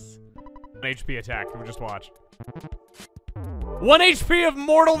 Scandalous. 1 HP attack, we just watched. 1 HP of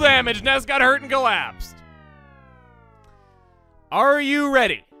mortal damage. Ness got hurt and collapsed. Are you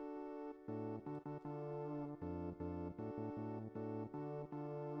ready?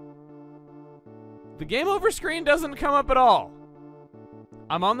 The game over screen doesn't come up at all.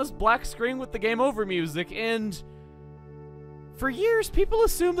 I'm on this black screen with the game over music, and for years people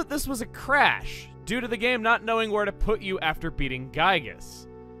assumed that this was a crash due to the game not knowing where to put you after beating Gygus.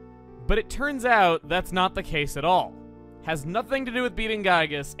 But it turns out that's not the case at all. Has nothing to do with beating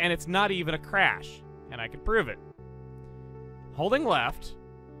Gygus, and it's not even a crash. And I could prove it. Holding left.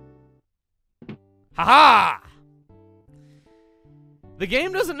 Haha! The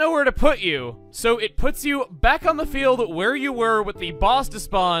game doesn't know where to put you, so it puts you back on the field where you were with the boss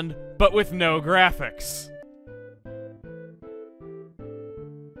despawned, but with no graphics.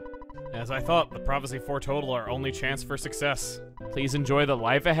 As I thought, the Prophecy foretold our only chance for success. Please enjoy the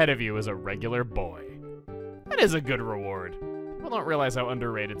life ahead of you as a regular boy. That is a good reward. People don't realize how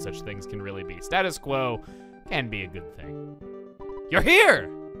underrated such things can really be. Status quo can be a good thing. You're here!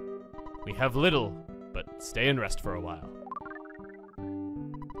 We have little, but stay and rest for a while.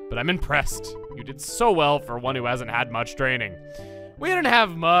 But I'm impressed. You did so well for one who hasn't had much training. We didn't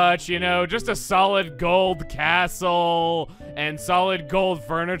have much, you know, just a solid gold castle and solid gold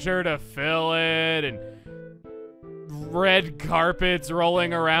furniture to fill it and red carpets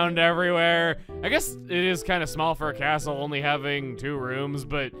rolling around everywhere. I guess it is kind of small for a castle, only having 2 rooms,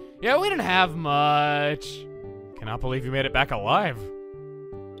 but yeah, we didn't have much. Cannot believe you made it back alive.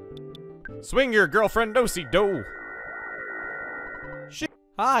 Swing your girlfriend do-si-do.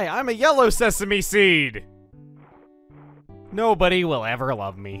 Hi, I'm a yellow sesame seed. Nobody will ever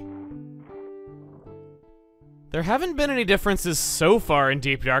love me. There haven't been any differences so far in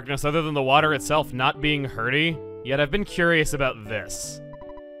Deep Darkness other than the water itself not being hurty, yet I've been curious about this.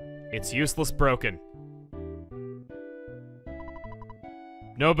 It's useless broken.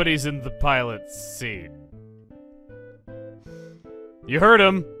 Nobody's in the pilot's seat. You heard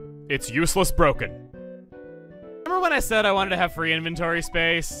him. It's useless broken. Remember when I said I wanted to have free inventory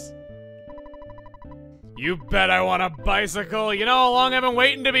space? You bet I want a bicycle. You know how long I've been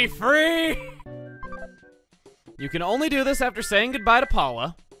waiting to be free? You can only do this after saying goodbye to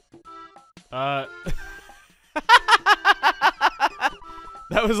Paula.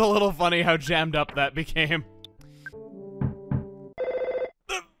 That was a little funny how jammed up that became.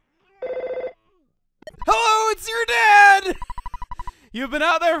 Hello, it's your dad! You've been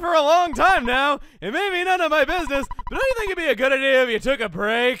out there for a long time now. It may be none of my business, but don't you think it'd be a good idea if you took a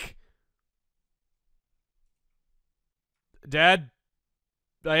break? Dad,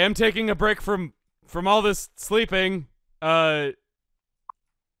 I am taking a break from all this sleeping. I'd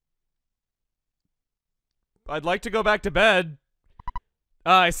like to go back to bed.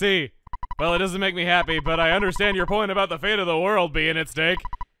 Ah, I see. Well, it doesn't make me happy, but I understand your point about the fate of the world being at stake.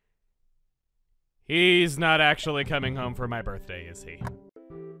 He's not actually coming home for my birthday, is he?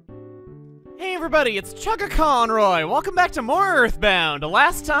 Hey everybody, it's Chuggaaconroy! Welcome back to more Earthbound!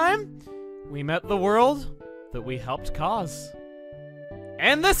 Last time, we met the world that we helped cause.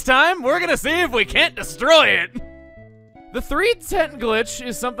 And this time, we're gonna see if we can't destroy it! The 3-tent glitch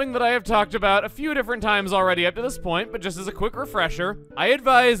is something that I have talked about a few different times already up to this point, but just as a quick refresher, I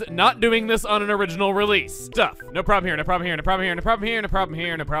advise not doing this on an original release. Stuff. No problem here, no problem here, no problem here, no problem here, no problem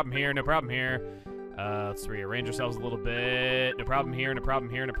here, no problem here, no problem here. Let's rearrange ourselves a little bit. No problem here, no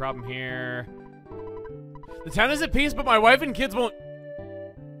problem here, no problem here. The town is at peace, but my wife and kids won't...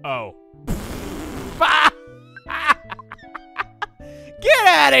 Oh. Get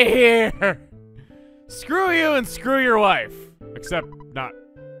out of here! Screw you and screw your wife. Except not,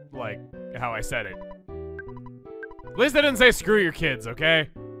 like, how I said it. At least I didn't say screw your kids, okay?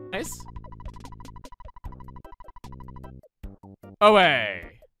 Nice. Away.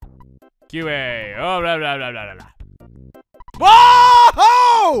 QA. Oh, blah, blah, blah, blah, blah.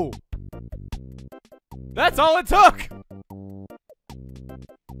 Whoa! That's all it took!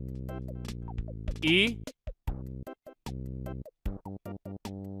 E.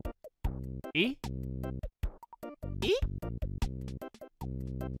 E? E?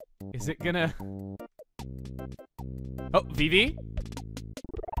 Is it gonna... Oh, VV?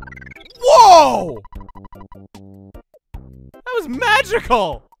 Whoa! That was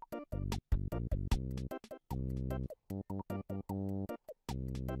magical!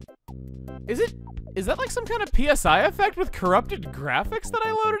 Is that like some kind of PSI effect with corrupted graphics that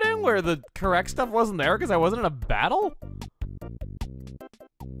I loaded in where the correct stuff wasn't there because I wasn't in a battle?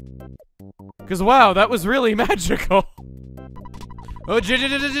 Because wow, that was really magical. Oh,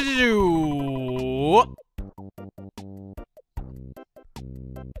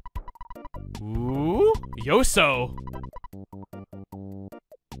 ooh, Yoso.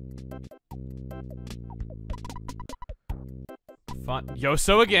 Fun.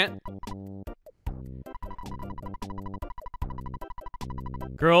 Yoso again.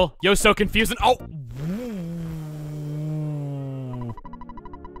 Girl, Yoso confusing. Oh.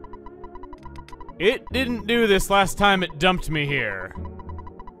 It didn't do this last time it dumped me here.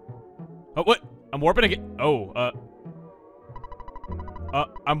 Oh, what? I'm warping again. Oh,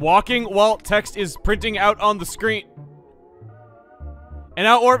 I'm walking while text is printing out on the screen. And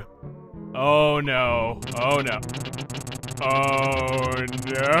now warp. Oh no. Oh no. Oh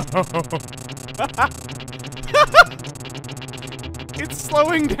no. It's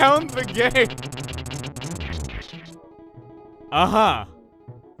slowing down the game. Uh-huh.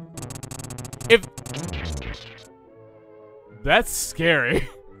 If... That's scary.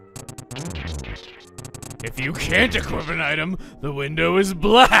 If you can't equip an item, the window is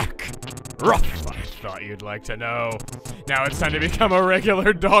black. Rough, I thought you'd like to know. Now it's time to become a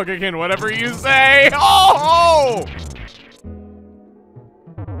regular dog again, whatever you say. Oh!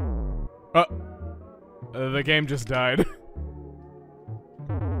 The game just died.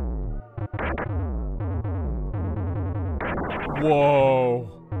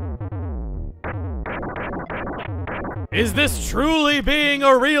 Whoa. Is this truly being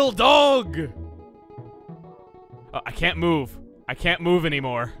a real dog? I can't move. I can't move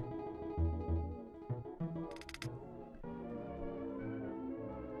anymore.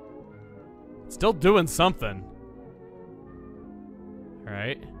 Still doing something.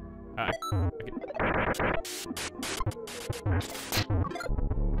 Alright.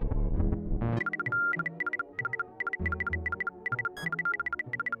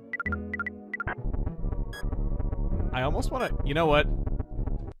 I almost want to... You know what?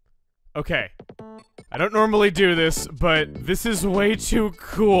 Okay. I don't normally do this, but this is way too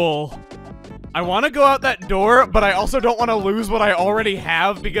cool. I want to go out that door, but I also don't want to lose what I already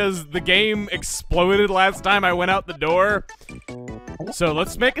have because the game exploded last time I went out the door. So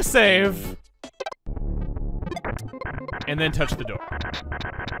let's make a save. And then touch the door.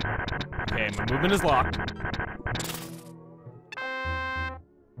 Okay, my movement is locked.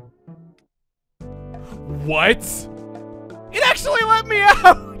 What? It actually let me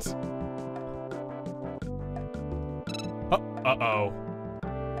out! Uh-oh.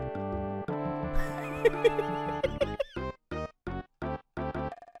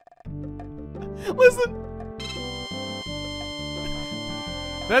 Listen.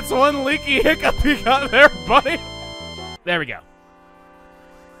 That's one leaky hiccup you got there, buddy. There we go.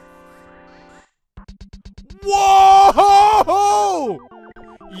 Whoa!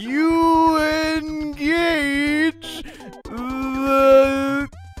 You engage the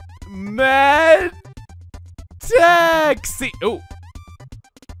mad taxi. Oh.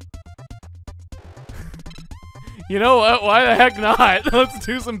 You know what? Why the heck not? Let's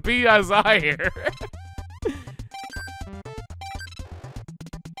do some PSI here.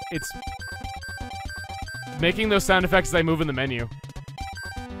 It's making those sound effects as I move in the menu.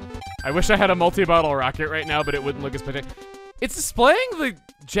 I wish I had a multi-bottle rocket right now, but it wouldn't look as pretty. It's displaying the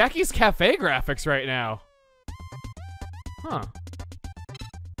Jackie's Cafe graphics right now. Huh.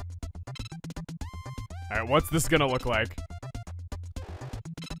 Alright, what's this gonna look like?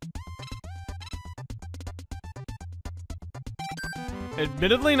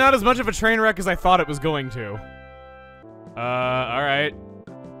 Admittedly, not as much of a train wreck as I thought it was going to. Alright.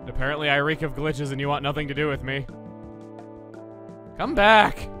 Apparently I reek of glitches and you want nothing to do with me. Come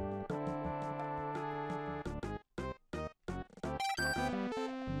back!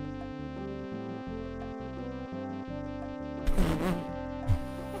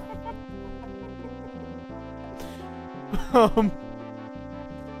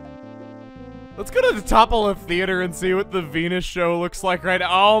 Let's go to the Topolith Theater and see what the Venus show looks like right now.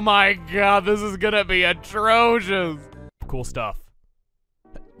 Oh my god, this is gonna be atrocious. Cool stuff.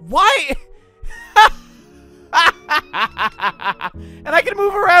 Why? And I can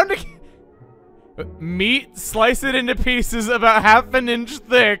move around again. Meat, slice it into pieces about half an inch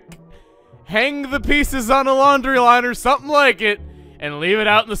thick. Hang the pieces on a laundry line or something like it, and leave it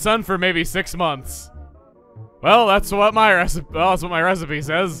out in the sun for maybe 6 months. Well, that's what my recipe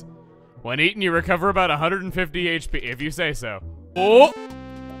says. When eaten, you recover about 150 HP, if you say so. Oh!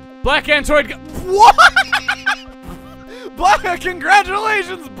 Black Antoid. What?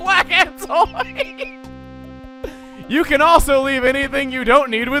 Congratulations, Black Antoid! You can also leave anything you don't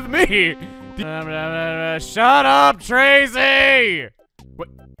need with me. Shut up, Tracy! What?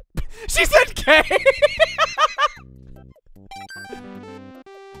 She said K!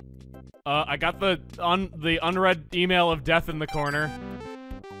 I got the unread email of death in the corner.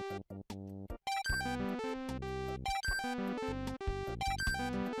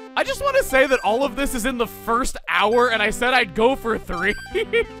 I just want to say that all of this is in the first hour, and I said I'd go for 3.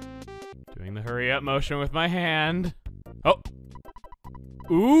 Doing the hurry up motion with my hand. Oh.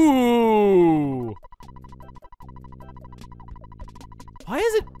 Ooh. Why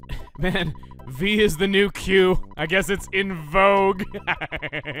is it... Man, V is the new Q. I guess it's in vogue.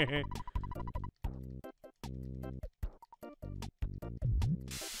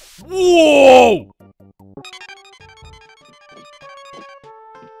 Whoa!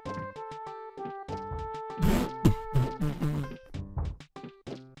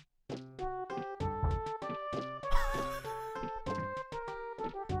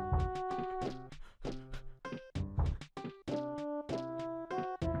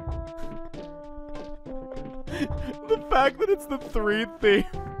 The fact that it's the 3 theme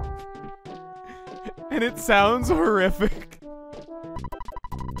and it sounds horrific.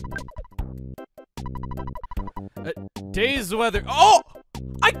 Day's weather. Oh!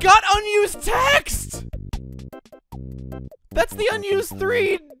 I got unused text! That's the unused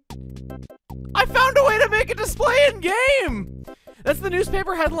 3. I found a way to make it display in game! That's the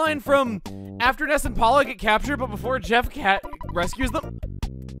newspaper headline from After Ness and Paula get captured, but before Jeff rescues them.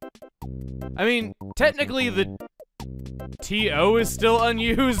 I mean, technically the TO is still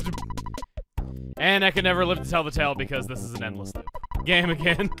unused. And I can never live to tell the tale because this is an endless loop. Game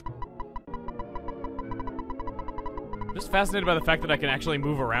again. Just fascinated by the fact that I can actually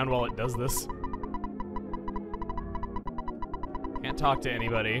move around while it does this. Can't talk to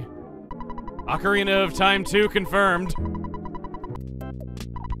anybody. Ocarina of Time 2 confirmed.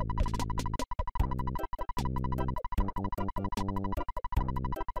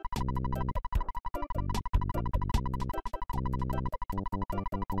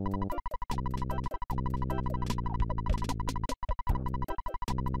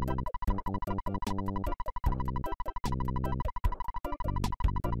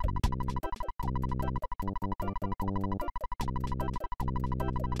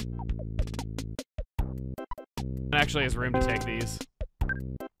 Actually has room to take these.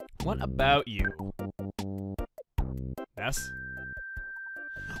 What about you? Ness?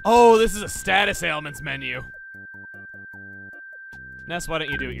 Oh, this is a status ailments menu. Ness, why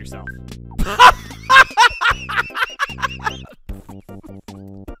don't you do it yourself?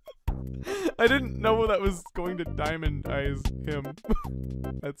 I didn't know that was going to diamondize him.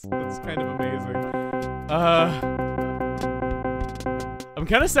 That's kind of amazing. I'm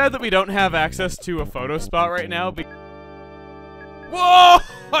kind of sad that we don't have access to a photo spot right now. Whoa!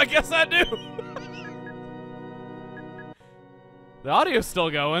 I guess I do. The audio's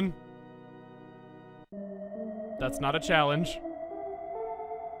still going. That's not a challenge.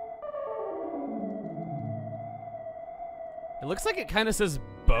 It looks like it kind of says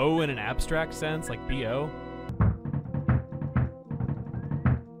bow in an abstract sense, like B-O.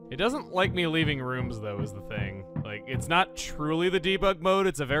 It doesn't like me leaving rooms, though, is the thing. Like, it's not truly the debug mode,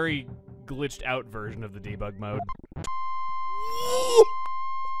 it's a very glitched out version of the debug mode.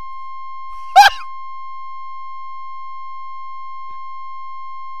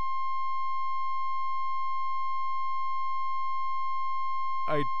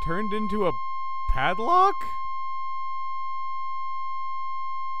 I turned into a padlock?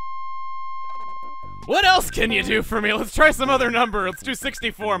 What else can you do for me? Let's try some other number. Let's do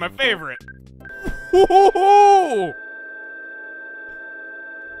 64, my favorite.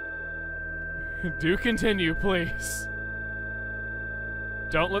 Do continue, please.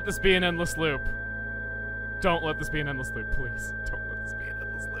 Don't let this be an endless loop. Don't let this be an endless loop, please. Don't let this be an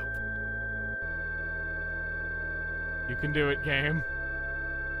endless loop. You can do it, game.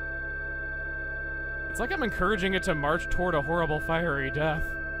 It's like I'm encouraging it to march toward a horrible fiery death.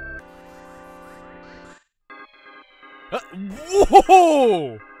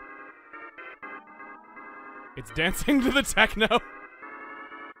 Whoa! It's dancing to the techno.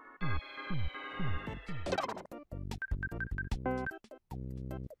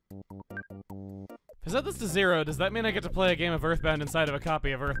 If I set this to 0, does that mean I get to play a game of Earthbound inside of a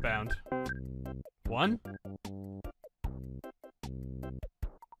copy of Earthbound? 1?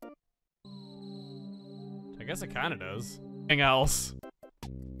 I guess it kinda does. Anything else?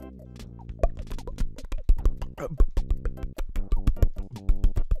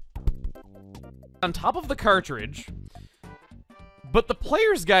 On top of the cartridge, but the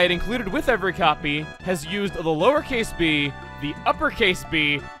player's guide included with every copy has used the lowercase b, the uppercase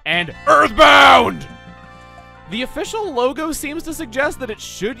B, and Earthbound! The official logo seems to suggest that it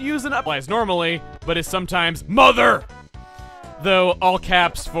should use an uppercase normally, but is sometimes MOTHER! Though all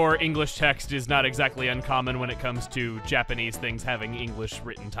caps for English text is not exactly uncommon when it comes to Japanese things having English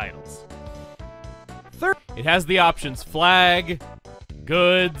written titles. Third, it has the options flag,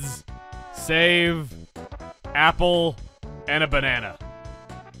 goods, save, apple, and a banana.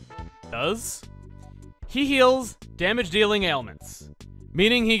 Does? He heals damage-dealing ailments,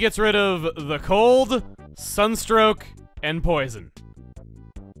 meaning he gets rid of the cold, sunstroke, and poison.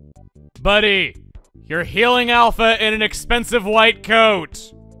 Buddy, you're healing alpha in an expensive white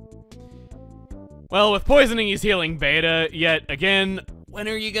coat. Well, with poisoning, he's healing beta, yet again, when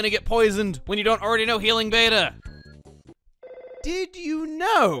are you gonna get poisoned when you don't already know healing beta? Did you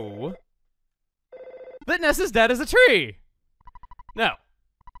know that Ness's dad is a tree? No.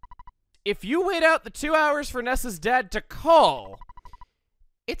 If you wait out the 2 hours for Ness's dad to call,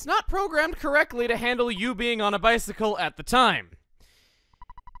 it's not programmed correctly to handle you being on a bicycle at the time.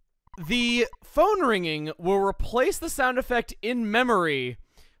 The phone ringing will replace the sound effect in memory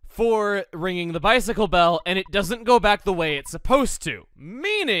for ringing the bicycle bell, and it doesn't go back the way it's supposed to.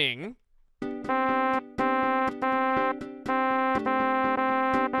 Meaning...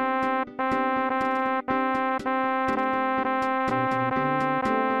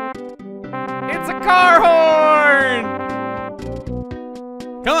 it's a car horn!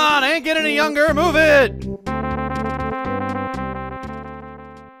 Come on, I ain't getting any younger, move it!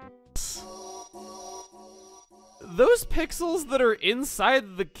 Those pixels that are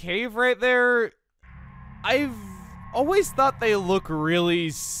inside the cave right there, I've always thought they look really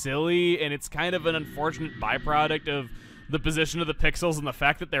silly, and it's kind of an unfortunate byproduct of the position of the pixels and the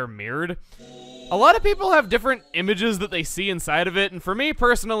fact that they're mirrored. A lot of people have different images that they see inside of it, and for me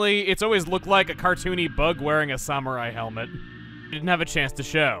personally, it's always looked like a cartoony bug wearing a samurai helmet. Didn't have a chance to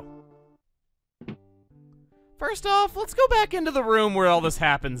show. First off, let's go back into the room where all this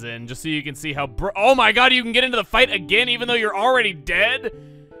happens in, just so you can see how oh my god, you can get into the fight again even though you're already dead?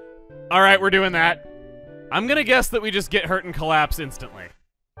 Alright, we're doing that. I'm gonna guess that we just get hurt and collapse instantly.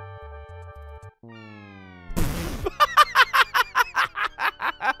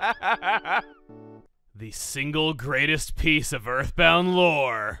 The single greatest piece of Earthbound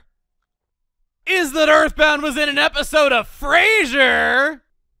lore is that Earthbound was in an episode of Frasier!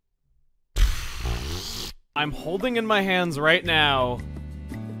 I'm holding in my hands right now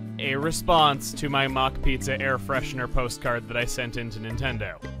a response to my Mock Pizza air freshener postcard that I sent in to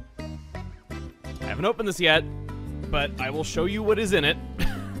Nintendo. I haven't opened this yet, but I will show you what is in it.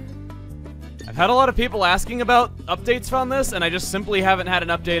 I've had a lot of people asking about updates on this, and I just simply haven't had an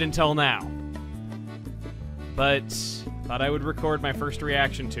update until now. But thought I would record my first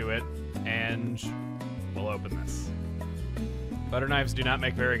reaction to it, and we'll open this. Butter knives do not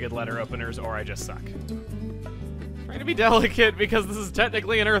make very good letter openers, or I just suck. Trying to be delicate because this is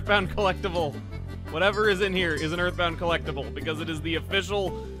technically an Earthbound collectible. Whatever is in here is an Earthbound collectible because it is the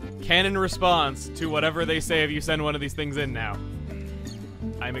official canon response to whatever they say if you send one of these things in now.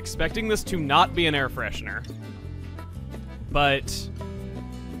 I'm expecting this to not be an air freshener, but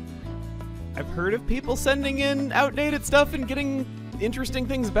I've heard of people sending in outdated stuff and getting interesting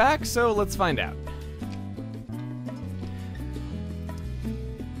things back, so let's find out.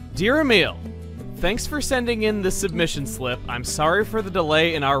 Dear Emil, thanks for sending in this submission slip. I'm sorry for the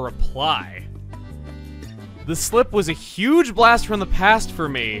delay in our reply. The slip was a huge blast from the past for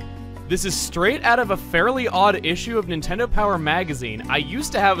me. This is straight out of a fairly odd issue of Nintendo Power magazine. I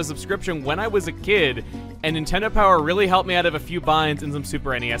used to have a subscription when I was a kid, and Nintendo Power really helped me out of a few binds in some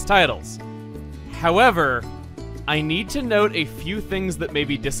Super NES titles. However, I need to note a few things that may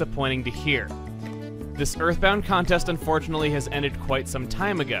be disappointing to hear. This Earthbound contest unfortunately has ended quite some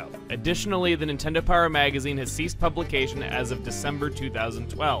time ago. Additionally, the Nintendo Power magazine has ceased publication as of December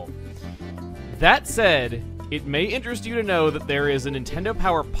 2012. That said, it may interest you to know that there is a Nintendo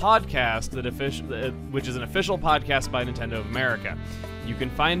Power podcast which is an official podcast by Nintendo of America. You can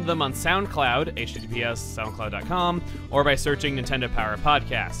find them on SoundCloud, https://soundcloud.com, or by searching Nintendo Power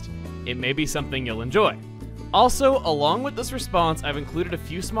Podcast. It may be something you'll enjoy. Also, along with this response, I've included a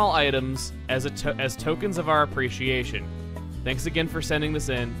few small items as tokens of our appreciation. Thanks again for sending this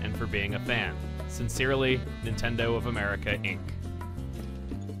in and for being a fan. Sincerely, Nintendo of America, Inc.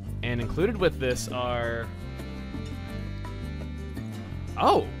 And included with this are...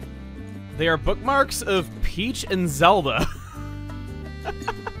 Oh! They are bookmarks of Peach and Zelda.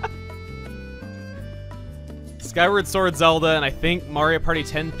 Skyward Sword Zelda, and I think Mario Party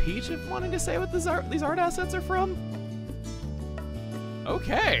 10 Peach, if wanting to say what these art assets are from?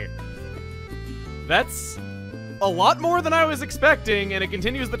 Okay. That's a lot more than I was expecting, and it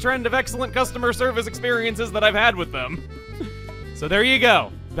continues the trend of excellent customer service experiences that I've had with them. So there you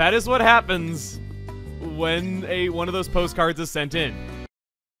go. That is what happens when one of those postcards is sent in.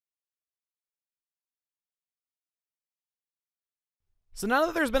 So now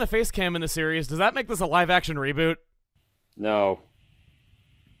that there's been a face cam in the series, does that make this a live-action reboot? No.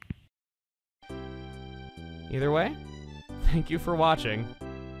 Either way, thank you for watching,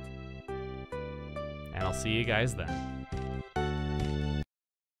 and I'll see you guys then.